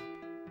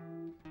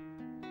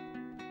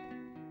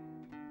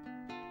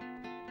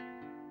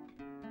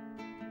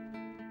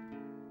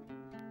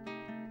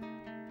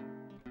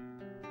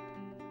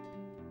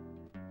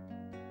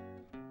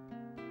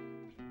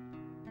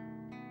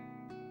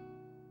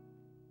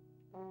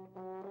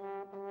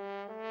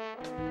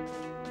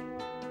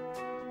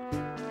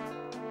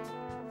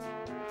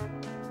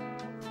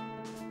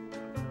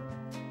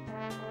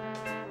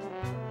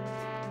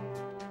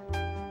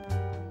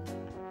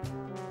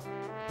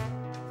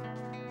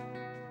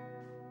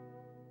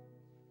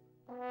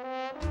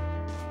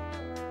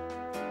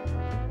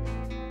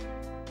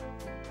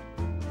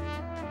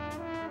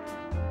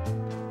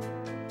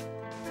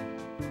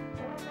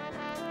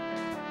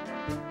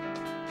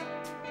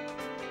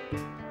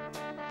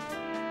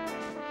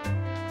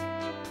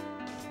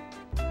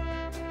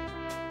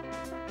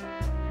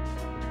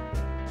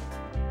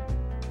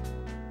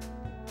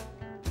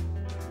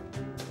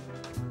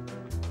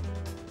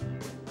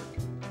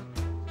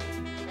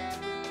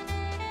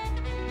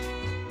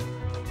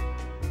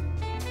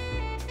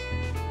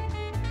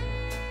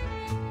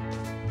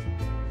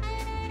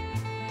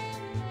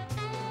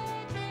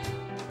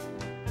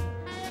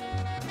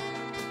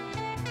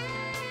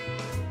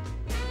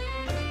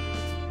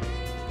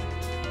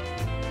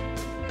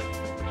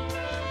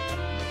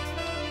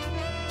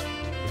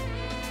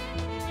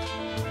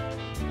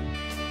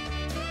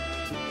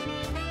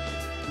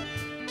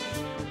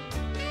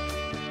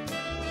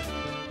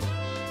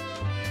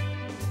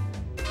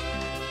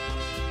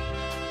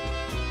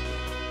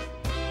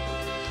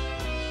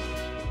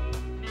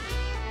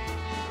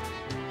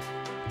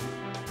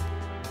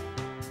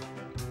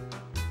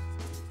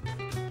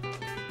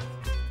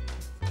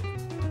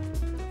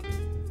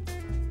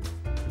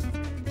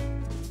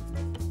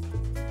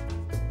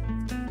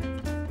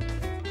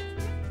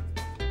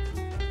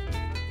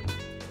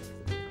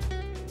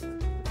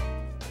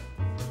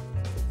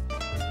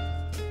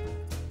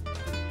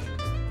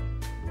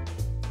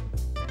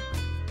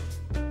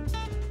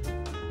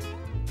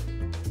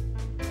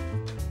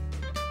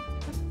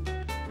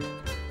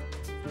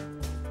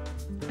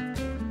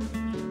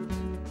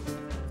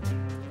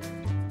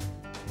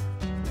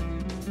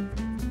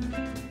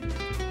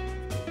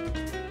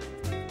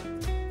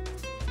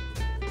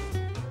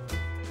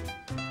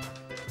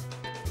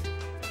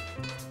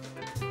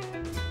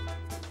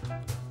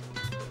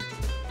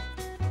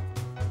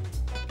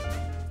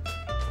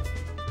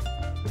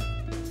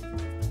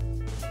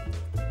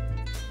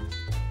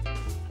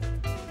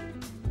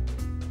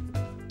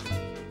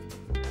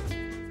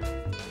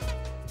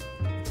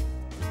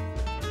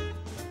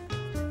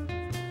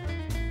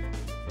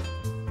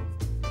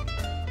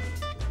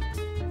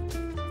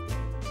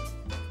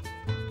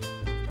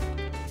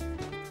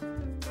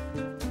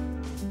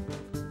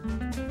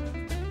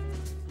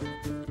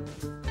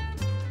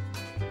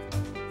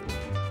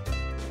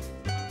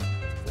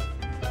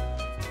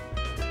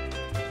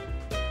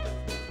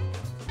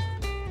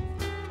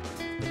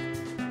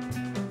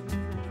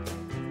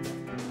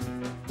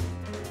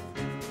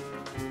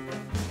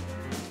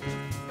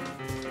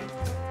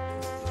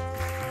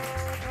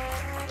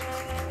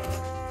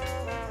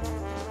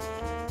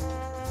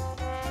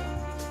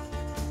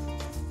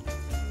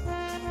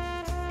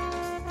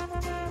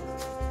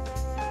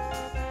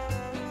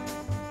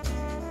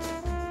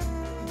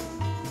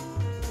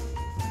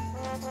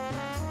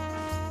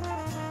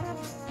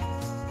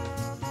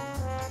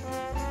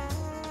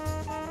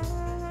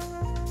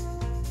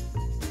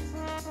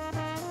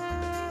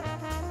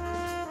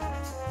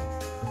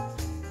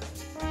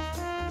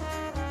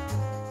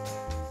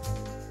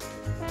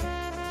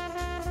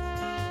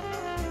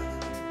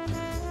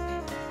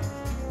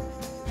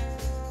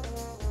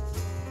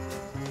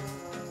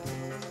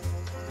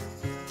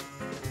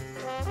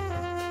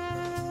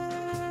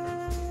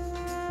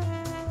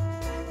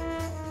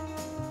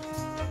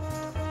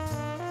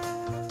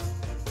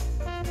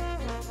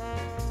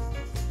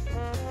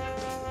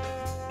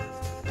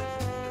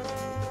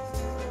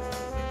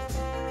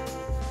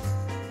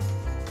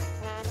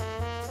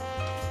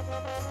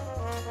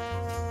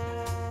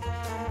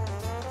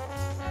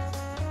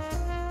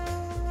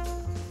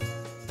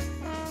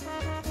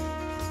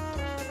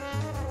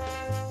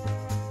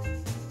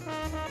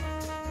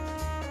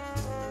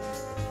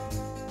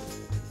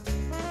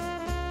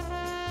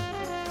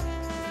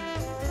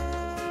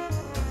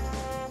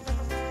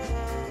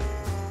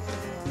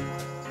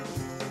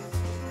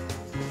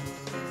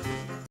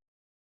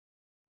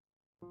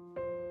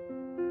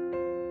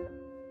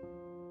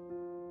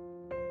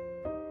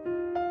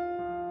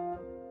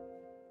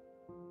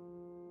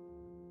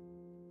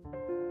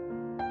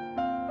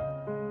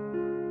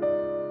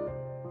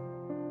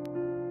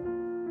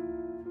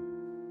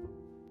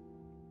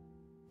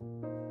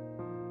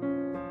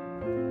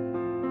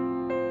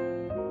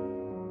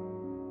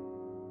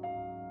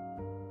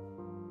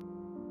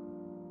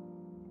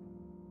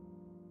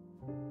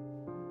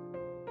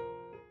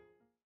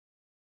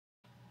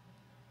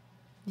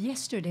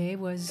 yesterday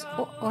was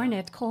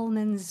Ornette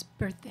Coleman's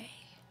birthday.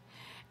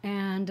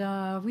 And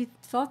we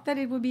thought that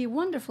it would be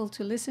wonderful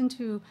to listen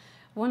to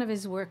one of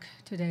his work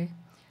today.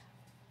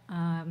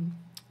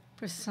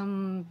 For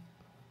some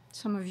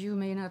of you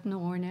may not know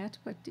Ornette,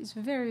 but he's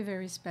a very,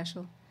 very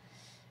special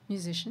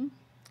musician,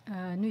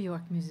 New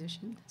York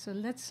musician. So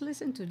let's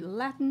listen to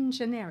Latin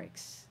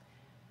Generics.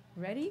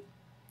 Ready,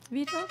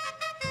 Vito?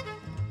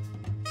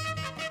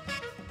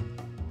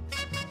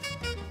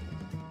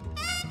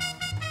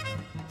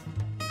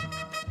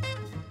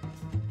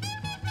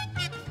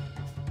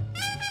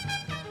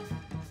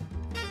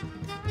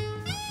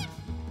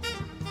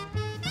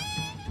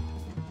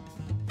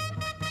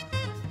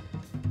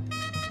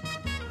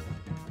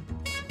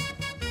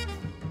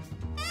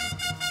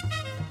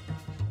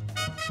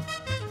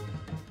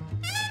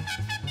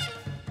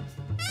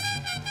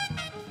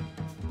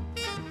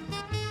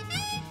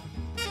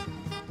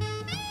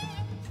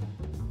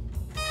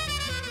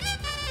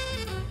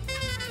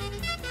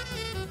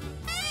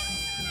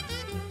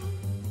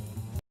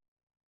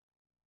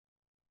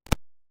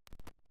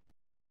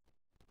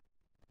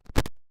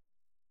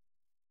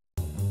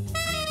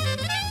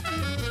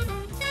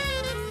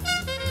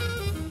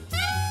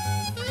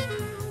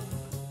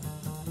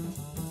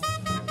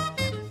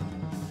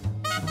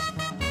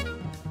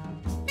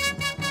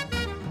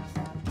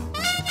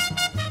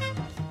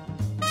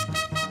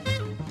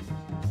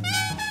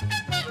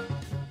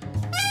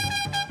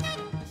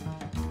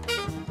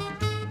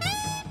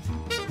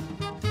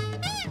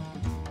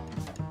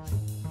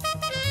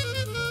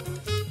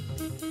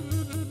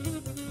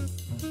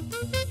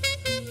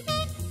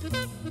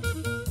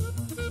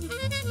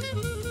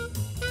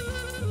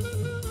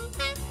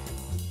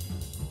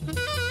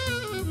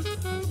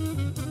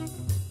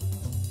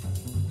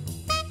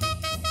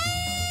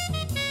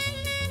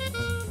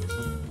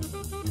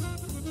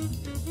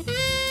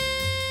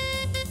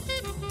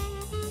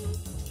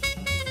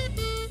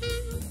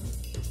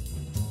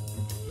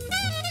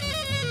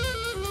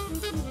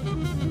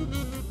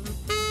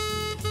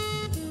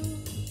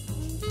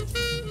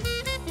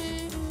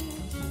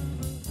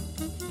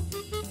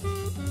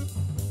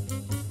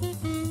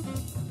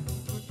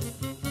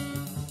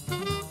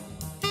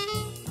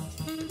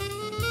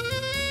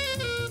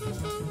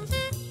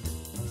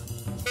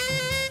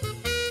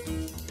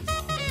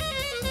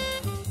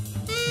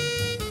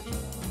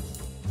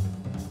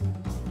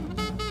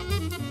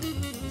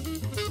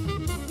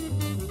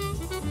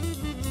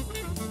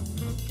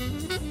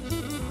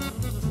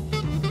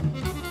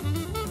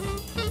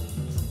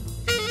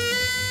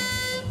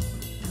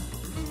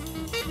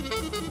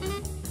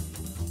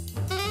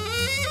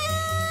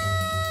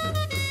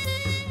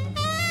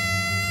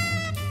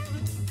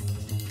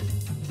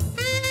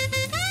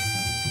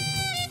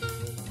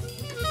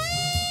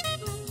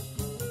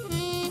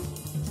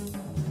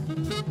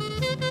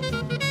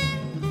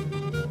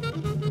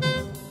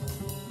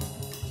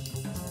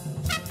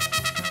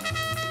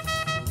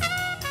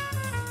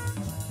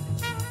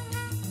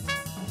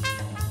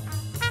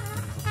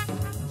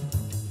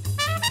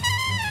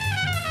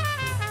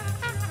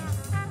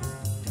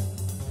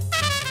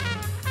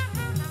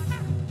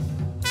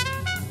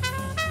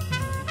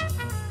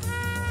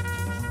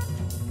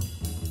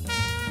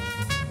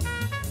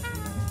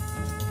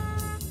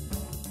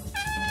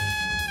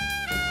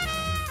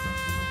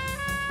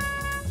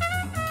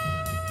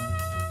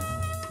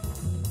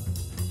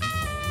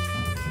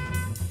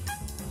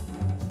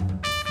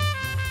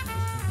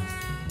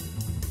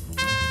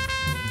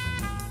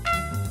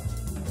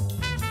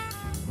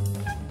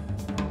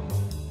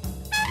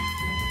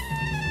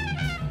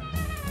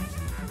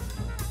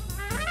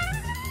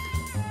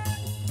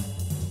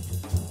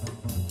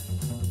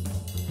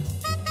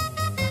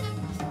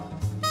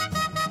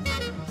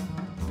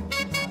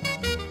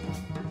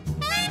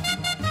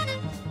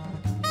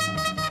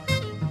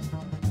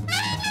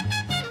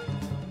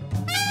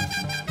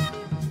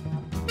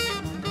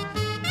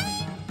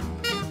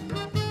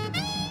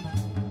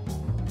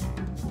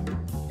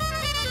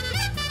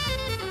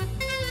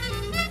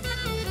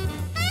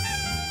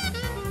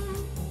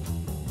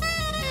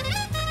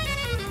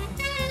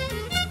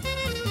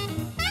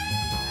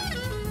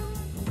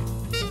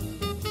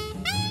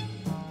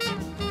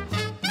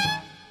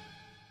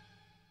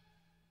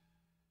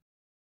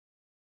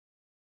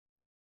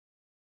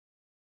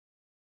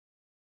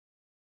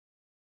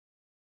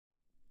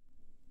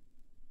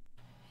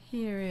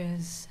 Here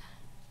is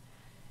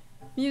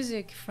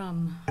music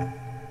from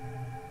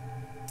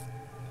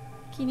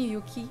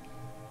Kinuyuki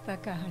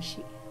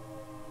Takahashi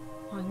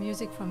on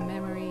Music from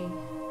Memory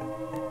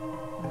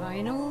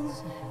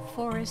Vinyls,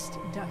 Forest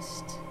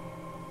Dust.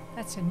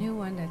 That's a new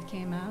one that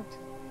came out.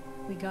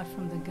 We got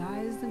from the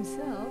guys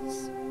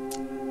themselves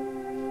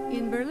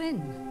in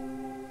Berlin.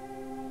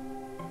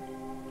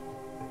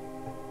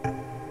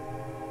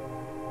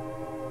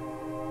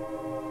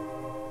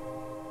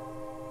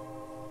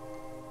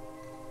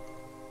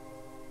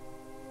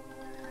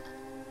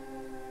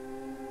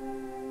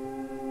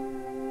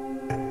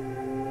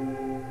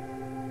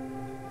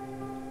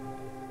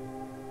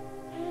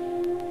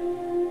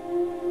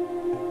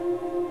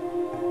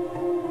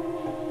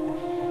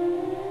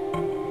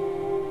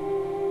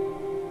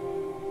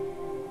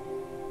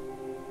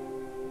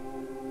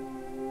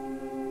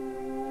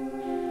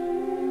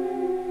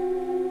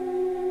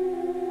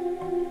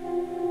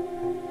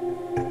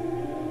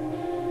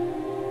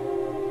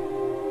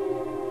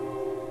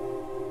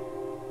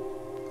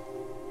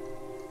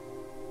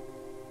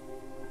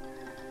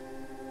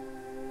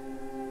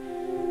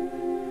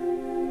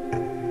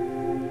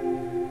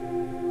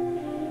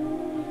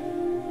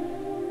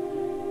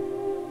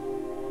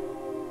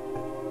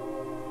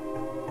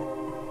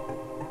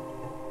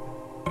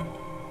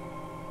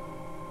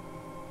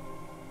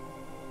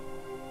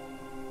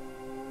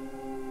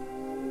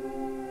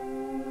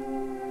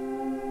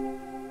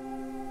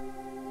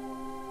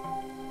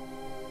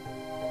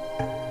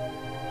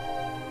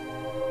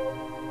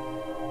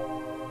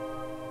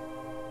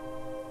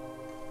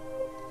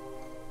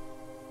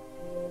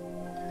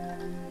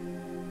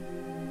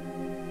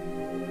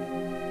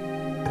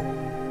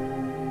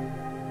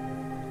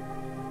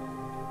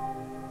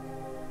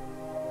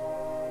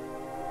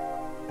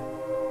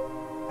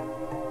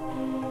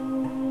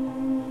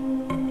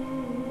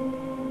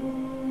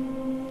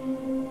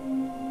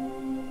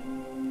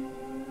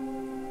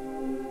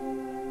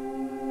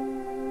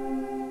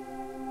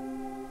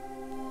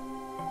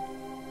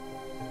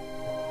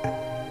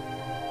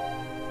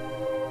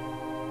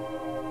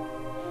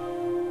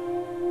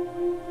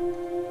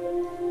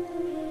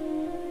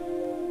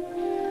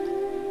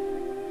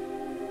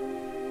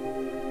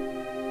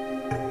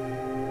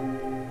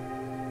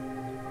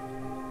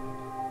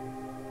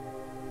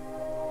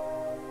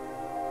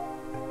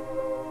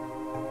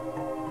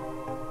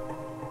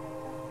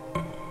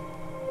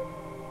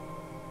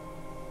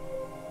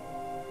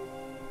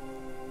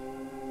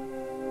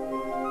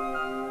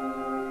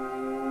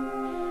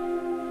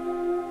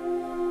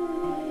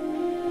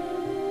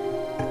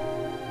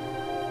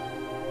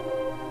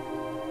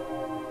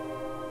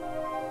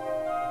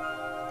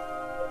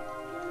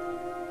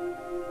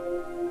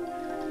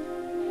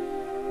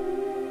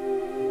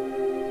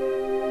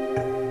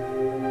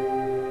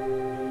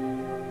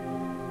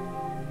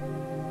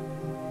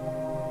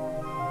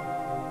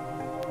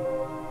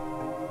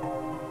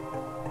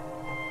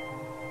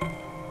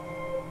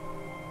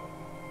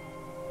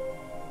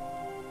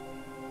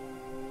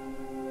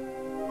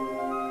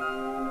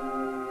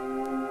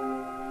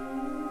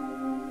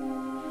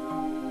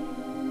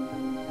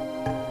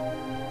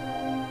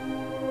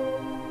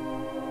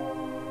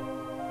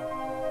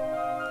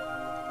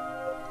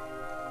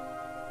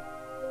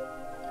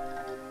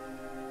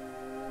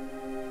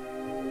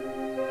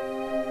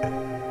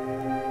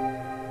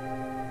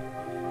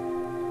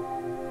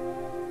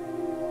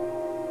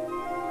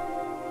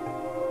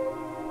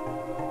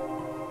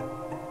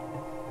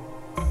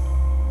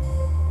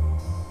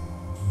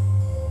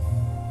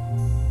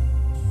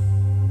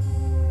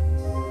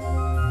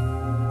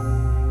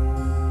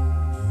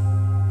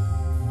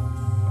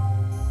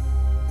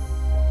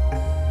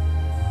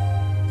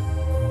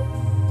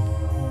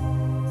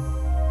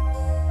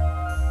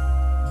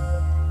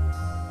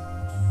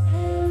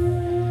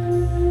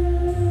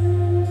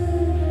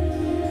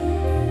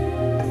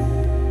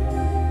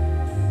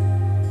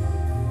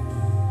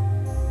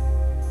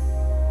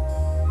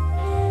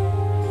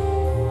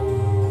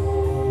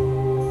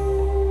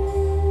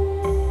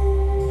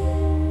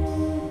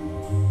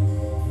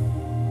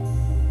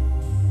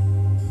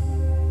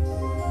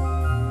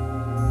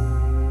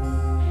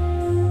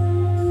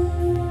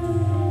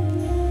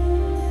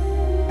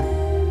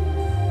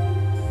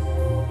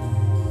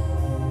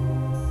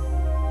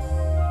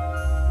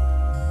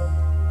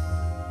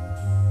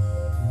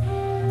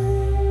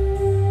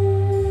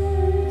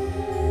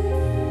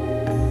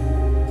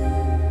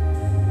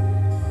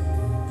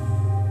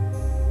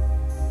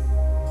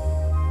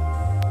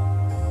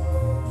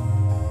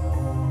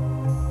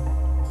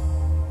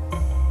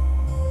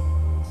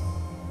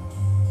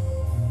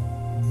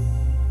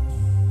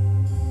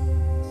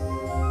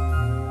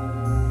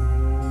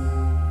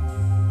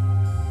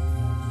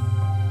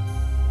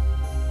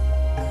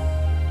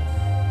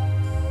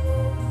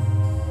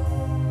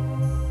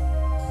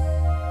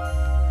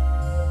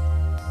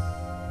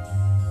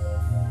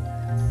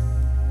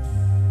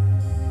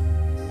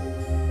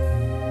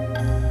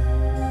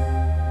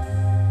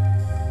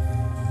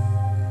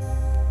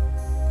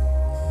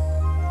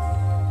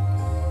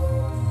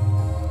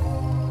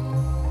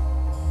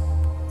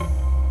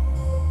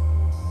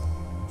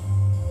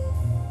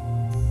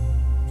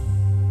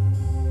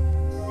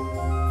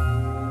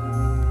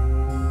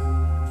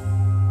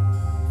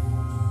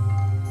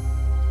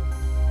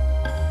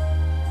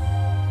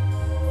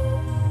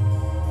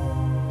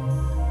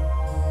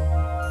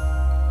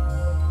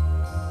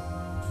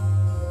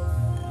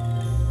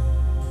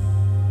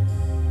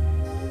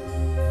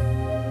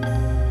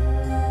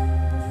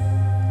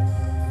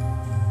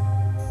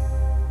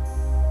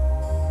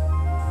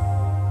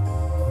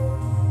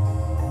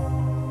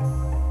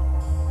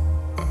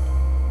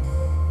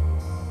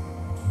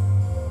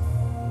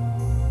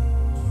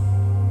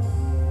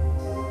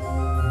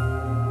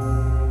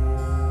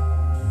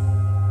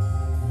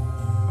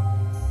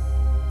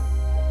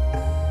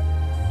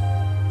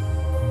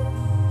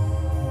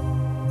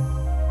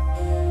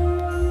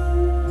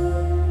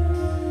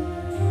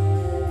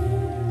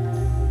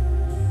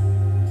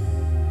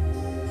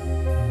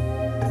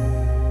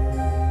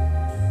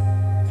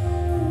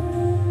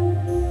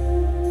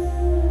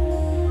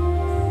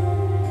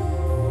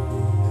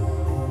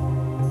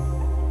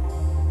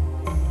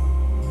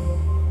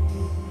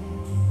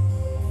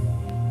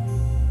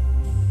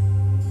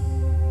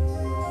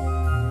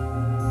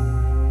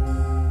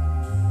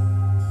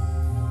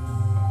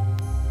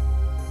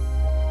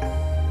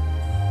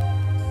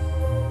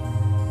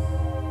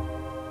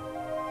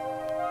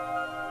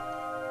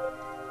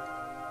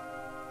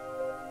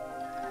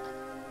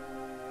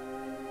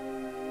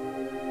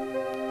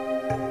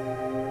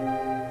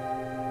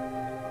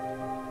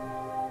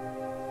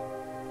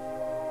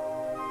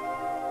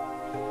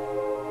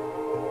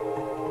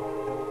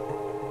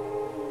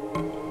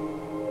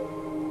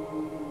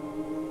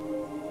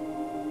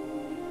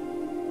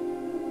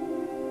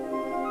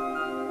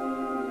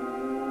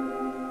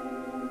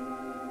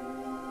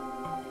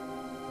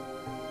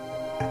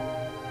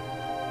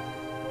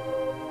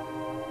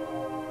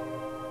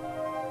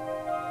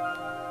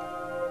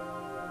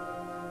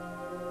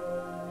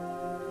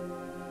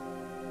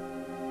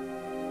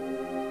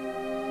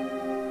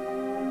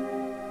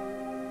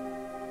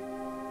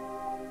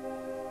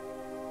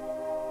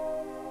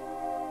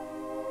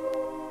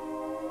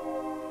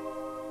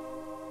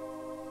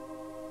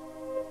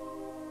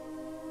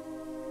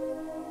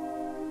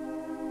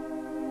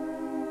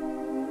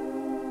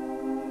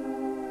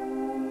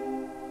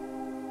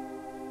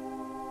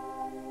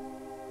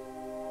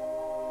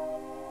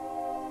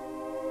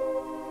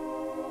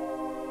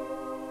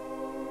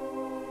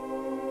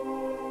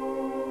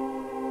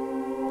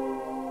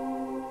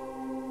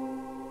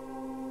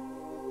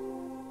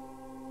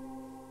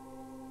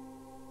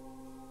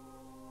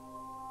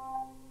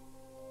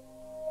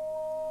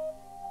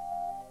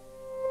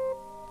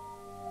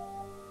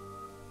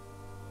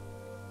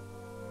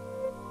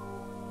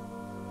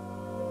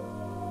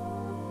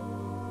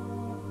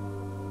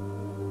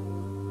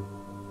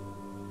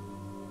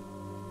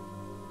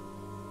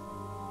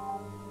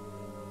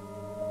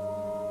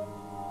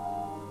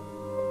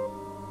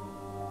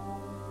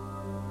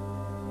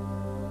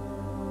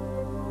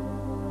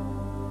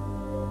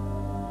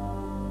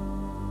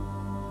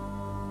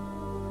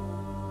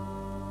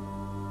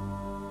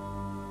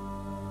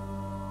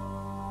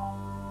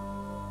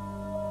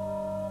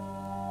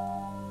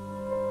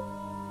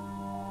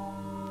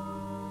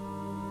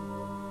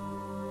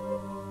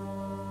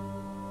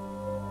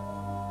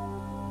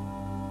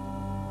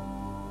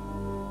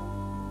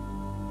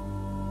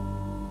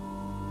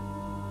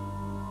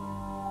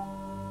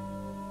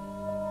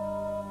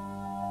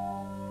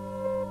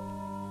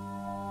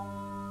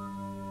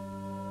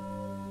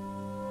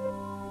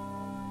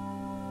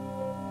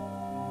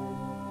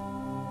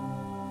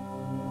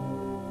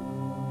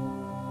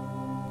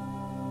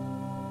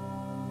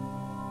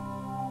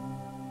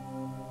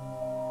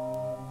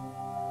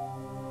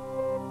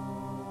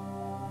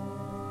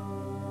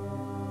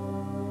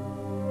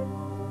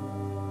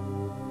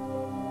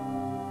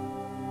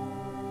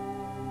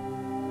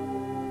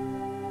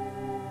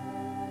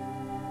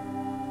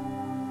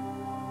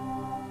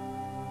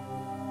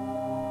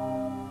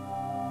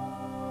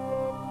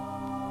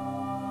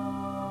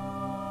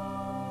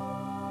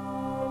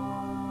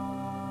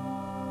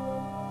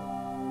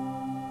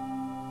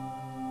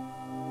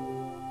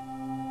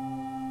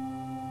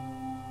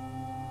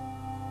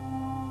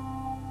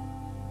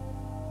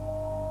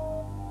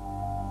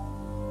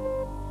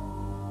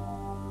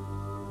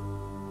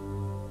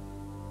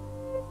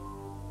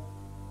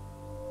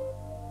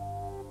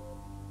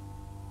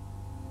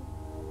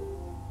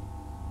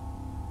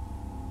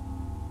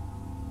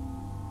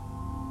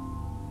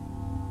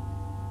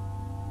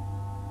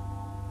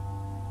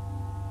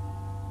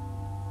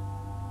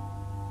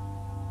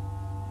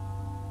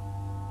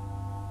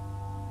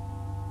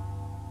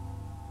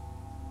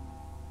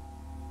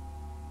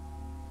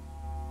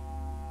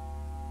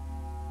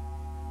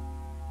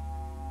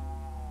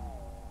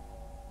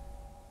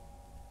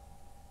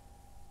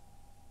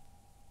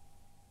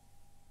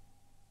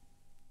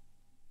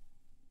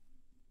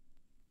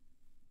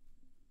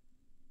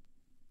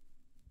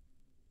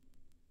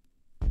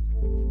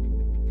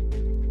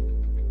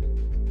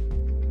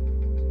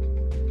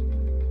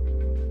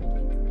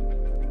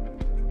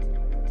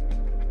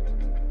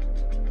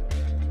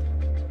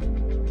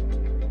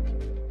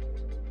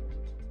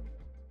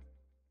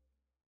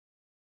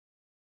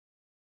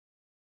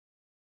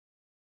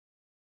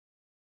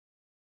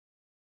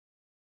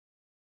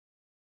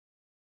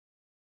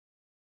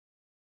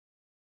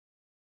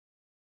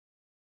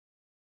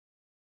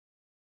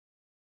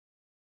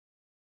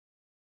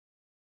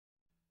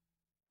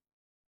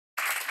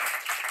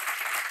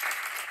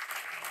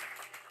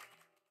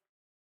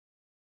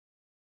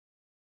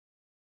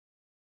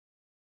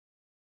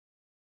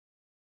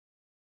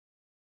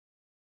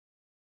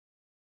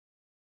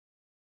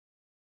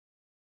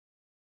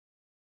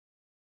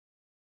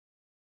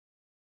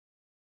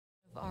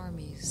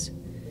 armies,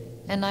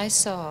 and I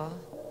saw,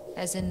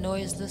 as in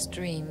noiseless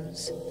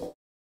dreams,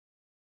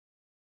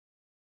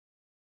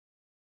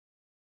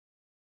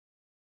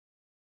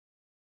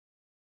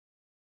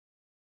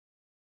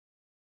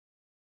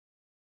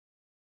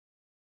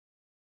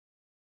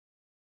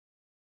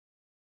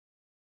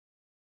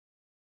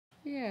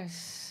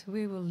 Yes,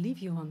 we will leave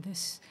you on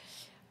this.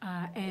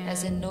 And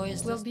As in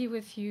noiseless- we'll be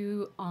with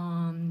you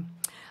on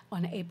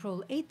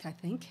April 8th, I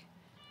think.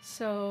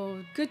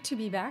 So good to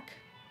be back.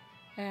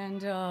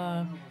 And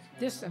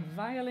there's a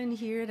violin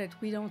here that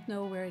we don't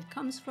know where it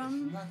comes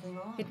from.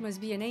 It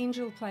must be an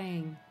angel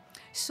playing.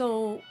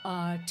 So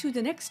to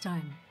the next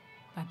time.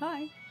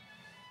 Bye-bye.